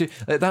thing. what they do.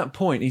 At that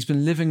point, he's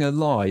been living a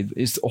lie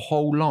his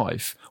whole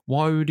life.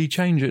 Why would he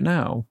change it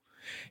now?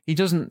 He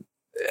doesn't.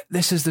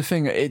 This is the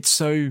thing. It's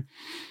so.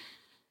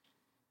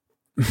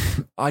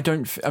 I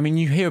mean,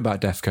 you hear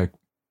about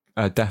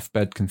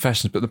deathbed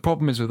confessions, but the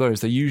problem is with those,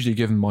 they're usually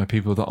given by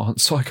people that aren't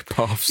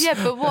psychopaths. Yeah,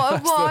 but what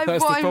I'm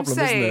problem,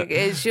 saying isn't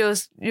it?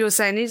 is you're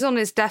saying he's on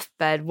his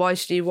deathbed. Why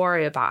should he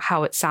worry about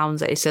how it sounds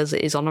that he says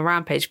that he's on a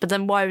rampage? But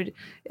then by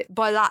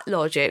that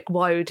logic,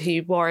 why would he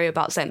worry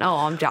about saying,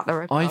 I'm Jack the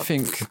Ripper? I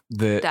think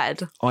that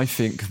dead.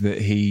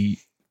 he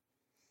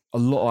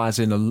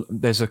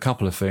there's a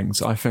couple of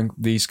things. I think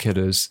these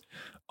killers,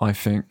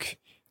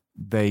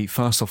 they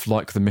first off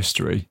like the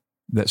mystery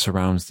that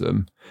surrounds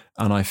them,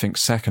 and I think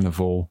second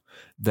of all,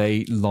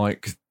 they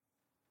like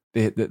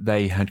it that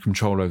they had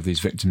control over these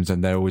victims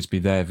and they'll always be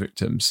their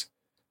victims.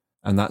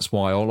 And that's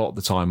why a lot of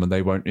the time when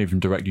they won't even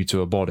direct you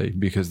to a body,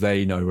 because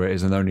they know where it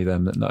is and only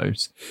them that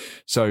knows.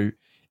 So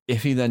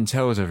if he then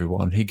tells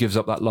everyone, he gives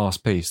up that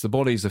last piece. The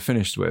bodies are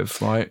finished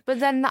with, right? But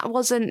then that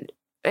wasn't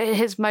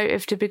his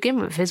motive to begin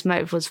with. His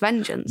motive was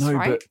vengeance, No,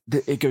 right?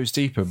 but it goes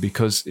deeper,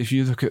 because if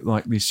you look at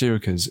like these serial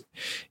killers,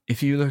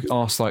 if you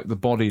ask like the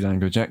body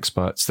language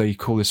experts, they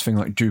call this thing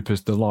like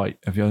Duper's delight.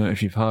 I don't know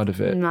if you've heard of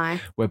it. No.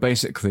 Where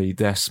basically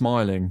they're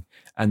smiling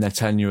and they're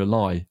telling you a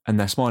lie, and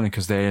they're smiling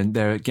because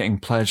they're getting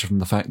pleasure from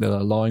the fact that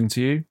they're lying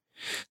to you.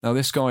 Now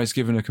this guy is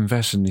given a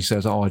confession. He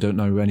says, I don't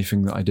know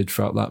anything that I did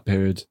throughout that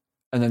period.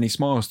 And then he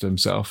smiles to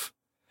himself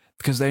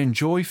because they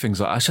enjoy things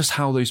like that. That's just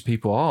how those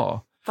people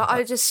are. But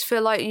I just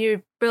feel like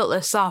you built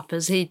this up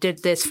as he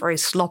did this very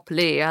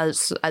sloppily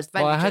as vengeance.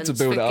 Well, I had to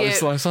build it up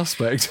as a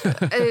suspect.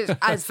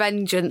 As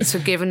vengeance for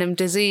giving him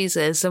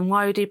diseases. And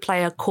why would he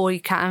play a coy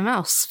cat and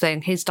mouse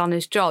thing? He's done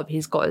his job.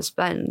 He's got his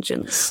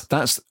vengeance.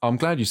 I'm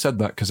glad you said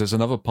that, because there's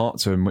another part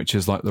to him, which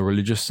is like the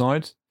religious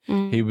side.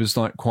 He was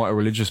like quite a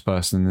religious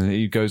person, and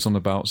he goes on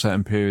about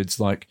certain periods.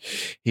 Like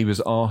he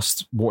was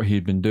asked what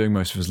he'd been doing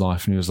most of his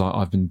life, and he was like,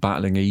 I've been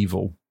battling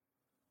evil.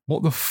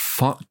 What the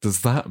fuck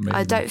does that mean?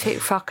 I don't think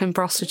fucking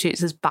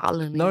prostitutes is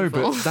battling No,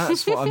 evil. but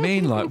that's what I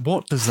mean. Like,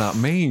 what does that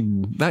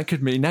mean? That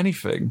could mean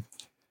anything.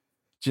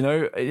 Do you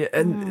know?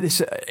 And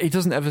it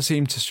doesn't ever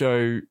seem to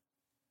show.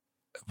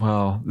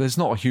 Well, there's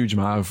not a huge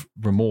amount of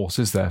remorse,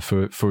 is there,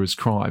 for his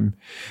crime,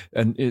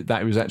 and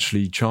that he was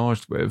actually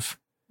charged with.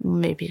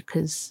 Maybe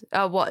because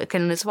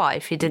killing his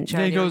wife? He didn't show.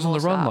 Yeah, he any goes on the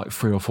remorse run for that. like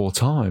 3 or 4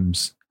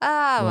 times.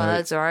 Well,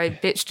 that's all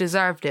right. Bitch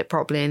deserved it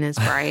probably in his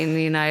brain,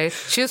 you know.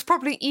 She was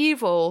probably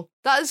evil.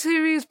 That's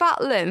who he was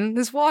battling,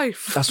 his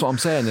wife. That's what I'm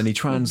saying. And he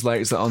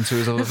translates that onto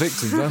his other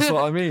victims. That's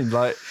what I mean.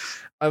 Like,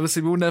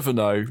 obviously, we'll never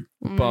know.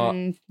 But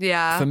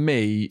yeah. for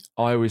me,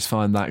 I always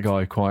find that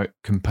guy quite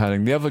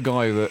compelling. The other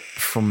guy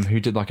who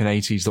did like an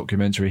 80s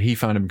documentary, he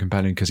found him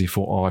compelling because he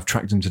thought, I've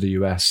tracked him to the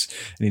US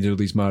and he did all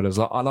these murders.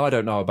 And I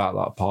don't know about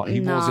that part.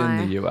 He was in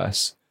the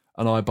US.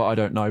 But I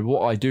don't know.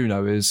 What I do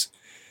know is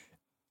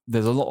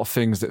there's a lot of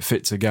things that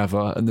fit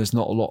together, and there's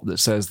not a lot that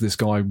says this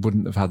guy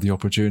wouldn't have had the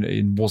opportunity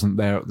and wasn't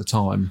there at the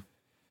time.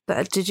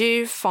 But did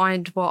you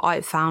find what I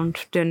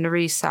found doing the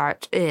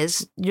research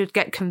is you'd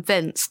get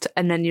convinced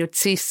and then you'd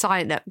see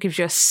sign that gives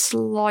you a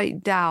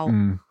slight doubt.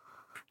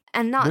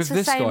 And that's With the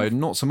this same. guy,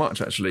 not so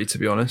much, actually, to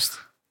be honest.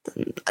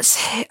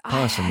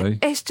 Personally.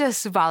 It's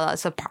just,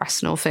 that's a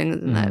personal thing,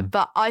 isn't it?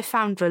 But I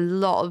found a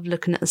lot of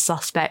looking at the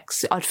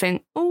suspects, I'd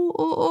think,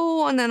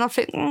 and then I'd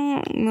think,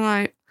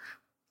 no.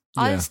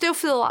 I Yeah. still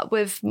feel like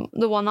with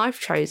the one I've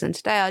chosen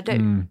today,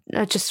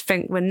 I just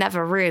think we're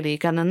never really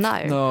going to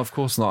know. No, of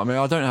course not. I mean,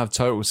 I don't have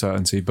total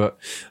certainty, but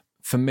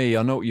for me,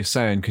 I know what you're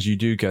saying because you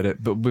do get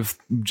it. But with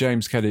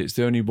James Kelly, it's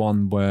the only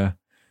one where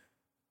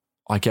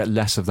I get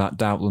less of that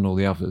doubt than all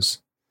the others.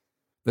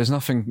 There's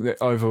nothing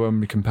that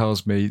overwhelmingly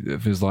compels me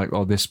that feels like,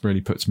 this really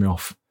puts me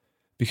off.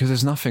 Because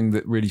there's nothing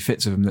that really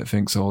fits with him that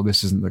thinks,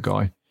 this isn't the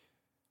guy.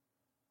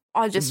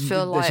 I just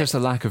feel like... There's just a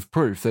lack of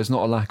proof. There's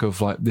not a lack of,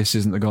 like, this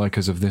isn't the guy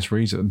because of this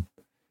reason.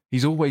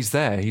 He's always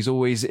there. He's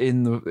always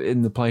in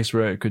the place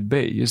where it could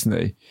be, isn't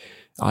he?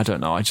 I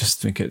don't know. I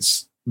just think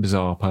it's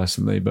bizarre,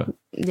 personally. But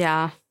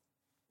yeah.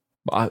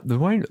 But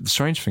the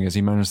strange thing is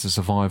he managed to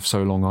survive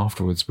so long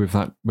afterwards with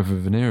a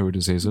venereal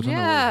disease. I don't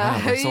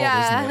know what he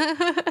had. That's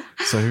odd, isn't it?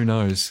 So who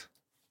knows?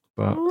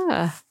 But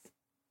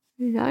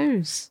who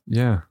knows?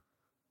 Yeah.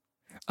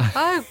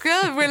 Oh,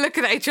 good. We're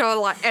looking at each other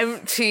like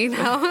empty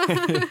now.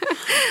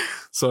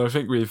 So I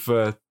think we've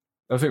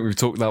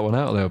talked that one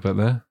out a little bit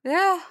there.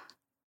 Yeah.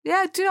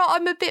 Yeah, do you know,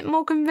 I'm a bit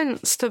more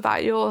convinced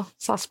about your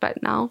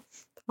suspect now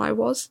than I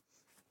was.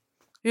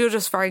 You're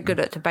just very good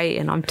at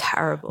debating. I'm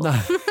terrible.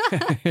 No.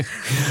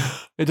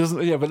 It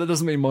doesn't. Yeah, but that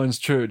doesn't mean mine's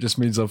true. It just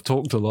means I've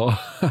talked a lot.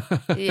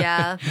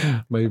 Yeah.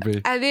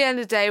 Maybe. At the end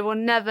of the day, we'll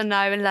never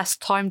know unless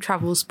time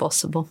travel's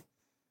possible.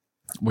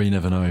 Well, you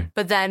never know.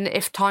 But then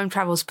if time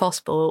travel's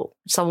possible,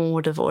 someone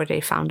would have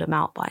already found him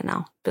out by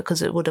now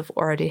because it would have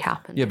already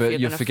happened. Yeah, but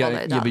you're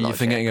forgetting. Yeah, but you're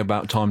forgetting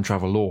about time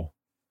travel law.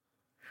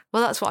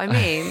 Well, that's what I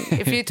mean.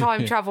 If you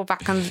time travel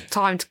back in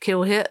time to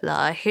kill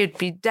Hitler, he'd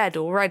be dead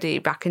already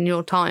back in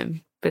your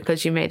time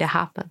because you made it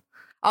happen.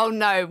 Oh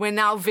no, we're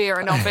now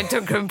veering off into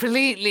a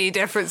completely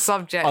different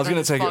subject. I was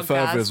going to take it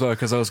further as well,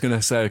 because I was going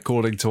to say,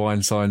 according to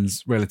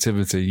Einstein's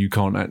relativity, you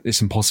can't.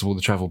 It's impossible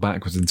to travel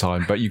backwards in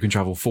time, but you can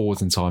travel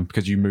forwards in time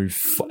because you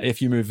move.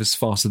 If you move as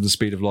fast as the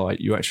speed of light,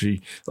 you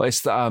actually. Like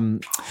it's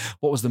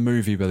what was the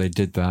movie where they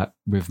did that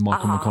with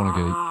Michael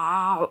McConaughey?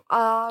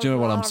 Do you know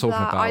what I'm talking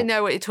about? I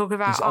know what you're talking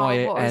about.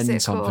 It's IN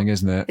something,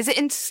 isn't it? Is it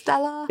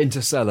Interstellar?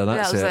 Interstellar,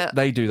 that's it.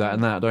 They do that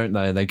and that, don't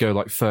they? They go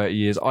like 30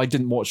 years. I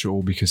didn't watch it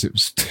all because it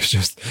was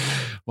just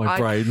my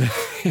brain.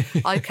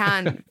 I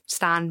can't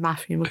stand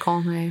Matthew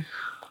McConaughey.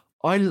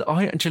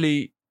 I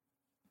actually,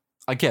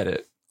 I get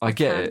it. I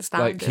get it.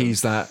 Like him.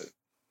 He's that.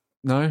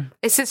 No,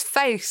 it's his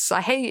face.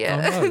 I hate it.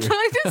 Oh, no.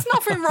 There's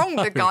nothing wrong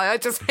with the guy. I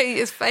just hate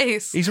his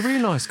face. He's a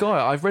really nice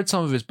guy. I've read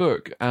some of his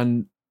book,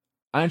 and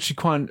I actually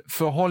quite,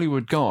 for a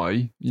Hollywood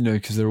guy, you know,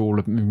 because they're all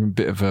a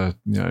bit of a,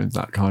 you know,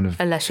 that kind of.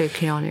 Unless you're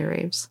Keanu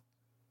Reeves.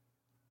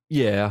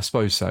 Yeah, I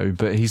suppose so,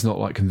 but he's not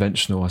like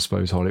conventional. I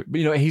suppose Hollywood. But,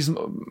 you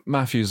know,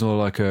 Matthew's more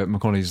like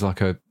McConaughey's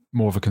like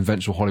more of a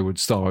conventional Hollywood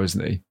star,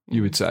 isn't he?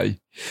 You would say,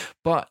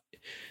 but.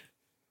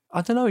 I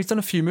don't know. He's done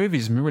a few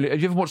movies. Really,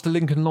 have you ever watched The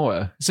Lincoln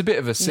Lawyer? It's a bit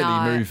of a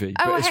silly movie,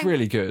 but it's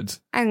really good.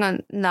 Hang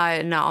on, no,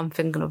 I'm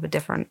thinking of a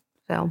different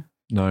film.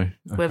 No, okay.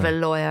 With a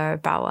lawyer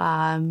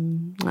about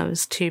there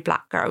was two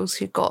black girls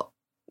who got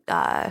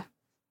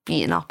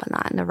beaten up and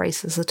that in a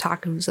racist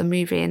attack. It was a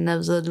movie, and there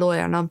was a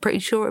lawyer, and I'm pretty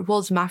sure it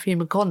was Matthew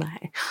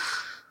McConaughey.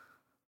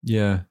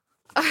 Yeah,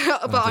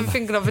 but I'm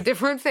thinking of a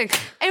different thing.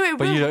 Anyway,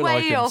 but we're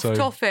way off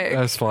topic.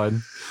 That's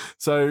fine.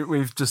 So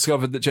we've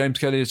discovered that James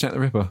Kelly is Jack the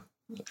Ripper.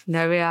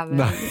 No, we haven't.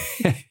 No.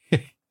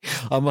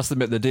 I must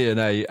admit the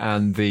DNA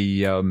and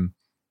the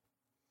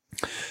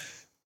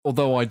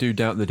although I do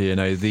doubt the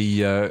DNA,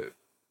 the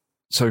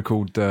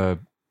so-called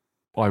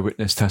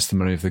eyewitness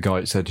testimony of the guy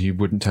that said he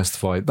wouldn't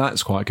testify,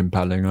 that's quite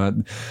compelling.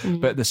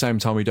 But at the same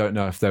time, we don't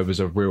know if there was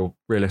a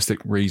realistic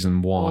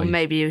reason why. Or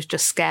maybe he was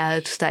just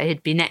scared that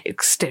he'd be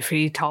next if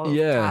he told.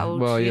 Yeah,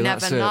 well, yeah, never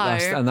that's know.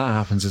 it. And that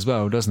happens as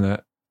well, doesn't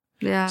it?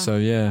 Yeah. So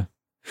yeah.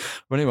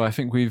 Well, anyway, I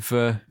think we've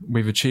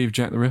achieved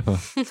Jack the Ripper.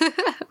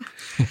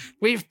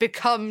 We've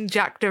become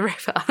Jack the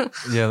Ripper.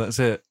 Yeah, that's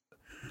it.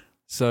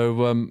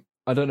 So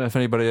I don't know if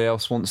anybody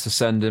else wants to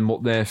send in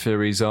what their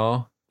theories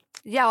are.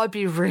 Yeah, I'd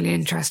be really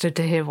interested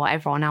to hear what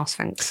everyone else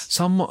thinks.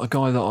 A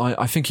guy that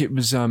I think it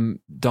was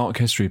Dark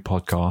History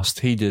podcast.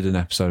 He did an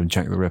episode on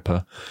Jack the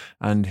Ripper,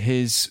 and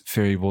his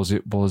theory was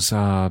it was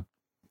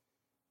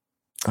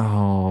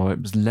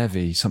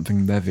Levy,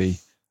 something Levy.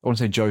 I want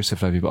to say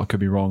Joseph Levy, but I could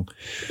be wrong.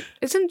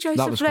 Isn't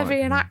Joseph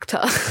Levy an actor?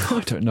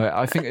 I don't know.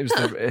 I think it was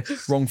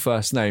the wrong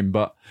first name,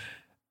 but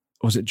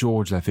was it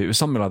George Levy? It was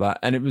something like that.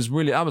 And that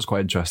was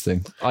quite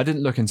interesting. I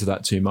didn't look into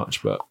that too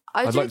much, but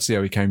I'd like to see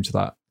how he came to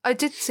that. I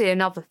did see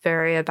another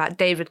theory about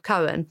David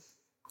Cohen.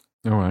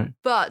 All right.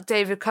 But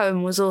David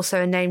Cohen was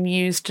also a name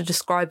used to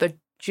describe a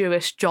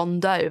Jewish John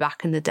Doe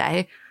back in the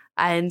day.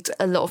 And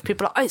a lot of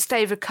people are like, oh, it's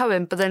David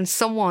Cohen. But then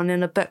someone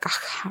in a book...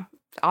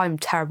 I'm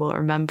terrible at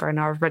remembering.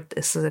 I read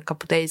this a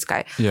couple of days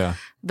ago. Yeah.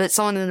 But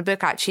someone in the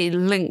book actually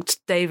linked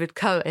David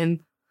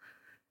Cohen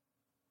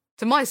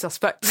to my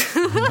suspect.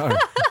 No.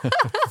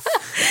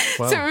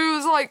 Wow. So it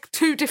was like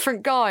two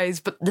different guys,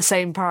 but the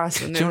same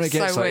person. Do you know what it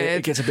gets? So weird.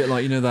 It gets a bit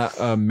like, you know, that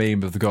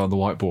meme of the guy on the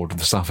whiteboard with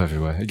the stuff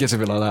everywhere. It gets a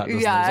bit like that, doesn't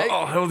it? It's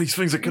like, all these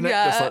things are connected.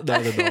 Yeah. It's like,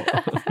 no,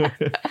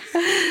 they're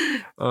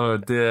not. Oh,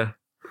 dear.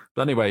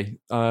 But anyway,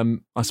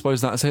 I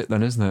suppose that's it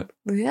then, isn't it?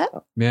 Yeah.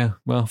 Yeah.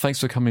 Well, thanks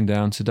for coming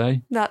down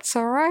today. That's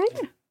all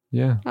right.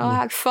 Yeah. I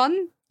had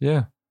fun.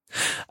 Yeah.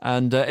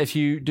 And if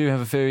you do have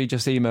a theory,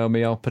 just email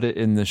me. I'll put it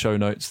in the show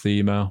notes, the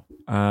email.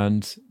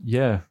 And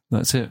yeah,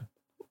 that's it.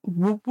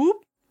 Whoop, whoop.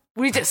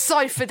 We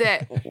deciphered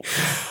it.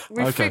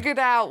 We figured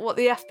out what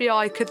the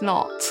FBI could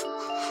not.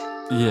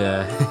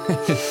 Yeah.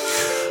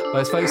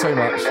 Well, thanks so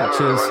much.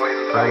 Cheers.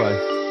 Bye-bye.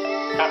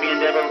 Copy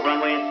Endeavour,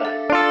 runway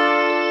inside.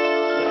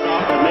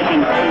 Of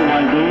mission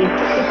 31D,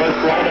 the first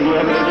flight of the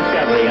orbital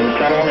Discovery, and the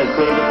shuttle has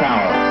cleared the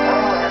tower.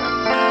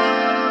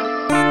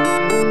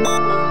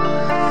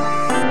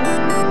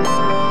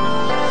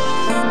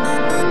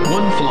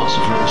 One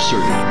philosopher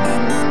asserted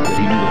that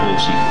he knew the whole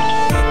secret.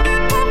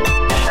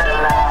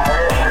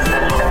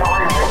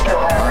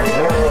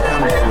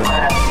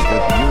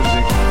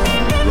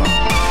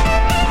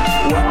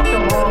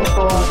 Welcome home,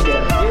 Columbia.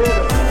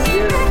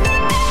 Beautiful.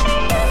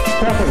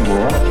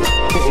 Furthermore,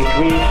 the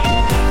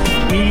equation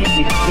E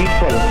is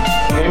equal to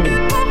mc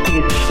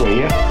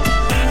squared,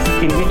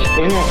 in which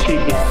energy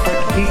is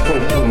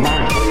equal to